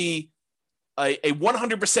not be a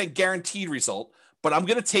 100% guaranteed result, but I'm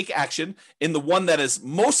going to take action in the one that is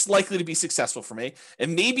most likely to be successful for me.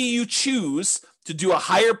 And maybe you choose to do a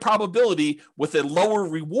higher probability with a lower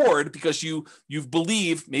reward because you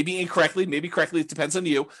believe, maybe incorrectly, maybe correctly, it depends on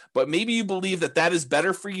you, but maybe you believe that that is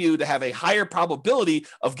better for you to have a higher probability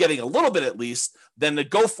of getting a little bit at least than to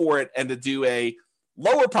go for it and to do a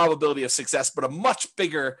lower probability of success, but a much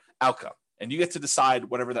bigger outcome. And you get to decide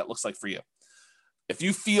whatever that looks like for you. If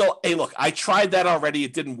you feel, hey, look, I tried that already,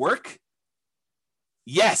 it didn't work.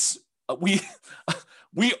 Yes, we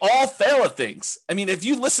all fail at things. I mean, if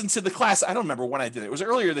you listen to the class, I don't remember when I did it. It was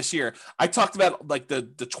earlier this year. I talked about like the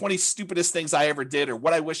 20 stupidest things I ever did or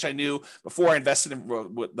what I wish I knew before I invested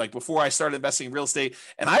in, like before I started investing in real estate.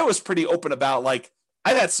 And I was pretty open about like,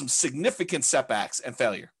 I've had some significant setbacks and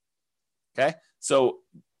failure. Okay. So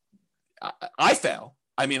I fail.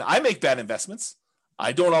 I mean, I make bad investments.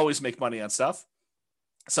 I don't always make money on stuff.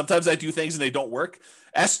 Sometimes I do things and they don't work.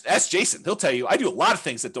 Ask Jason. He'll tell you I do a lot of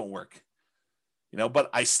things that don't work, but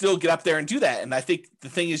I still get up there and do that. And I think the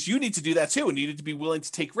thing is you need to do that too. And you need to be willing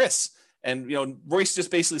to take risks. And, Royce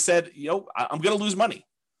just basically said, I'm going to lose money.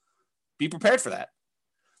 Be prepared for that.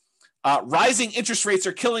 Rising interest rates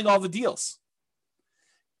are killing all the deals.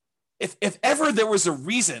 If ever there was a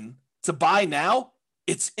reason to buy now,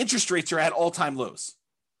 it's interest rates are at all-time lows.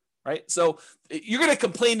 Right. So you're going to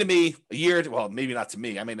complain to me a year, well, maybe not to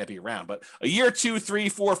me, I may not be around, but a year, 2, 3,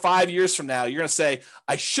 4, 5 years from now, you're going to say,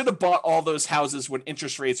 I should have bought all those houses when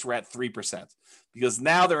interest rates were at 3%, because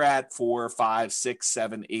now they're at 4, 5, 6,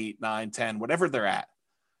 7, 8, 9, 10, whatever they're at.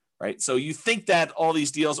 Right. So you think that all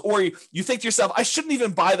these deals, or you think to yourself, I shouldn't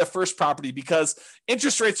even buy the first property because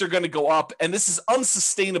interest rates are going to go up and this is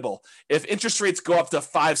unsustainable. If interest rates go up to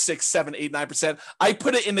 5, 6, 7, 8, 9%, I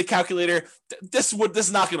put it in the calculator. This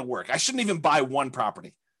is not going to work. I shouldn't even buy one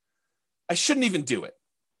property. I shouldn't even do it.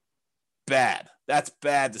 Bad. That's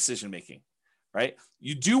bad decision making. Right.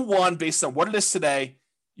 You do one based on what it is today.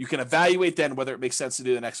 You can evaluate then whether it makes sense to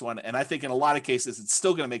do the next one. And I think in a lot of cases, it's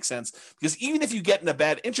still going to make sense because even if you get in a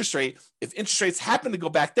bad interest rate, if interest rates happen to go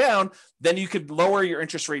back down, then you could lower your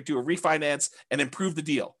interest rate, do a refinance and improve the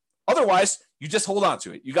deal. Otherwise, you just hold on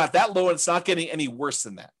to it. You got that low and it's not getting any worse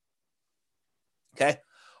than that. Okay.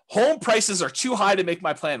 Home prices are too high to make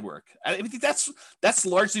my plan work. I think that's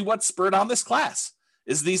largely what spurred on this class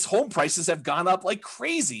is these home prices have gone up like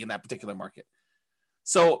crazy in that particular market.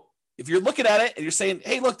 So if you're looking at it and you're saying,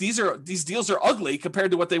 hey, look, these deals are ugly compared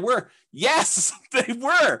to what they were. Yes, they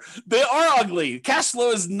were. They are ugly. Cash flow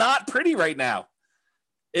is not pretty right now.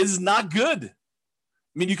 It is not good. I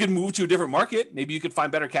mean, you can move to a different market. Maybe you could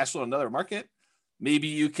find better cash flow in another market. Maybe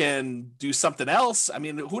you can do something else. I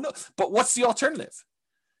mean, who knows? But what's the alternative?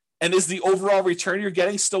 And is the overall return you're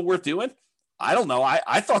getting still worth doing? I don't know.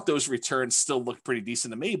 I thought those returns still looked pretty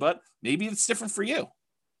decent to me, but maybe it's different for you,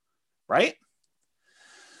 right?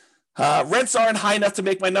 Rents aren't high enough to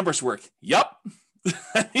make my numbers work. Yup.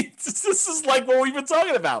 This is like what we've been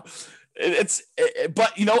talking about.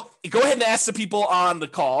 But go ahead and ask the people on the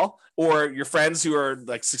call or your friends who are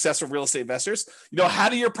like successful real estate investors. How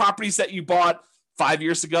do your properties that you bought 5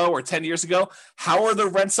 years ago or 10 years ago, how are the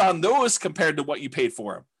rents on those compared to what you paid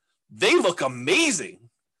for them? They look amazing.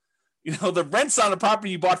 The rents on a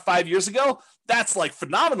property you bought 5 years ago, that's like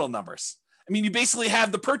phenomenal numbers. I mean, you basically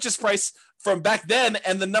have the purchase price from back then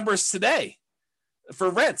and the numbers today for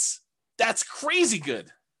rents. That's crazy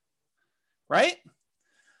good, right?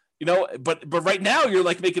 But right now you're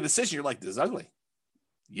like making a decision. You're like, this is ugly.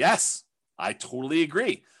 Yes, I totally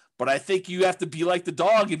agree. But I think you have to be like the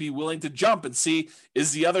dog and be willing to jump and see,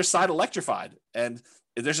 is the other side electrified? And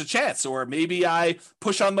there's a chance, or maybe I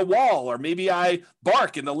push on the wall, or maybe I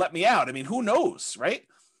bark and they'll let me out. I mean, who knows, right?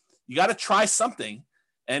 You got to try something.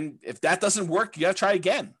 And if that doesn't work, you got to try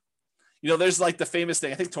again. There's like the famous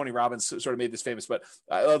thing. I think Tony Robbins sort of made this famous, but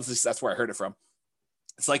that's where I heard it from.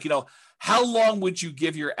 It's like, how long would you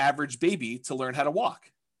give your average baby to learn how to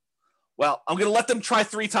walk? Well, I'm going to let them try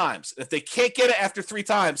 3 times. If they can't get it after 3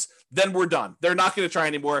 times, then we're done. They're not going to try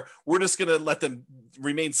anymore. We're just going to let them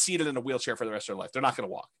remain seated in a wheelchair for the rest of their life. They're not going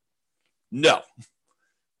to walk. No.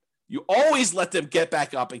 You always let them get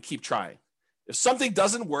back up and keep trying. If something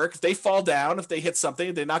doesn't work, if they fall down, if they hit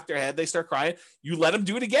something, they knock their head, they start crying, you let them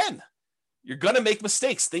do it again. You're going to make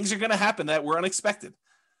mistakes. Things are going to happen that were unexpected.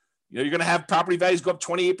 You're going to have property values go up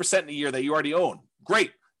 28% in a year that you already own.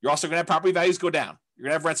 Great. You're also going to have property values go down. You're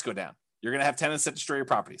going to have rents go down. You're going to have tenants that destroy your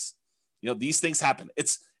properties. These things happen.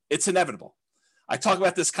 It's inevitable. I talk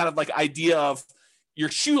about this kind of like idea of your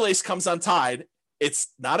shoelace comes untied. It's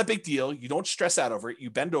not a big deal. You don't stress out over it.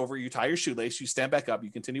 You bend over, you tie your shoelace, you stand back up,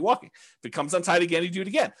 you continue walking. If it comes untied again, you do it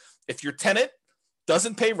again. If your tenant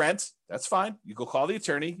doesn't pay rent, that's fine. You go call the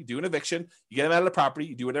attorney, you do an eviction, you get them out of the property,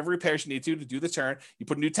 you do whatever repairs you need to do the turn, you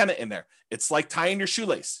put a new tenant in there. It's like tying your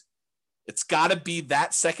shoelace. It's got to be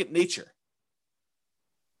that second nature.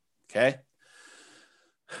 Okay?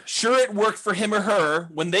 Sure, it worked for him or her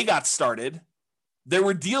when they got started. There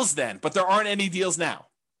were deals then, but there aren't any deals now.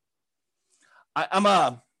 I'm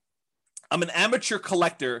an amateur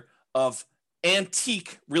collector of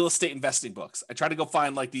antique real estate investing books. I try to go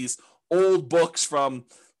find like these old books from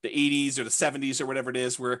the 80s or the 70s or whatever it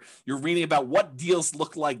is, where you're reading about what deals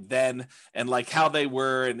looked like then and like how they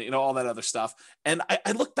were and all that other stuff. And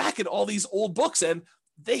I look back at all these old books and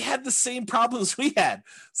they had the same problems we had.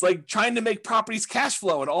 It's like trying to make properties cash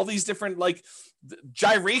flow and all these different like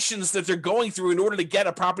gyrations that they're going through in order to get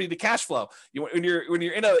a property to cash flow. When you're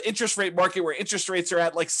in an interest rate market where interest rates are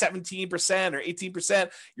at like 17% or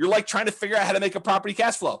 18%, you're like trying to figure out how to make a property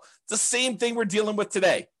cash flow. It's the same thing we're dealing with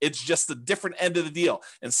today. It's just the different end of the deal.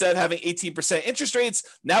 Instead of having 18% interest rates,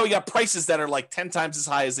 now we got prices that are like 10 times as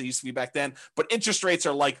high as they used to be back then, but interest rates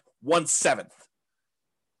are like 1/7.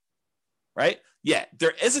 Right? Yeah,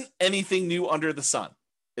 there isn't anything new under the sun.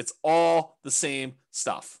 It's all the same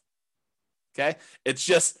stuff. Okay? It's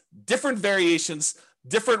just different variations,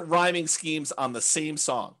 different rhyming schemes on the same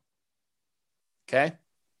song. Okay?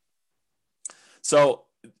 So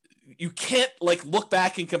you can't like look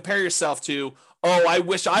back and compare yourself to, oh, I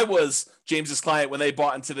wish I was James's client when they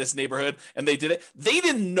bought into this neighborhood and they did it. They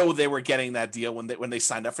didn't know they were getting that deal when they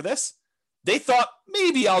signed up for this. They thought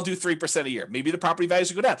maybe I'll do 3% a year. Maybe the property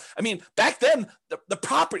values would go down. I mean, back then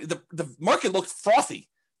the market looked frothy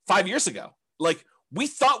 5 years ago. Like we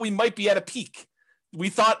thought we might be at a peak. We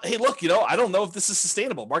thought, hey, look, I don't know if this is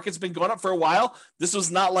sustainable. Market's been going up for a while. This was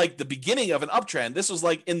not like the beginning of an uptrend. This was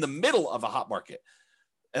like in the middle of a hot market.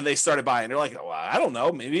 And they started buying. They're like, well, I don't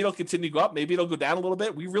know. Maybe it'll continue to go up. Maybe it'll go down a little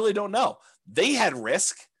bit. We really don't know. They had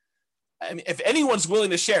risk. I mean, if anyone's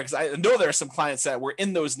willing to share, because I know there are some clients that were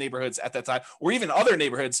in those neighborhoods at that time, or even other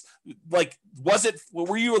neighborhoods, like,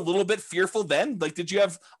 were you a little bit fearful then? Like, did you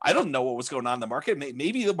have, I don't know what was going on in the market.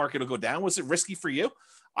 Maybe the market will go down. Was it risky for you?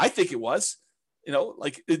 I think it was.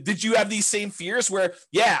 Like, did you have these same fears where,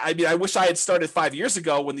 yeah, I mean, I wish I had started 5 years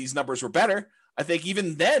ago when these numbers were better. I think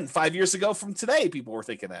even then, 5 years ago from today, people were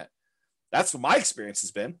thinking that. That's what my experience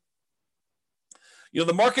has been.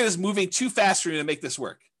 The market is moving too fast for you to make this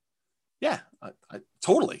work. Yeah, I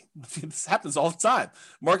totally. This happens all the time.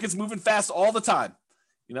 Market's moving fast all the time,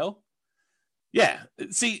 Yeah.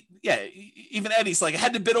 See, yeah, even Eddie's like, I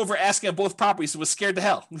had to bid over asking on both properties, so was scared to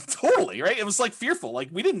hell. Totally, right? It was like fearful. Like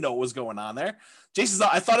we didn't know what was going on there. Jason's,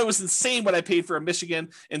 I thought it was insane what I paid for a Michigan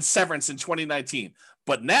in Severance in 2019.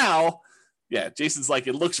 But now, yeah, Jason's like,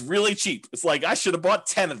 it looks really cheap. It's like, I should have bought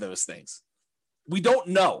 10 of those things. We don't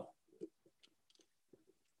know.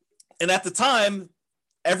 And at the time,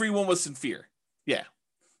 everyone was in fear. Yeah.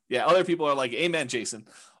 Yeah. Other people are like, amen, Jason.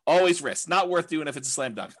 Always risk. Not worth doing if it's a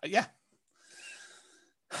slam dunk. Yeah.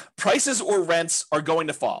 Prices or rents are going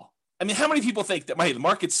to fall. I mean, how many people think that the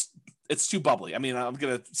market's it's too bubbly? I mean, I'm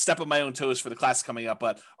going to step on my own toes for the class coming up,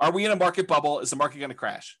 but are we in a market bubble? Is the market going to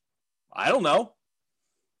crash? I don't know.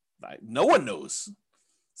 No one knows.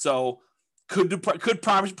 So could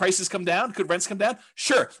prices come down? Could rents come down?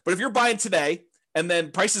 Sure. But if you're buying today and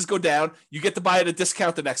then prices go down, you get to buy at a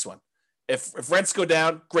discount the next one. If rents go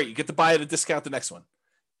down, great. You get to buy at a discount the next one.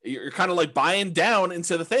 You're kind of like buying down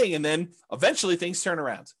into the thing, and then eventually things turn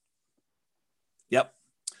around. Yep.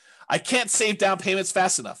 I can't save down payments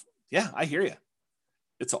fast enough. Yeah, I hear you.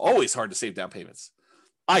 It's always hard to save down payments.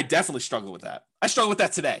 I definitely struggle with that. I struggle with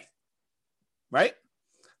that today. Right?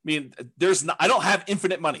 I mean, I don't have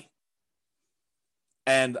infinite money.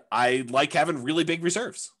 And I like having really big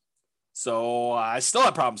reserves. So I still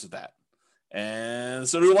have problems with that. And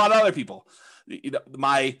so do a lot of other people. You know,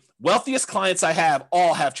 my wealthiest clients I have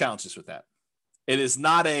all have challenges with that. It is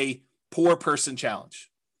not a poor person challenge.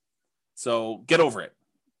 So get over it,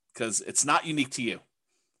 because it's not unique to you.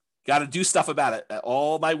 Got to do stuff about it.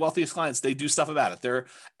 All my wealthiest clients, they do stuff about it. They're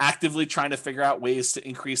actively trying to figure out ways to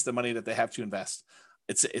increase the money that they have to invest.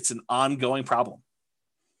 It's an ongoing problem.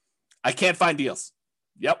 I can't find deals.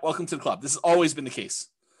 Yep, welcome to the club. This has always been the case.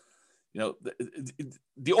 You know,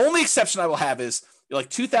 the only exception I will have is like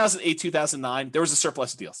 2008, 2009, there was a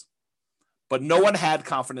surplus of deals. But no one had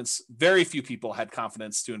confidence. Very few people had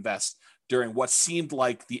confidence to invest during what seemed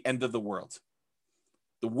like the end of the world.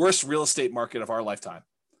 The worst real estate market of our lifetime.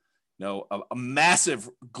 You know, a massive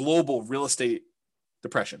global real estate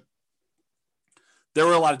depression. There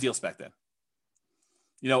were a lot of deals back then.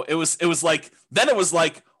 You know, it was like,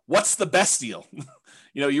 what's the best deal?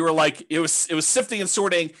 You know, you were like, it was sifting and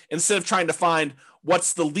sorting instead of trying to find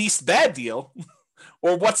what's the least bad deal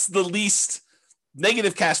or what's the least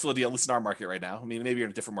negative cash flow deal, at least in our market right now. I mean, maybe you're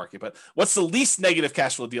in a different market, but what's the least negative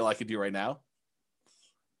cash flow deal I could do right now?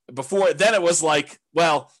 Before then it was like,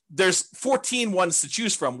 well, there's 14 ones to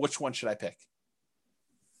choose from. Which one should I pick?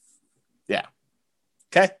 Yeah.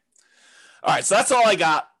 Okay. All right. So that's all I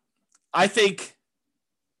got. I think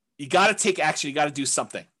you got to take action. You got to do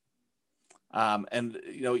something. And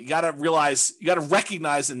you know, you got to realize, you got to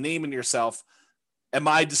recognize and name in yourself, am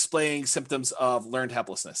I displaying symptoms of learned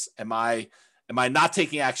helplessness? Am I not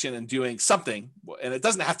taking action and doing something? And it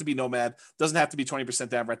doesn't have to be Nomad, doesn't have to be 20%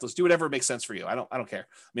 down rentals. Do whatever makes sense for you. I don't care.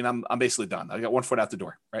 I mean, I'm basically done. I got 1 foot out the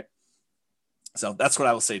door, right? So that's what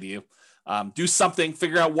I will say to you. Do something,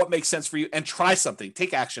 figure out what makes sense for you, and try something.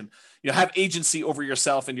 Take action. You know, have agency over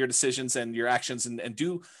yourself and your decisions and your actions, and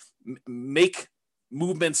make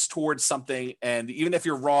movements towards something. And even if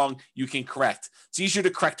you're wrong, you can correct. It's easier to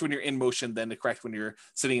correct when you're in motion than to correct when you're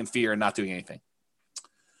sitting in fear and not doing anything.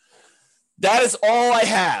 That is all I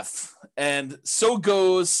have. And so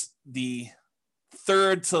goes the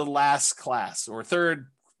third to last class, or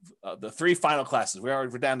the 3 final classes. We're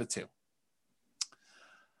down to 2.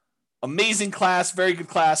 Amazing class, very good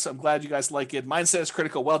class. I'm glad you guys like it. Mindset is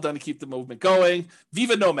critical. Well done to keep the movement going.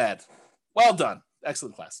 Viva Nomad. Well done.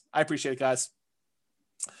 Excellent class. I appreciate it, guys.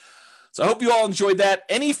 So I hope you all enjoyed that.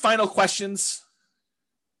 Any final questions?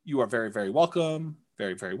 You are very, very welcome.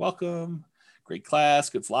 Very, very welcome. Great class.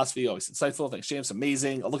 Good philosophy. Always insightful. Thanks, James.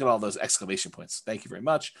 Amazing. Look at all those exclamation points. Thank you very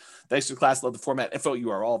much. Thanks for the class. Love the format info.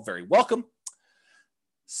 You are all very welcome.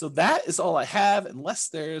 So that is all I have, unless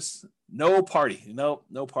there's no party. No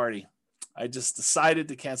party. I just decided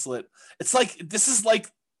to cancel it. It's like, this is like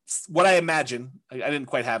what I imagine. I didn't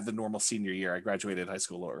quite have the normal senior year. I graduated high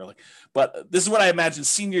school a little early, but this is what I imagine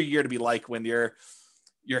senior year to be like when you're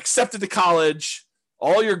accepted to college,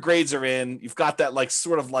 all your grades are in, you've got that like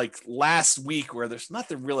sort of like last week where there's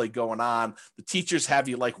nothing really going on. The teachers have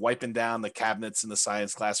you like wiping down the cabinets in the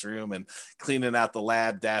science classroom and cleaning out the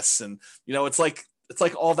lab desks. And, you know, it's like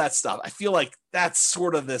all that stuff. I feel like that's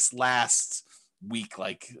sort of this last week,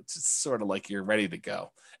 like it's sort of like you're ready to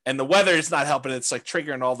go. And the weather is not helping. It's like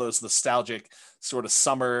triggering all those nostalgic sort of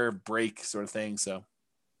summer break sort of thing. So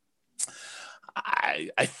I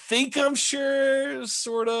think I'm sure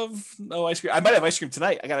sort of no ice cream. I might have ice cream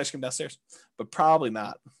tonight. I got ice cream downstairs, but probably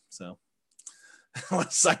not. So I want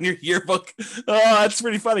to sign your yearbook. Oh, that's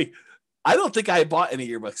pretty funny. I don't think I bought any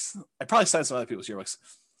yearbooks. I probably signed some other people's yearbooks.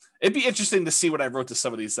 It'd be interesting to see what I wrote to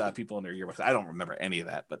some of these people in their yearbooks. I don't remember any of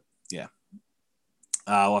that, but yeah.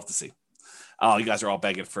 We'll have to see. Oh, you guys are all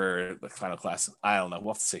begging for the final class. I don't know.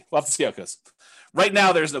 We'll have to see. We'll have to see how it goes. Right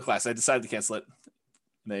now, there's no class. I decided to cancel it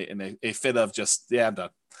in a fit of just, yeah, I'm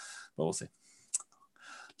done. But we'll see.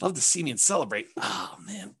 Love to see me and celebrate. Oh,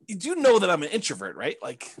 man. You do know that I'm an introvert, right?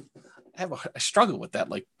 Like, I struggle with that.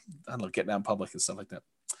 Like, I don't know, getting out in public and stuff like that.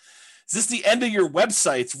 Is this the end of your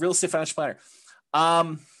website, Real Estate Financial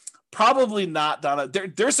Planner? Probably not, Donna.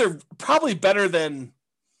 There's a probably better than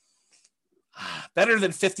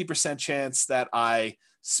 50% chance that I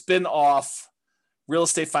spin off Real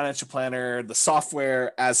Estate Financial Planner, the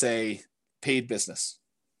software, as a paid business.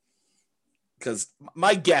 Because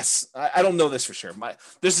my guess, I don't know this for sure.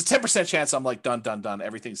 There's a 10% chance I'm like, done.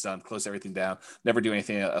 Everything's done. Close everything down. Never do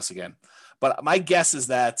anything else again. But my guess is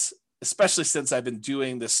that, especially since I've been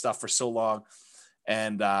doing this stuff for so long,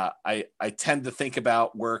 and I tend to think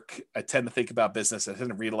about work. I tend to think about business. I tend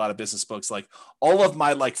to read a lot of business books. Like all of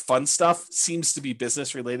my like fun stuff seems to be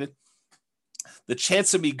business related. The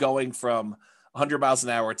chance of me going from 100 miles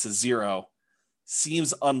an hour to 0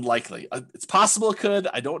 seems unlikely. It's possible it could.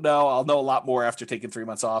 I don't know. I'll know a lot more after taking 3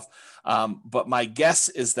 months off. But my guess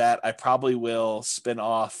is that I probably will spin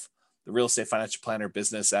off the Real Estate Financial Planner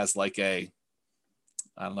business as like a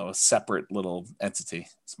separate little entity.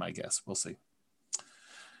 It's my guess. We'll see.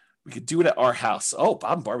 We could do it at our house. Oh,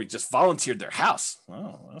 Bob and Barbie just volunteered their house.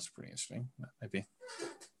 Oh, that's pretty interesting. Maybe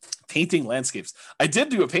painting landscapes. I did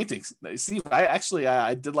do a painting. Steve,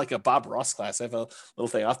 I did like a Bob Ross class. I have a little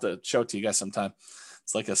thing. I'll have to show it to you guys sometime.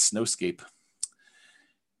 It's like a snowscape.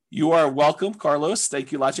 You are welcome, Carlos.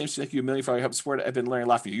 Thank you a lot, James. Thank you a million for all your help and support. I've been learning a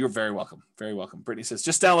lot from you. You're very welcome. Very welcome. Brittany says,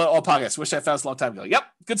 just download all podcasts. Wish I found this a long time ago. Yep.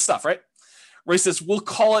 Good stuff, right? Ray says, we'll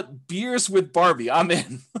call it Beers with Barbie. I'm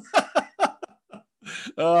in.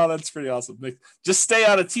 Oh, that's pretty awesome. Nick, just stay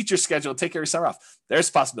on a teacher schedule. Take your summer off. There's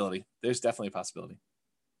a possibility. There's definitely a possibility.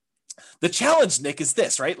 The challenge, Nick, is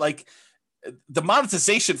this, right? Like the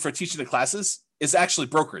monetization for teaching the classes is actually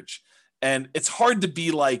brokerage. And it's hard to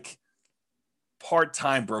be like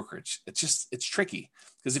part-time brokerage. It's tricky.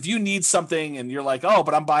 Because if you need something and you're like, oh,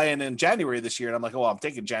 but I'm buying in January this year. And I'm like, oh, I'm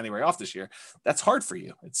taking January off this year. That's hard for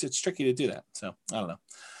you. It's tricky to do that. So I don't know.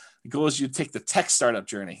 The goal is you take the tech startup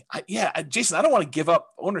journey. Jason, I don't want to give up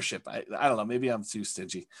ownership. I don't know. Maybe I'm too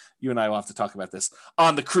stingy. You and I will have to talk about this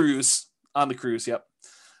on the cruise. Yep.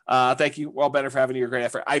 Thank you. Well, better for having your great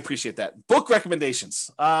effort. I appreciate that. Book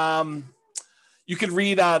recommendations. You can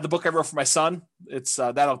read the book I wrote for my son. It's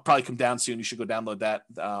that'll probably come down soon. You should go download that.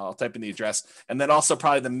 I'll type in the address. And then also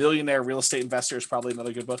probably The Millionaire Real Estate Investor is probably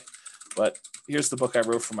another good book. But here's the book I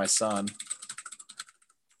wrote for my son.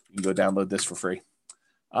 You can go download this for free.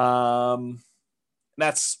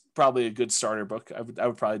 That's probably a good starter book. I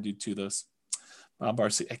would probably do 2 of those.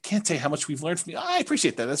 Barcy, I can't tell you how much we've learned from you. I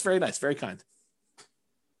appreciate that. That's very nice. Very kind.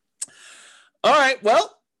 All right.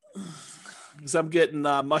 Well, because I'm getting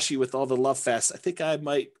mushy with all the love fest, I think I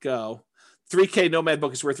might go. 3K Nomad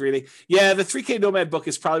book is worth reading. Yeah, the 3K Nomad book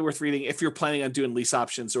is probably worth reading if you're planning on doing lease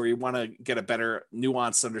options or you want to get a better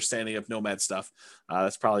nuanced understanding of Nomad stuff.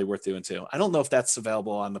 That's probably worth doing too. I don't know if that's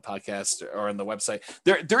available on the podcast or on the website.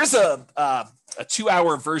 There is a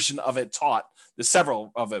 2-hour version of it taught. There's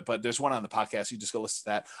several of it, but there's one on the podcast. You just go listen to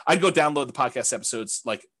that. I'd go download the podcast episodes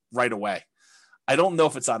like right away. I don't know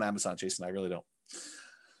if it's on Amazon, Jason. I really don't.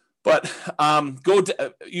 But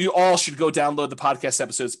you all should go download the podcast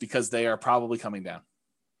episodes because they are probably coming down.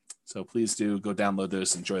 So please do go download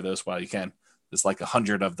those, enjoy those while you can. There's like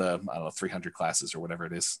 100 of the 300 classes or whatever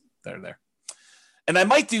it is that are there. And I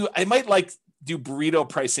might do burrito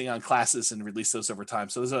pricing on classes and release those over time.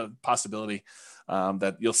 So there's a possibility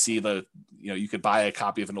that you'll see you could buy a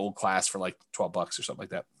copy of an old class for like $12 or something like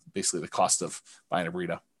that. Basically the cost of buying a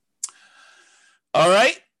burrito. All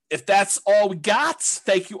right. If that's all we got,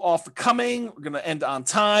 thank you all for coming. We're going to end on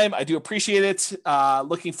time. I do appreciate it.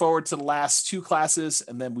 Looking forward to the last 2 classes,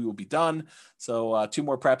 and then we will be done. So 2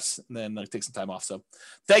 more preps, and then take some time off. So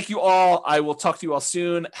thank you all. I will talk to you all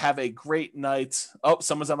soon. Have a great night. Oh,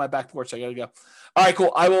 someone's on my back porch. I got to go. All right,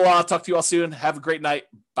 cool. I will talk to you all soon. Have a great night.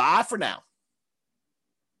 Bye for now.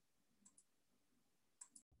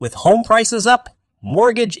 With home prices up,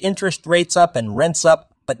 mortgage interest rates up, and rents up,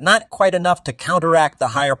 but not quite enough to counteract the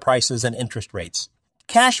higher prices and interest rates.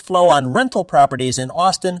 Cash flow on rental properties in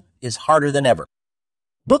Austin is harder than ever.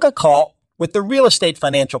 Book a call with the Real Estate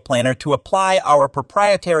Financial Planner to apply our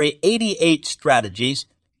proprietary 88 strategies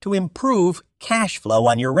to improve cash flow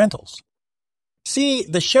on your rentals. See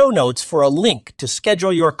the show notes for a link to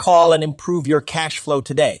schedule your call and improve your cash flow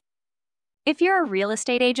today. If you're a real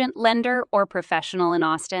estate agent, lender, or professional in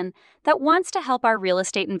Austin that wants to help our real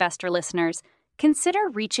estate investor listeners, consider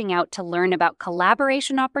reaching out to learn about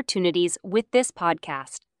collaboration opportunities with this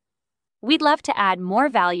podcast. We'd love to add more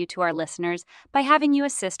value to our listeners by having you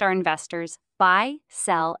assist our investors buy,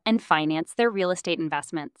 sell, and finance their real estate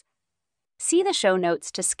investments. See the show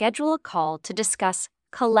notes to schedule a call to discuss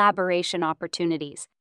collaboration opportunities.